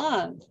all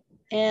along.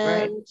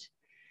 And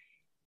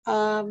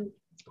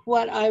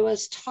what I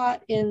was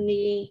taught in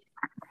the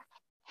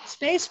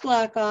Space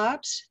Black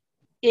Ops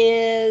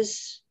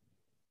is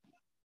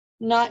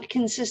not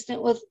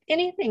consistent with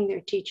anything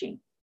they're teaching.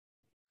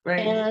 Right.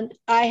 And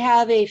I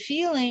have a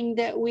feeling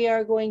that we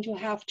are going to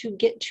have to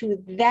get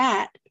to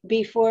that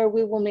before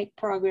we will make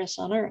progress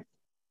on Earth.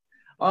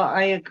 Oh,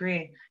 I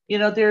agree.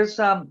 There's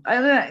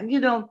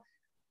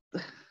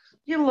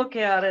you look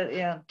at it,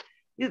 and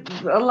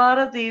a lot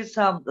of these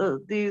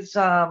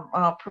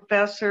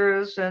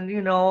professors and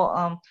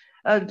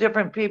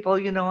different people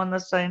in the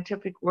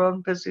scientific world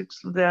and physics,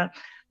 that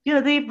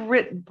they've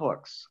written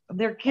books,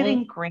 they're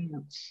getting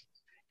grants,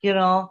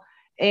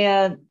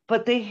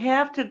 but they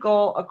have to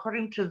go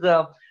according to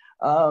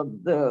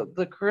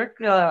the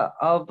curricula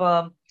of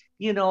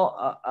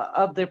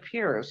of their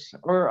peers,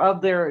 or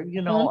of their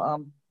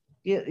of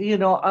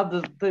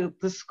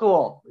the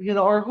school,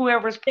 or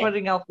whoever's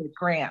putting out the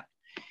grant.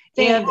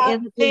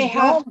 They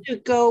have to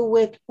go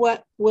with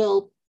what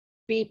will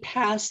be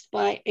passed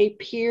by a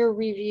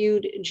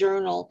peer-reviewed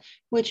journal,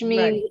 which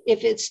means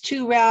if it's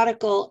too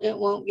radical, it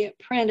won't get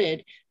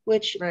printed,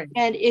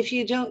 and if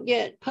you don't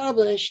get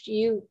published,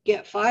 you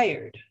get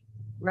fired.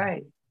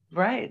 Right.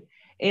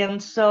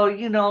 And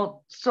so,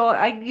 so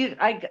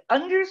I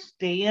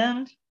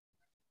understand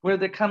where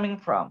they're coming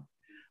from.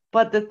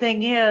 But the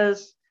thing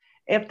is,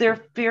 if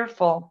they're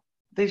fearful,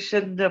 they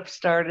shouldn't have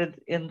started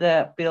in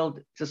that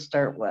field to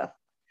start with.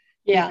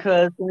 Yeah.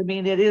 Because,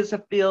 it is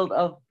a field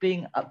of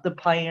being the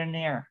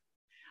pioneer,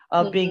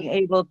 of being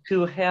able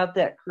to have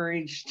that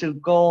courage to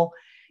go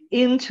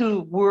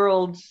into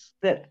worlds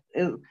that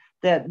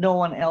no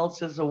one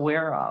else is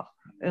aware of,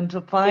 and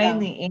to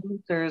find the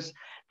answers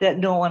that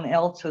no one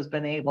else has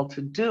been able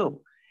to do.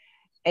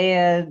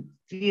 And,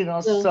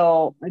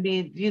 so,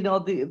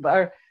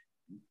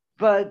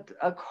 but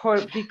of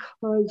course,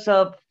 because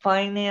of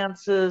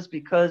finances,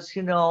 because,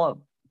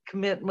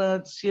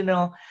 commitments,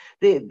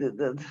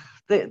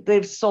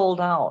 they've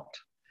sold out.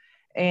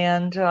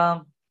 And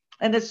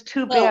it's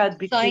too bad,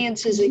 because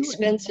science is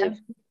expensive.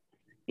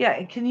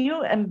 Yeah. Can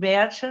you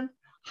imagine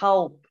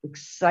how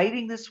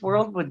exciting this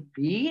world would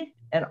be,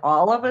 and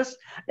all of us,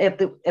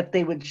 if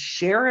they would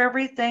share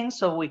everything,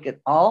 so we could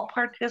all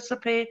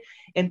participate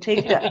and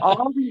take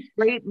all these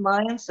great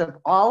minds of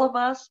all of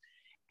us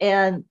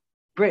and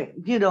bring,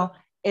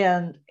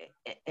 and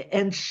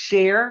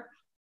share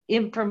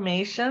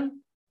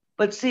information.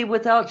 But see,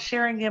 without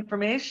sharing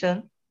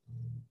information,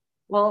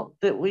 well,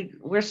 that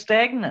we're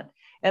stagnant.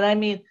 And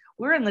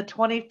we're in the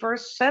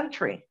 21st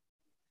century,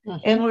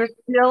 and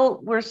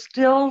we're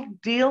still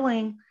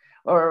dealing,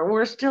 or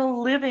we're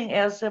still living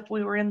as if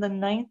we were in the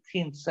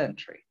 19th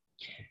century.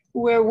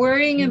 We're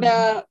worrying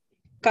about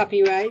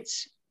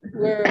copyrights.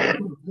 We're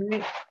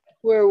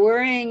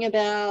worrying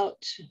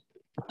about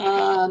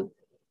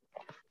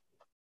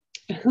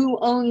who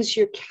owns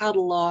your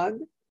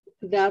catalog.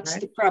 That's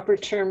the proper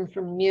term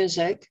for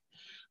music.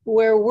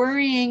 We're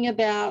worrying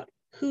about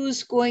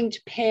who's going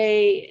to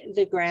pay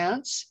the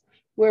grants.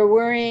 We're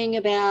worrying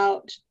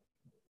about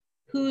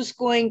who's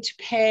going to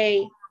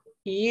pay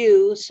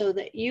you so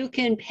that you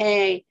can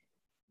pay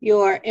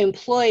your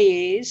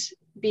employees,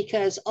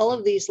 because all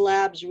of these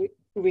labs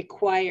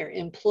require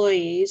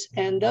employees,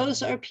 and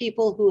those are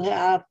people who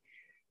have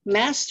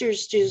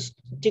master's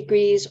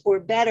degrees or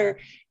better.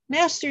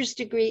 Master's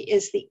degree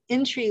is the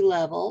entry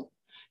level,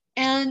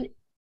 and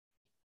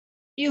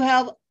you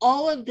have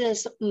all of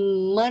this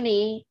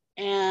money,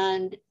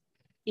 and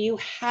you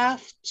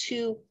have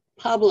to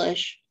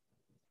publish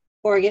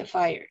or get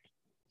fired.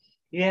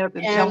 Yeah,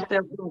 jump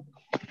that rope.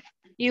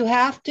 You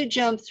have to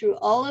jump through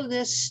all of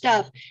this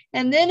stuff.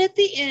 And then at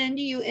the end,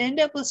 you end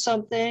up with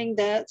something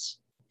that's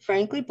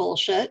frankly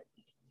bullshit.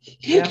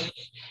 Yeah.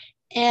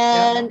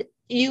 And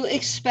you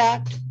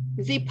expect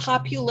the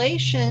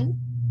population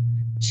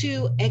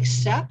to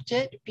accept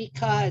it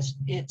because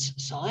it's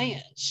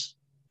science.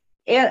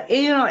 And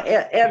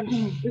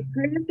the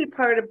crazy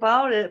part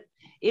about it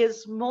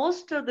is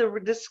most of the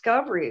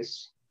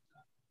discoveries,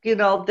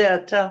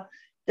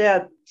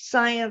 that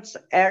science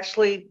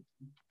actually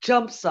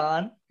jumps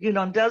on,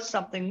 and does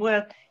something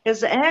with,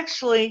 has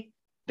actually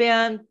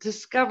been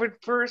discovered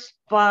first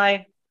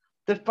by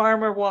the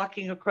farmer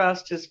walking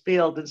across his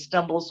field and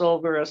stumbles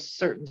over a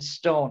certain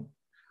stone.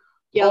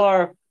 Yep.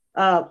 Or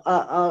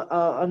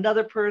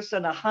another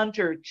person, a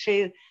hunter,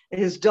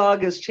 his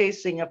dog is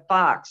chasing a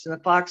fox, and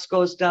the fox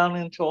goes down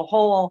into a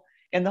hole,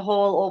 and the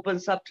hole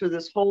opens up to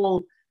this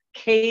whole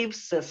cave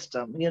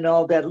system,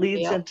 that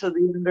leads into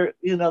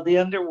the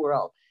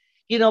underworld,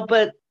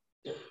 but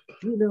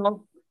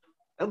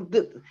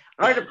the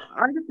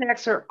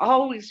artifacts are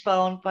always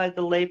found by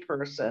the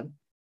layperson,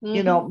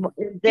 and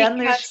then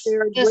they're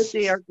shared with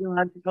the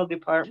archaeological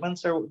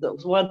departments, or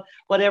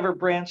whatever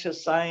branch of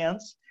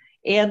science.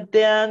 And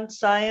then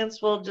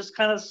science will just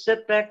kind of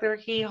sit back there,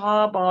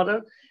 hee-haw about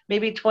it.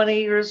 Maybe 20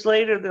 years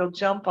later, they'll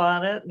jump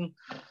on it.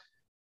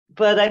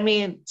 But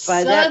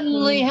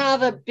suddenly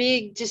have a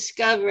big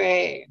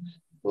discovery.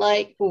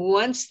 Like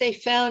once they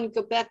found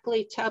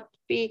Göbekli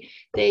Tepe,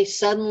 they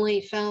suddenly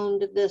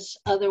found this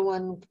other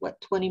one,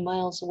 20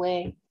 miles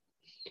away.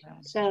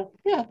 So,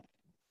 yeah,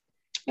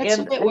 that's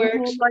how it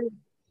works.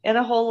 And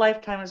a whole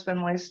lifetime has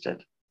been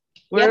wasted.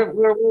 Where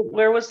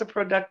was the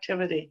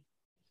productivity?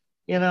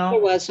 There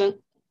wasn't.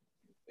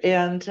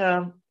 And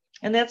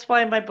that's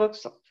why my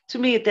books, to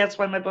me, that's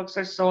why my books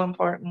are so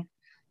important,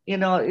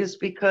 is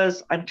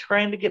because I'm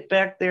trying to get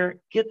back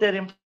there, get that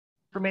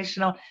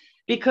information out.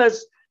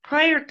 Because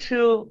prior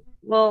to,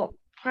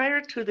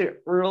 prior to the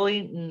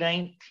early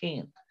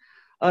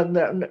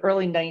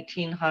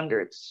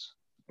 1900s,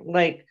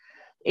 like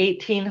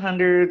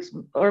 1800s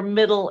or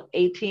middle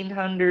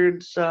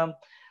 1800s,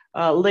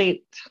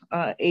 late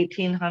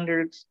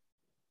 1800s.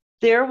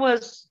 There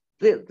was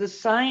the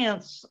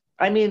science.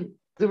 I mean,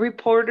 the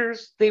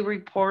reporters, they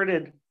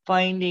reported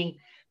finding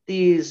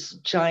these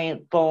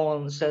giant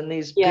bones and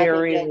these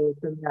burials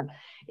and that.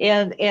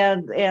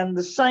 And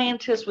the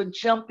scientists would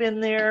jump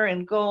in there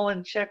and go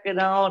and check it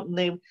out,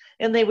 and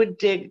they would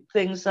dig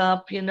things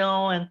up,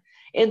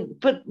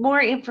 but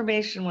more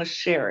information was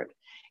shared.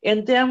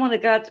 And then when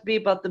it got to be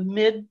about the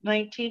mid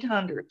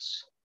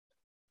 1900s,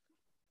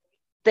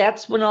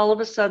 that's when all of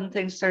a sudden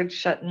things started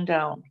shutting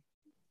down.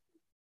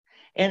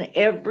 And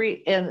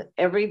every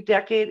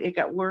decade it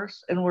got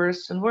worse and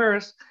worse and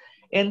worse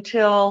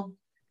until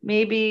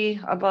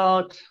maybe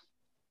about,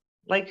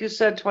 like you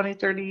said, 20,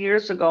 30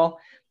 years ago,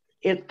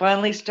 it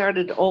finally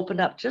started to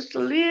open up just a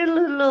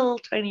little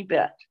tiny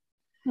bit.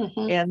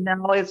 Mm-hmm. And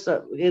now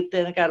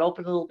then it got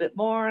open a little bit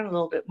more and a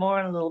little bit more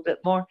and a little bit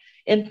more.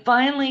 And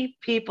finally,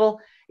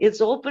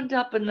 it's opened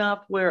up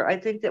enough where I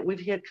think that we've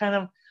hit kind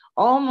of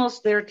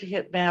almost there to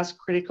hit mass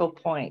critical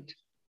point,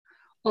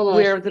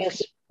 where the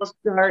people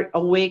start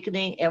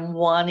awakening and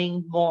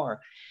wanting more.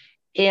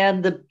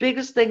 And the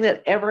biggest thing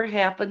that ever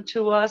happened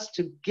to us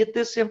to get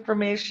this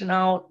information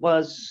out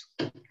was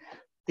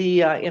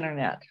the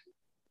internet.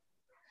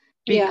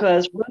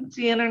 Because once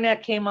the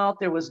internet came out,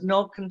 there was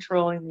no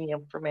controlling the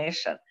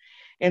information.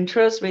 And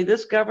trust me,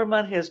 this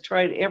government has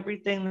tried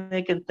everything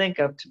they can think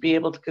of to be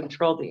able to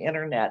control the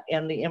internet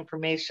and the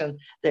information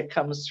that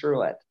comes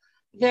through it.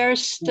 They're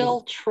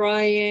still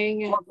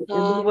trying.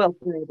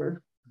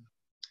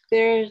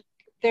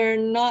 They're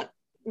not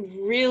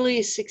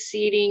really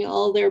succeeding.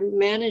 All they're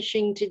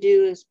managing to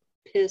do is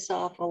piss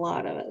off a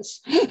lot of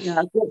us.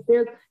 Yeah,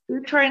 they're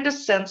trying to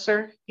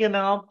censor,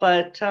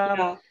 but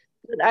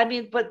I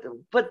mean, but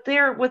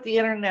there with the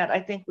internet,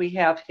 I think we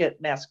have hit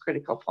mass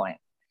critical point.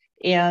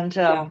 And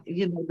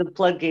the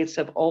floodgates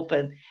have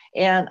opened,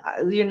 and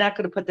you're not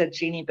going to put that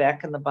genie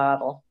back in the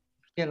bottle,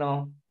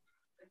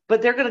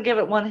 but they're going to give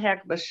it one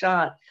heck of a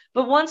shot.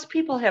 But once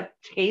people have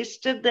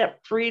tasted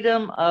that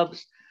freedom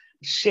of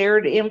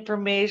shared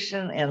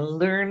information and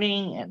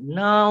learning and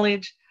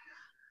knowledge,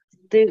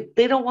 they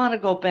don't want to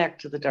go back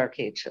to the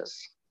dark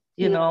ages,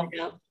 well,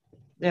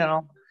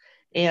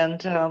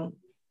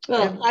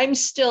 I'm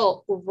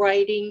still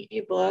writing a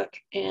book,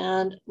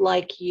 and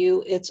like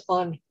you, it's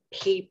on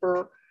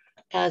paper,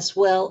 as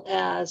well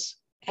as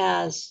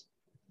I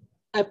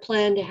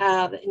plan to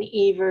have an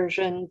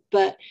e-version,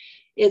 but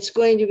it's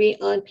going to be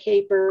on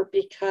paper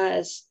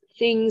because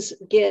things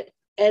get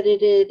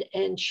edited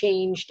and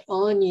changed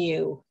on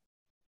you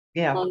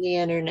on the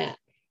internet.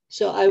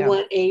 So I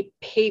want a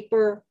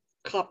paper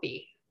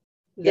copy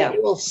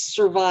that will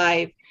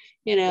survive.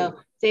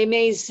 They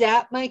may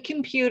zap my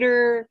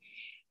computer,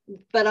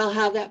 but I'll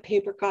have that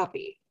paper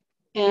copy.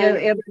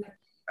 And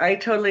I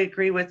totally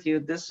agree with you.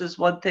 This is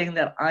one thing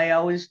that I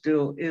always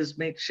do, is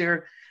make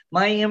sure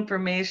my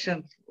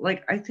information,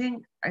 like I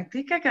think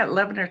I got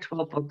 11 or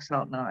 12 books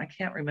out now. I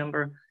can't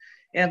remember.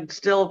 And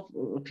still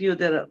a few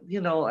that,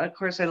 of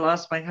course I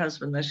lost my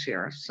husband this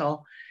year.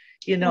 So,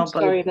 I'm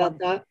sorry about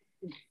that.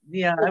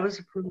 Yeah, I was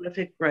a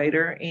prolific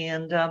writer,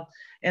 and I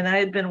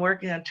had been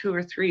working on 2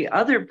 or 3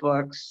 other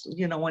books,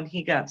 when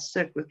he got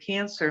sick with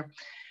cancer.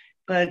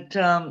 But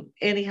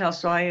anyhow,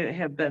 so I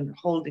have been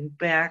holding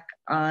back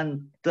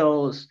on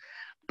those.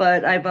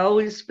 But I've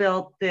always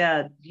felt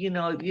that, you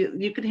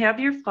can have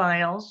your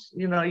files,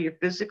 your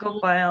physical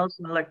files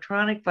and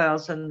electronic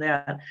files and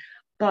that,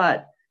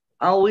 but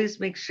always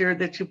make sure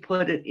that you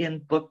put it in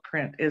book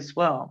print as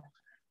well.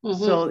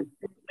 Mm-hmm. So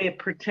it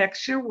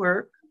protects your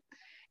work,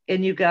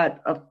 and you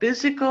got a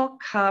physical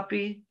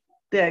copy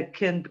that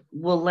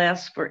will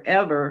last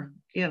forever,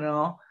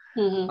 mm-hmm.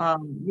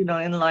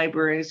 In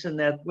libraries and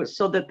that,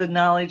 so that the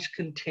knowledge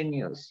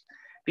continues.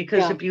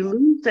 Because if you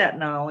lose that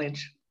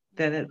knowledge,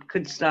 then it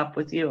could stop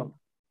with you,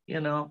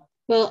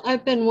 Well,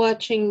 I've been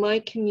watching my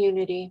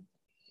community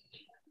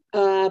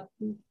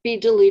be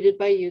deleted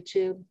by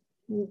YouTube,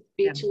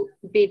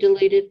 be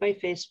deleted by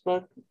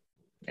Facebook,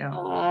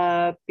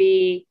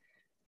 be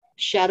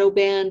shadow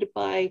banned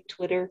by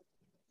Twitter.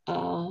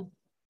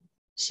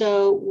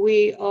 So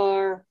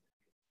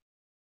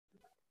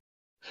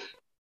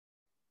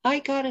I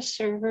got a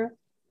server,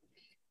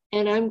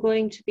 and I'm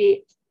going to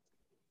be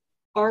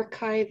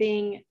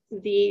archiving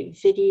the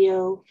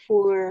video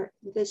for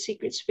the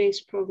Secret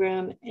Space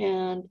Program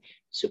and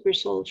Super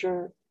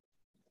Soldier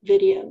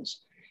videos.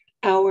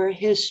 Our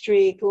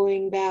history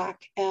going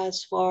back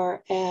as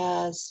far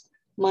as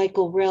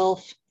Michael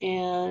Ralph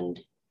and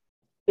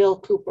Bill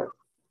Cooper,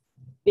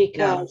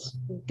 because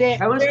they're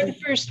the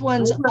first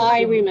ones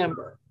I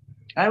remember.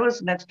 I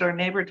was next door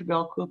neighbor to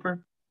Bill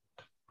Cooper.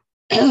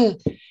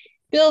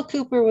 Bill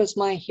Cooper was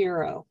my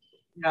hero.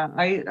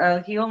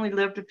 Yeah, he only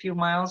lived a few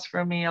miles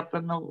from me up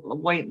in the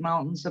White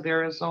Mountains of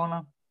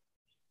Arizona.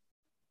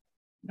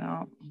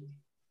 No.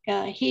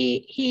 Yeah,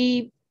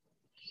 he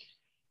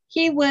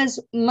He was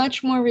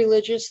much more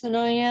religious than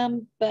I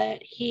am,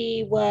 but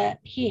he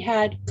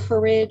had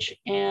courage,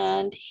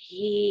 and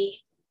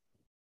he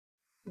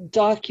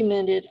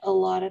documented a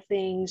lot of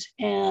things,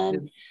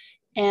 and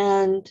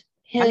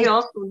he his,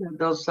 also had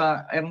those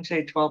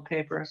MJ12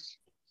 papers.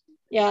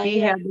 yeah, he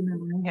had them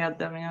and I had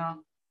them.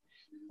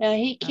 Yeah,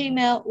 he came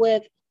out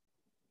with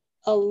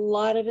a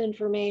lot of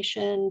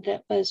information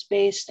that was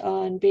based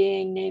on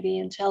being Navy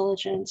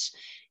intelligence,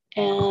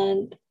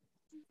 and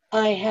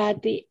I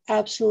had the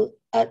absolute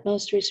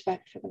utmost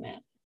respect for the man.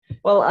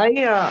 Well, I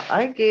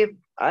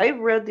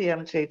read the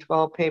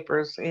MJ12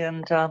 papers,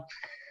 and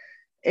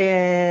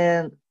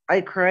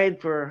I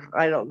cried for,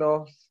 I don't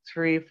know,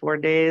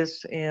 3-4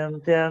 days,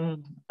 and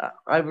then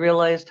I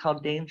realized how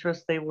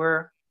dangerous they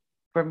were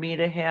for me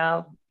to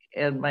have,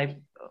 and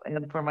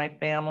for my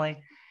family.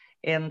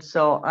 And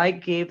so I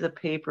gave the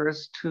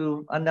papers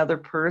to another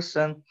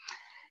person,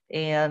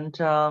 and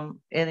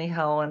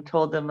anyhow, and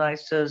told them, I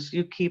says,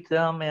 you keep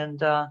them,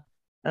 and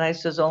I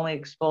says, only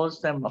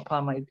expose them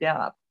upon my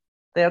death.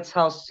 That's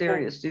how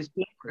serious these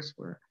papers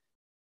were.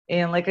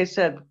 And like I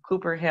said,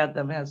 Cooper had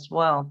them as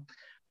well.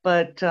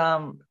 But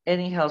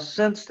anyhow,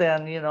 since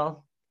then,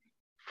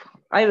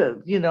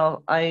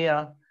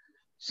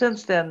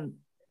 since then,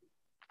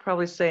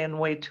 probably saying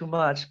way too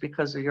much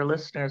because of your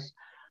listeners,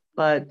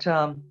 but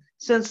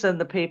since then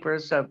the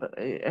papers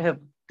have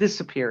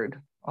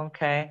disappeared.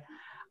 Okay,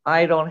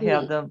 I don't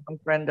have them. My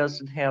friend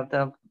doesn't have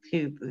them.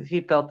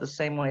 He felt the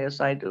same way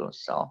as I do.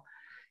 So,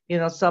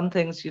 some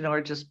things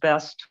are just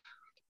best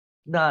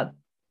not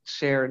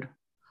shared.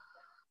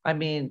 I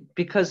mean,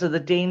 because of the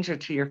danger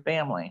to your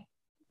family.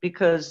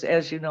 Because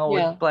as you know,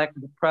 with Black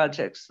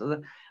projects,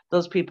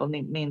 those people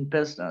mean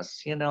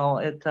business.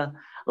 A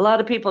lot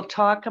of people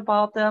talk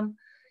about them,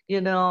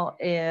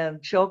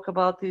 and joke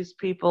about these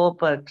people,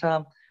 but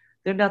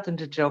they're nothing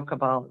to joke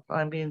about.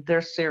 I mean,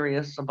 they're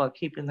serious about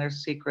keeping their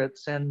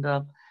secrets, and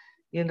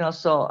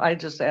so I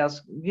just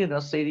ask,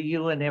 say to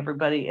you and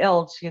everybody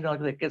else,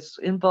 that gets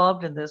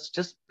involved in this,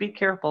 just be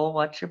careful,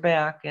 watch your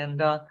back, and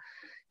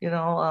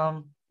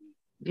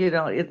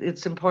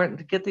it's important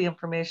to get the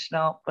information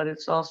out, but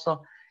it's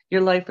also,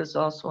 your life is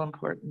also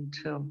important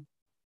too.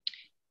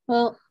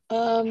 Well,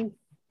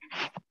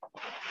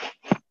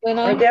 when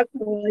I'm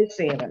definitely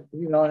seeing it,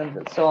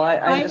 and so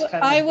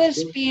I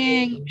was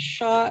being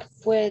shot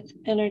with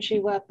energy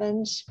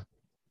weapons,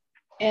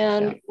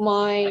 and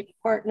my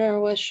partner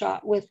was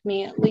shot with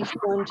me at least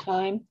one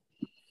time.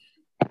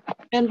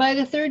 And by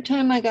the third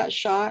time I got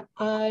shot,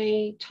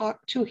 I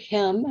talked to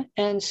him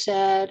and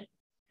said,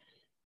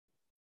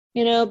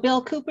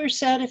 Bill Cooper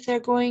said, if they're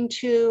going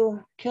to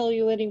kill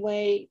you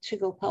anyway, to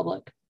go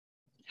public,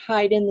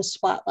 hide in the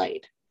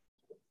spotlight.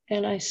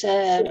 And I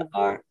said,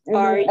 I've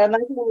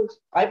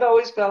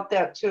always felt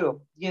that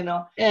too,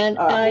 And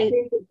I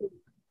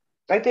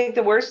think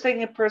the worst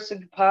thing a person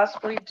could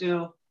possibly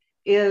do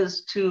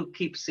is to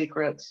keep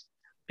secrets,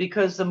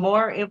 because the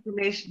more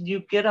information you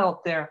get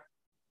out there,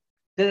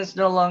 then it's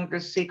no longer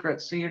a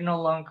secret. So you're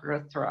no longer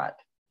a threat.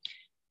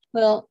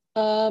 Well,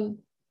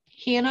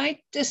 he and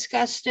I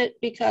discussed it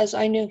because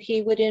I knew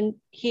he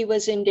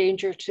was in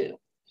danger too.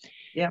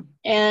 Yeah.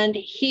 And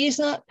he's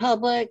not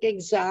public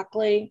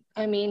exactly.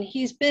 I mean,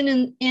 he's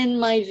been in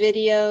my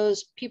videos.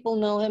 People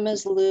know him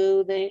as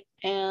Lou. They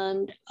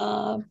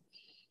know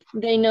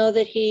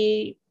that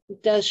he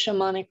does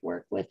shamanic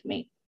work with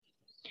me.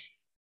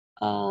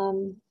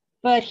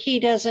 But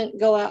he doesn't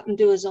go out and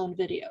do his own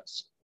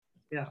videos.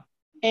 Yeah.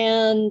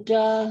 And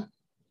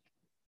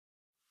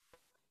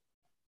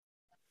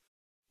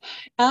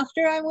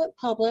after I went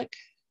public,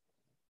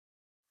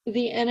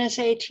 the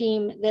NSA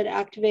team that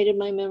activated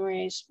my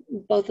memories,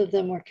 both of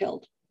them were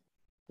killed.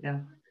 Yeah,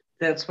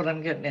 that's what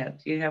I'm getting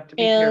at. You have to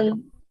be careful.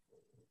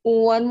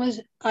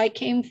 I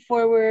came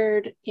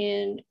forward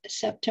in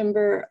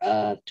September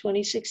of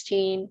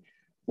 2016.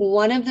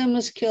 One of them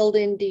was killed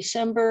in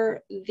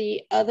December.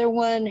 The other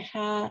one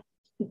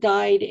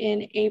died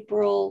in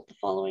April the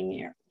following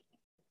year,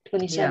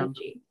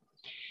 2017. Yeah.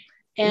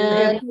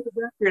 And for the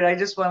record, I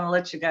just want to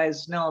let you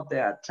guys know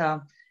that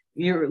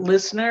your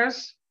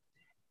listeners,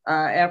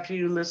 after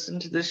you listen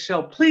to this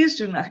show, please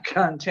do not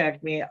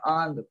contact me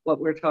on what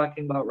we're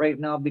talking about right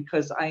now,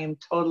 because I am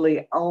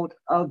totally out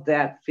of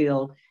that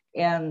field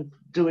and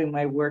doing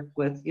my work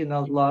with,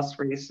 lost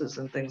races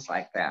and things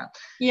like that.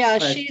 Yeah,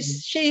 but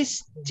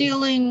she's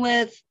dealing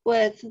with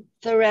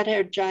the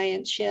red-haired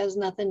giant. She has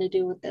nothing to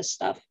do with this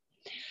stuff.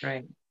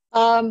 Right.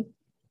 I'm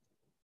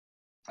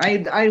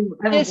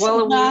well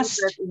aware of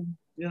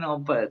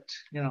that, but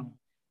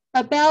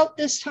About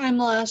this time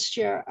last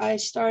year, I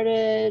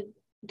started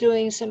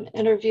doing some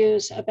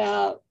interviews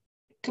about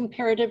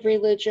comparative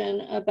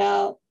religion,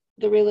 about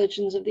the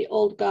religions of the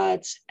old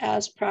gods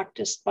as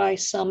practiced by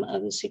some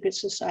of the secret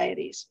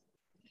societies.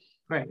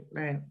 Right.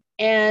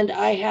 And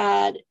I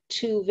had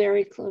 2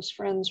 very close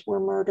friends were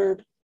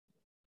murdered.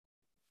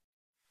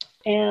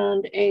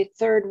 And a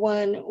third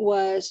one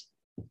was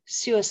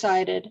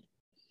suicided.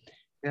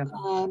 Yeah.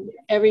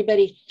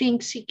 Everybody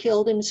thinks he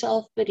killed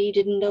himself, but he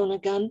didn't own a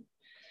gun.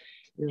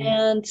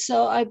 And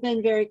so I've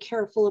been very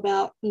careful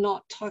about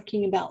not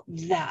talking about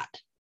that.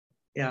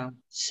 Yeah.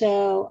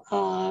 So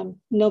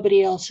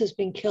nobody else has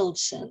been killed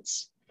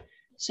since.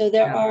 So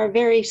there are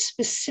very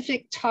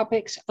specific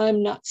topics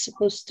I'm not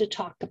supposed to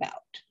talk about.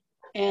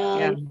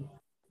 And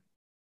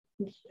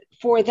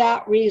for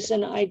that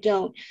reason, I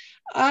don't.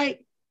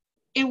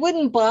 It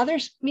wouldn't bother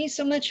me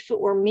so much if it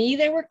were me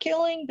they were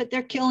killing, but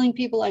they're killing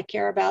people I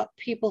care about,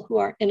 people who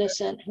are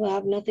innocent, who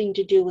have nothing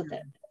to do with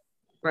it.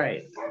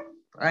 Right.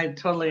 I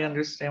totally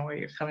understand where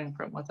you're coming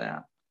from with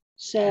that.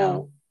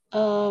 So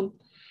for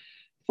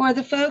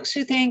the folks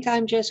who think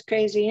I'm just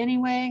crazy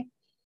anyway,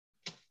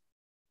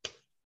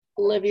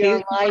 live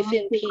your life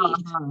in peace.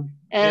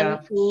 And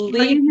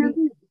leave.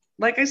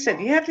 Like I said,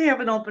 you have to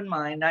have an open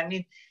mind. I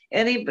mean,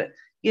 I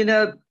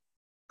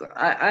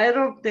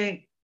don't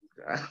think,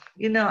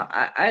 I'm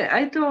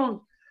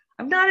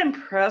not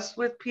impressed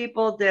with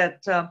people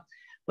that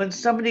when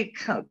somebody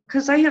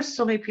because I have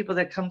so many people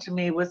that come to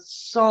me with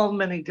so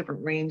many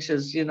different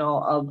ranges,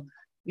 of,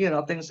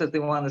 things that they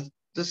want to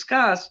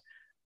discuss.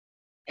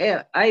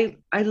 And I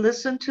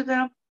listen to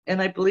them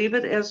and I believe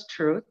it as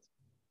truth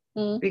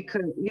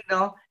because,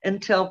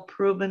 until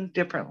proven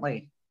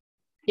differently.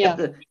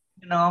 Yeah.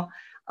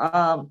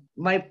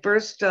 My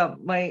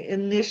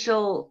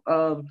initial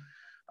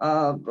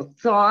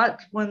thought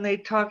when they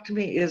talk to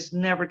me is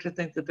never to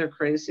think that they're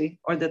crazy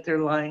or that they're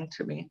lying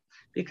to me,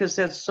 because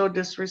that's so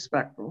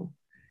disrespectful.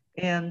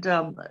 And,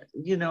 and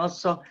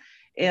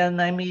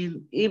I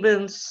mean,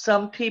 even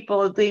some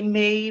people, they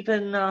may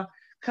even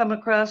come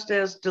across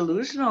as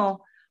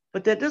delusional,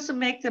 but that doesn't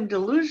make them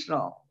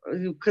delusional,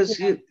 because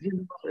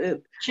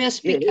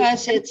just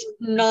because it's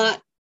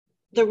not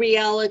the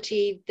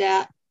reality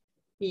that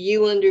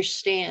you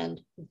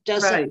understand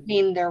doesn't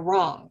mean they're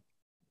wrong.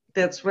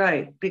 That's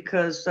right,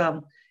 because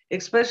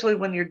especially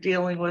when you're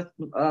dealing with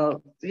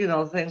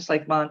things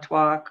like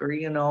Montauk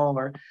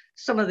or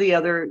some of the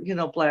other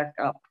Black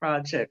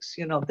projects.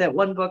 That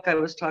one book I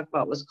was talking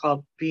about was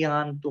called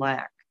Beyond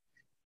Black,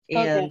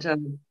 and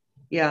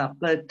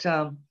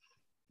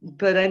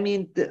but I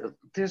mean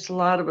there's a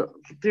lot of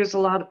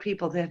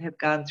people that have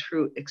gone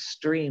through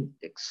extreme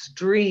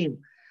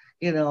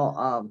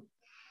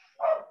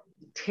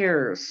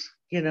terrors,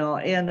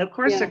 and of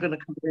course they're going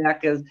to come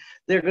back as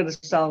they're going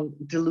to sound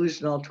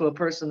delusional to a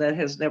person that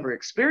has never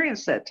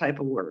experienced that type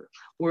of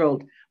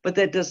world, but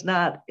that does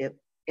not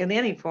in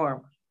any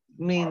form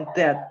mean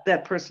that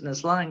that person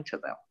is lying to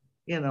them,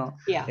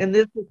 And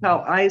this is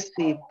how I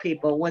see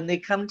people when they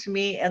come to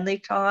me and they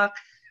talk,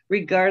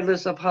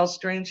 regardless of how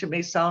strange it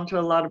may sound to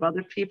a lot of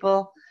other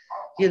people,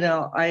 it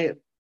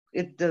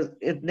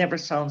never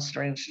sounds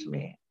strange to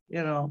me,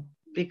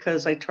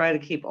 because I try to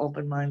keep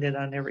open-minded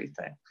on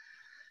everything.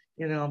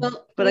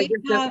 But I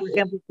guess that's where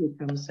empathy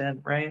comes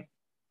in, right?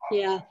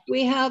 Yeah,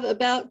 we have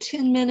about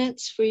 10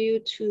 minutes for you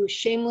to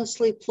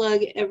shamelessly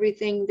plug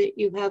everything that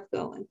you have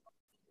going.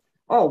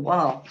 Oh,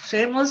 wow.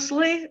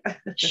 Shamelessly?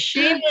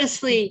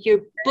 Shamelessly,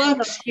 your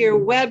books, your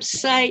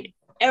website,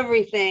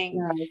 everything.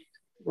 Yeah.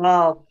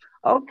 Wow.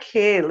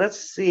 Okay,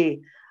 let's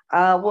see.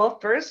 Well,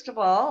 first of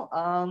all,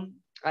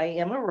 I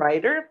am a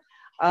writer,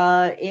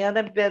 and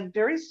I've been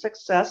very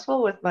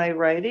successful with my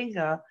writing.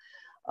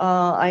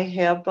 I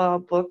have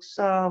books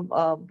at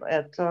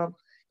the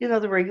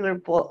regular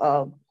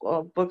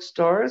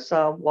bookstores,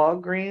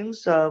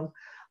 Walgreens,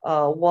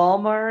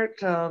 Walmart.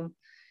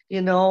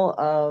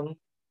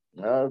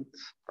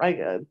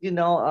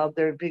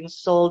 They're being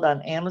sold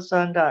on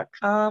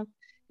Amazon.com.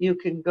 You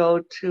can go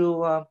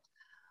to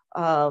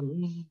my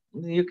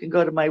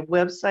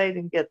website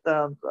and get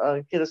a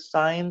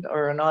signed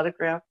or an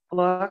autographed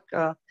book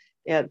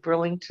at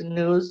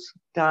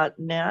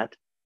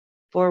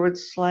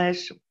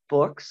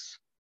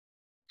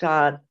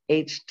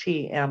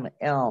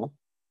burlingtonnews.net/books.html.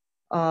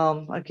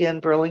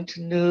 Again,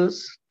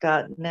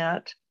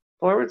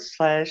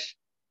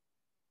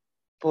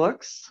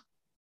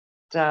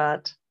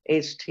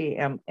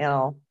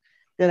 burlingtonnews.net/books.html.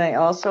 Then I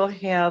also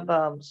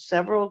have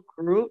several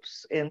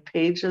groups and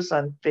pages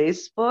on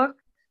Facebook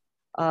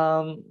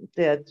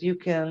that you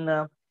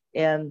can,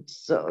 and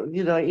so,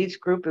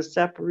 each group is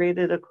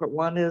separated.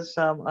 One is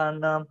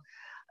on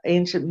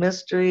ancient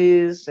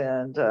mysteries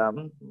and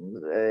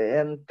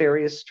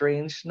various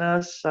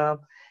strangeness.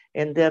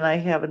 And then I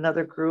have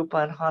another group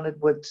on haunted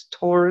woods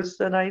tours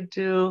that I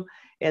do.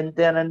 And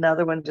then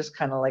another one just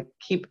kind of like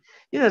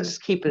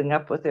just keeping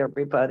up with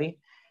everybody.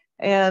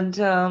 And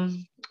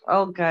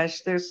oh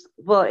gosh,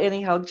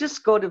 anyhow,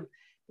 just go to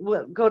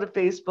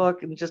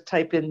Facebook and just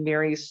type in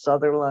Mary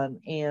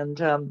Sutherland and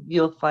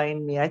you'll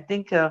find me. I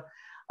think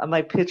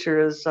my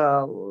picture is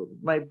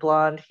my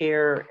blonde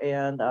hair,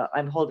 and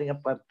I'm holding up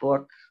my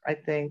book, I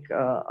think,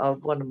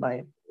 of one of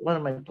my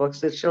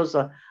books. I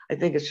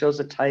think it shows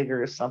a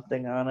tiger or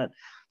something on it.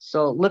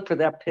 So look for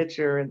that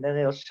picture, and then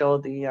it'll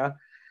show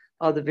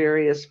all the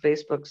various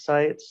Facebook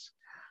sites.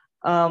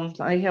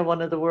 I have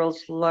one of the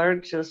world's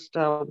largest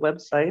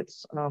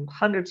websites,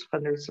 hundreds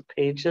of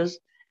pages.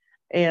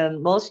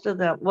 And most of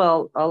them,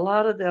 a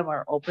lot of them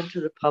are open to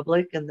the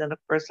public. And then, of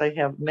course, I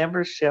have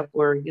membership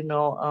where,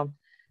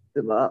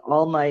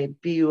 all my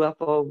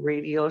BUFO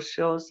radio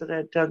shows that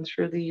I've done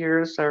through the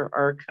years are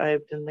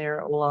archived in there,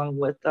 along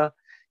with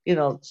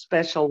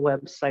special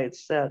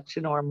websites that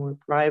are more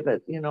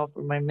private,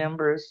 for my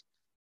members.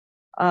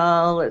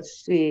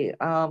 Let's see.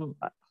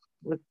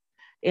 With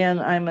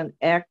And I'm an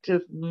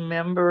active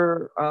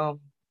member. I'm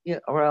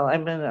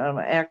an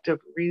active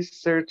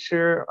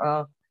researcher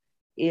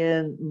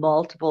in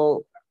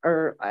multiple.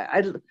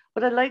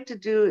 What I like to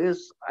do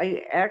is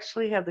I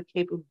actually have the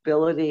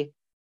capability.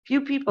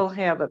 Few people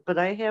have it, but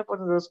I have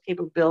one of those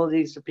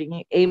capabilities of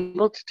being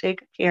able to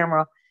take a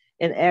camera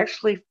and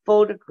actually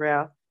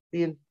photograph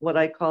what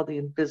I call the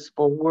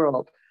invisible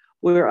world,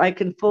 where I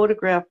can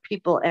photograph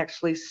people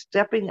actually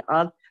stepping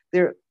on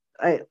their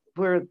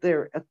where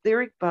their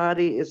etheric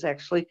body is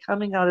actually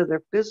coming out of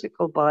their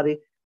physical body,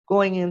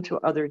 going into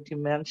other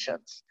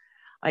dimensions.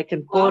 I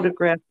can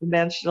photograph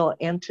dimensional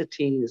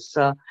entities.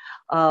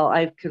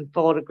 I can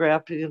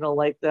photograph,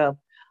 like the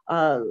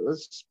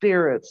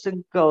spirits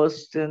and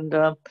ghosts and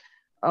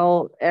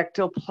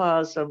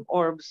ectoplasm,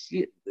 orbs,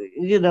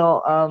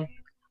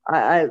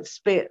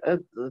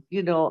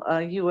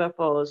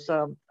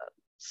 UFOs.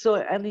 So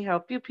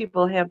anyhow, few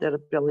people have that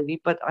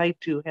ability, but I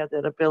do have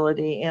that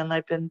ability, and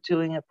I've been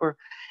doing it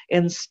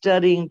and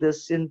studying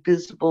this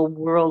invisible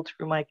world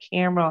through my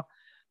camera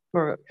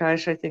for,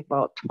 gosh, I think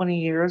about 20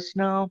 years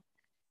now.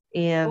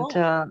 And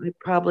I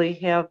probably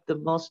have the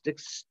most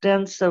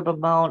extensive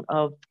amount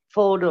of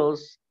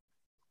photos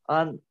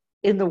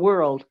in the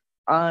world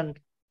on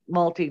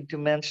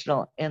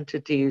multi-dimensional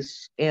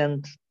entities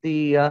and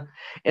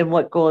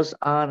what goes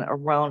on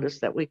around us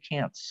that we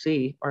can't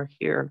see or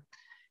hear.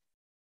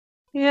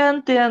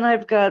 And then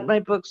I've got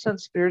my books on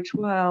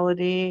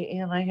spirituality,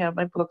 and I have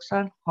my books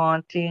on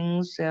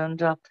hauntings,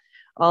 and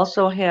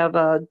also have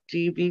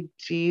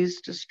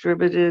DVDs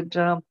distributed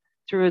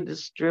through a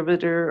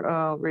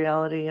distributor,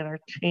 Reality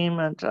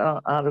Entertainment,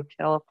 out of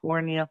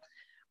California,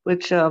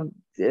 which they're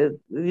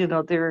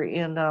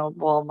in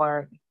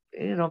Walmart,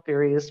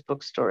 various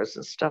bookstores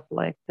and stuff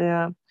like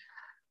that.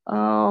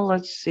 Oh,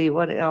 let's see,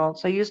 what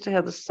else? I used to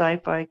have the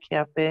Sci-Fi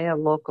Cafe, a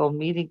local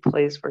meeting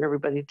place for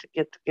everybody to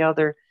get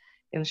together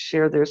and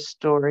share their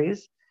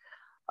stories.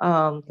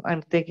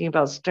 I'm thinking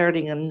about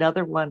starting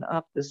another one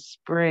up this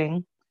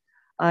spring.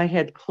 I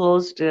had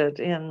closed it,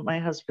 and my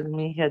husband and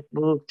me had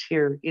moved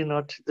here,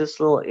 to this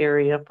little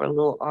area for a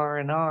little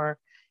R&R,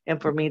 and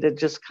for me to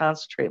just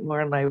concentrate more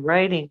on my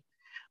writing.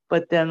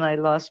 But then I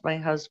lost my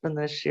husband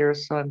this year,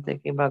 so I'm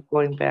thinking about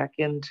going back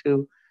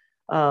into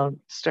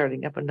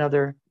starting up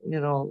another,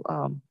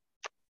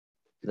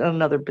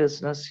 another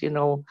business,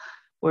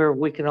 where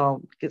we can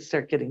all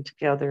start getting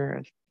together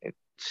and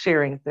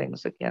sharing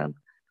things again.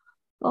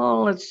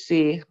 Oh, let's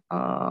see.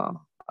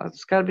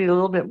 It's got to be a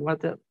little bit more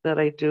that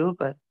I do,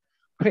 but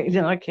right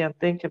now I can't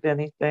think of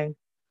anything.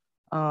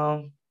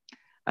 I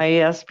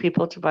ask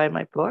people to buy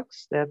my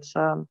books. That's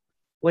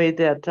way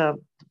that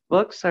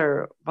books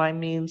are my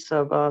means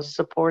of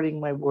supporting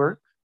my work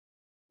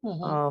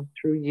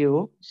through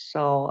you.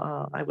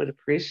 So I would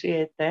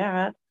appreciate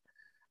that.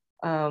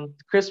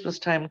 Christmas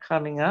time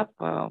coming up,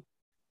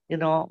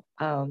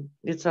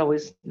 it's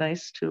always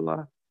nice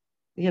to,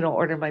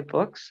 order my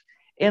books.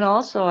 And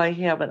also I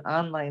have an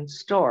online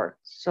store.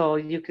 So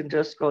you can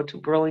just go to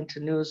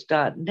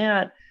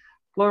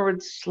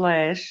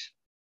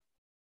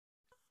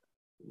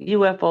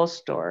burlingtonnews.net/UFO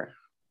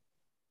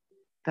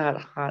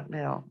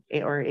store.hotmail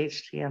or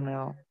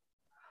HTML.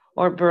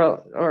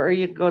 Or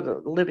you can go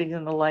to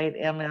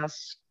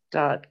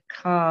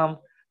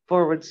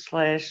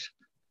livinginthelightms.com/littlebits,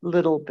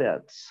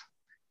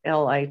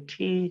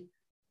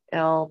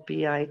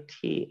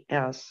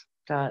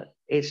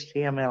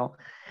 LITLBITS.HTML.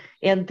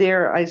 And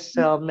there I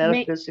sell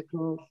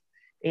metaphysical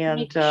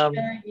and make sure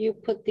you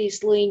put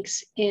these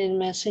links in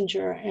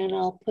Messenger, and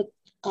I'll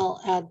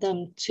add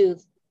them to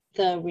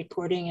the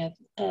recording of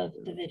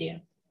the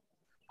video.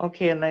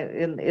 Okay, and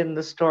in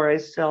the store I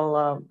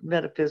sell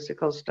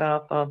metaphysical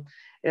stuff,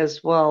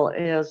 as well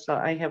as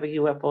I have a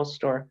UFO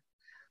store.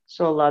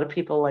 So a lot of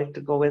people like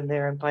to go in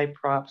there and buy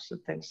props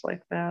and things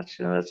like that.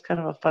 It's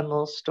kind of a fun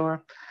little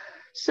store.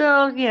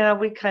 So yeah,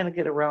 we kind of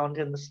get around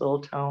in this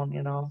little town,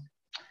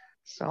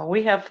 So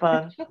we have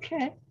fun.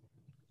 Okay.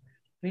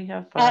 We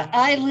have fun.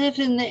 I live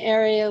in the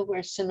area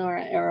where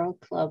Sonora Aero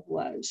Club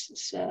was.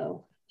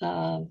 So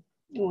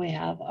we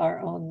have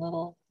our own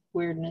little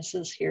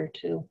weirdnesses here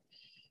too.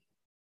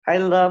 I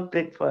love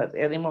Bigfoot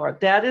anymore.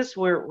 That is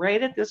where,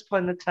 right at this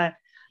point in time,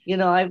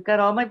 I've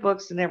got all my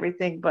books and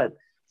everything, but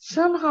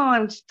somehow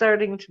I'm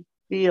starting to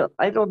feel,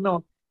 I don't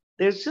know,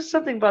 there's just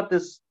something about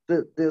the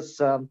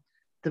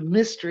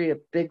mystery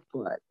of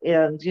Bigfoot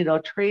and,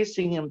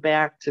 tracing him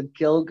back to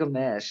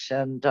Gilgamesh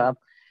and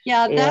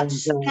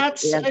that's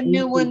a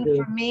new one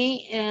for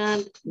me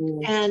and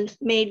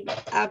made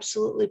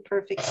absolutely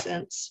perfect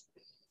sense.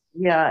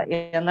 Yeah,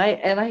 and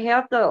I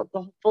have the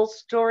full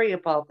story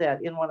about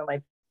that in one of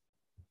my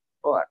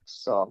books.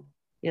 So,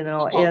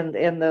 and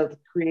the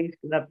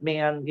creation of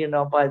man,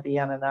 by the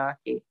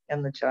Anunnaki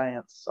and the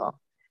giants. So,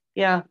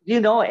 yeah,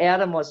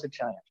 Adam was a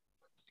giant,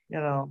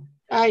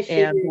 I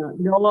And figured.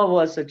 Noah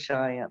was a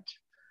giant.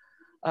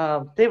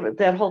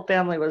 That whole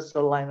family was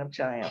the line of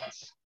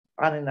giants,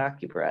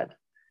 Anunnaki bred.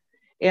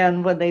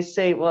 And when they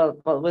say, well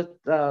with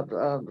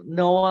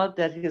Noah,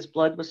 that his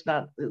blood was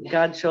not,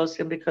 God chose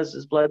him because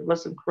his blood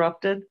wasn't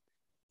corrupted,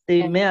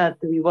 they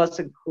meant that he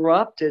wasn't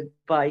corrupted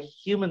by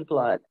human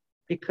blood,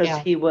 because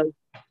he was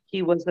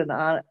an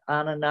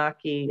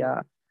Anunnaki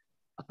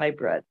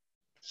hybrid.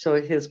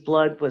 So his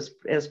blood was,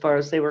 as far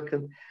as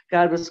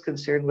God was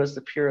concerned, was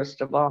the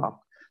purest of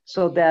all.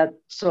 So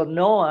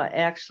Noah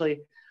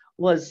actually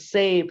was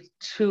saved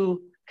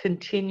to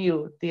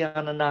continue the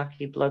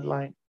Anunnaki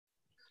bloodline.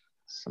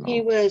 So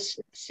he was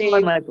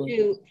saved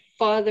to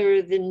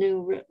father the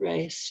new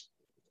race.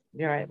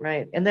 Yeah,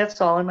 right. And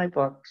that's all in my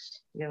books,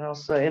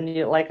 So, and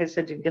like I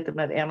said, you can get them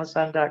at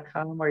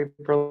Amazon.com or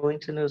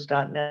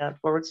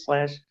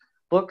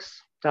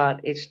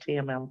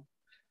burlingtonnews.net/books.html.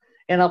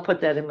 And I'll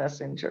put that in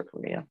Messenger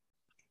for you.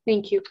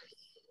 Thank you.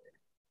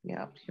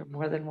 Yeah, you're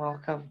more than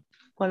welcome.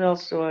 What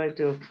else do I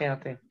do,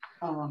 Kathy?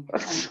 I'm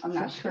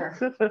not sure.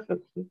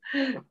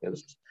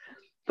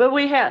 But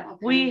we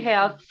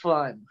have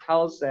fun.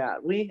 How's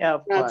that? We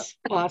have fun. That's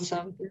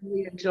awesome.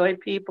 We enjoy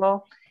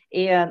people,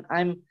 and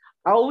I'm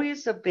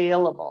always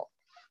available,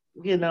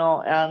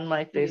 on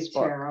my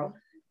Facebook. Tarot.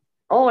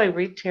 Oh, I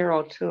read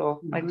tarot too.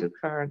 Mm-hmm. I do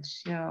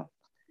cards, and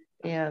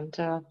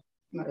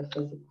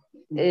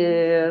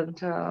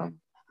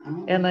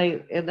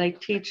I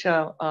teach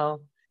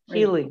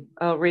healing,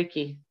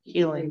 Reiki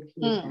healing,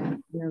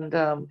 and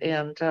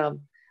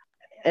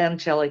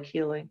angelic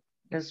healing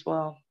as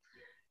well.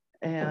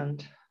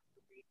 And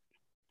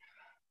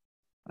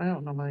I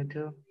don't know what I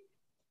do.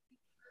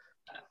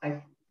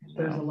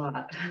 There's a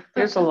lot.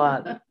 There's a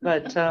lot,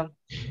 but yeah,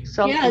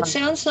 it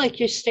sounds like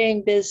you're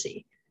staying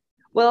busy.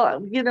 Well,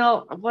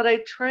 what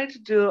I try to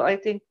do, I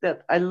think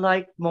that I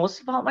like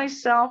most about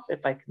myself,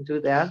 if I can do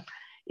that,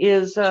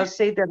 is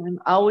say that I'm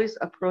always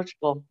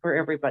approachable for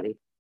everybody.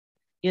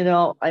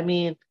 I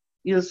mean,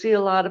 you'll see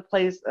a lot of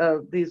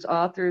these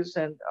authors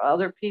and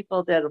other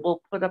people that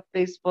will put up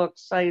Facebook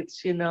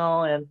sites, and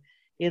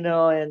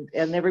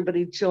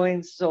everybody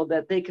joins so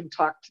that they can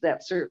talk to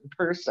that certain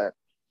person.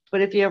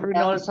 But if you ever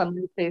notice on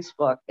my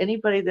Facebook,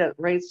 anybody that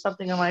writes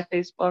something on my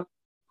Facebook,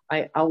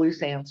 I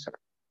always answer.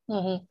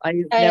 Mm-hmm.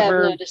 I have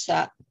noticed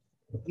that.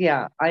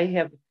 Yeah, I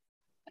have.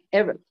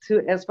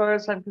 As far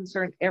as I'm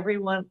concerned,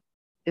 everyone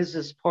is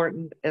as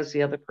important as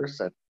the other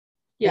person.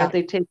 Yeah. And if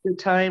they take the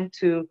time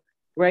to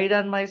write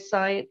on my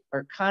site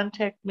or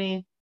contact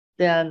me,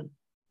 then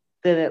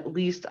at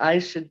least I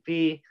should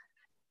be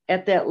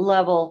at that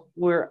level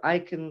where I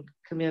can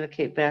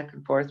communicate back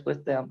and forth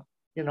with them,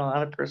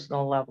 on a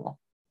personal level.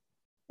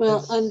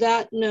 Well, on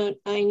that note,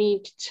 I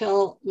need to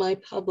tell my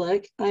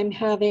public I'm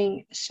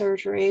having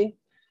surgery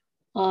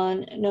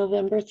on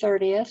November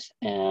 30th,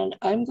 and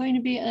I'm going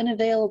to be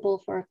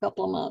unavailable for a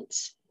couple of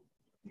months.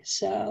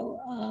 So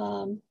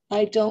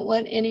I don't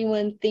want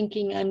anyone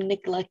thinking I'm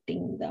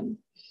neglecting them.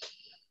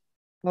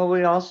 Well,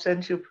 we all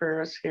send you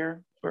prayers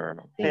here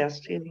for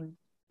fast healing.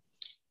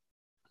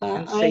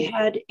 I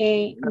had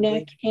a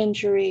neck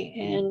injury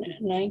in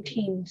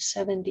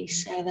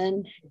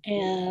 1977,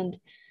 and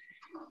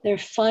they're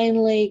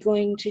finally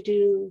going to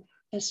do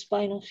a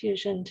spinal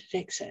fusion to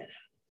fix it.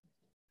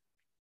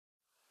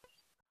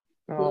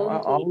 Well,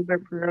 all of their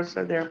prayers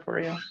are there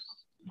for you.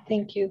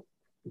 Thank you.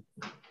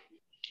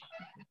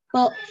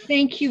 Well,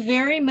 thank you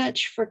very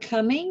much for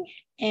coming.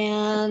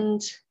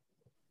 And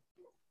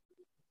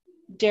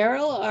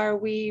Daryl, are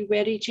we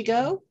ready to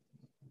go?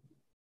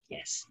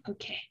 Yes,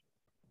 okay.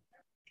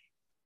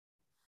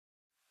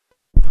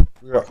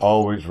 We're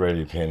always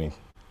ready, Penny.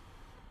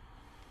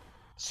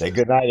 Say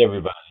good night,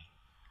 everybody.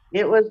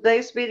 It was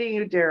nice meeting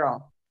you,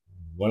 Daryl.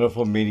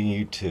 Wonderful meeting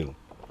you too.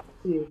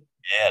 Yeah.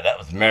 Yeah, that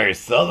was Mary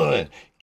Sutherland.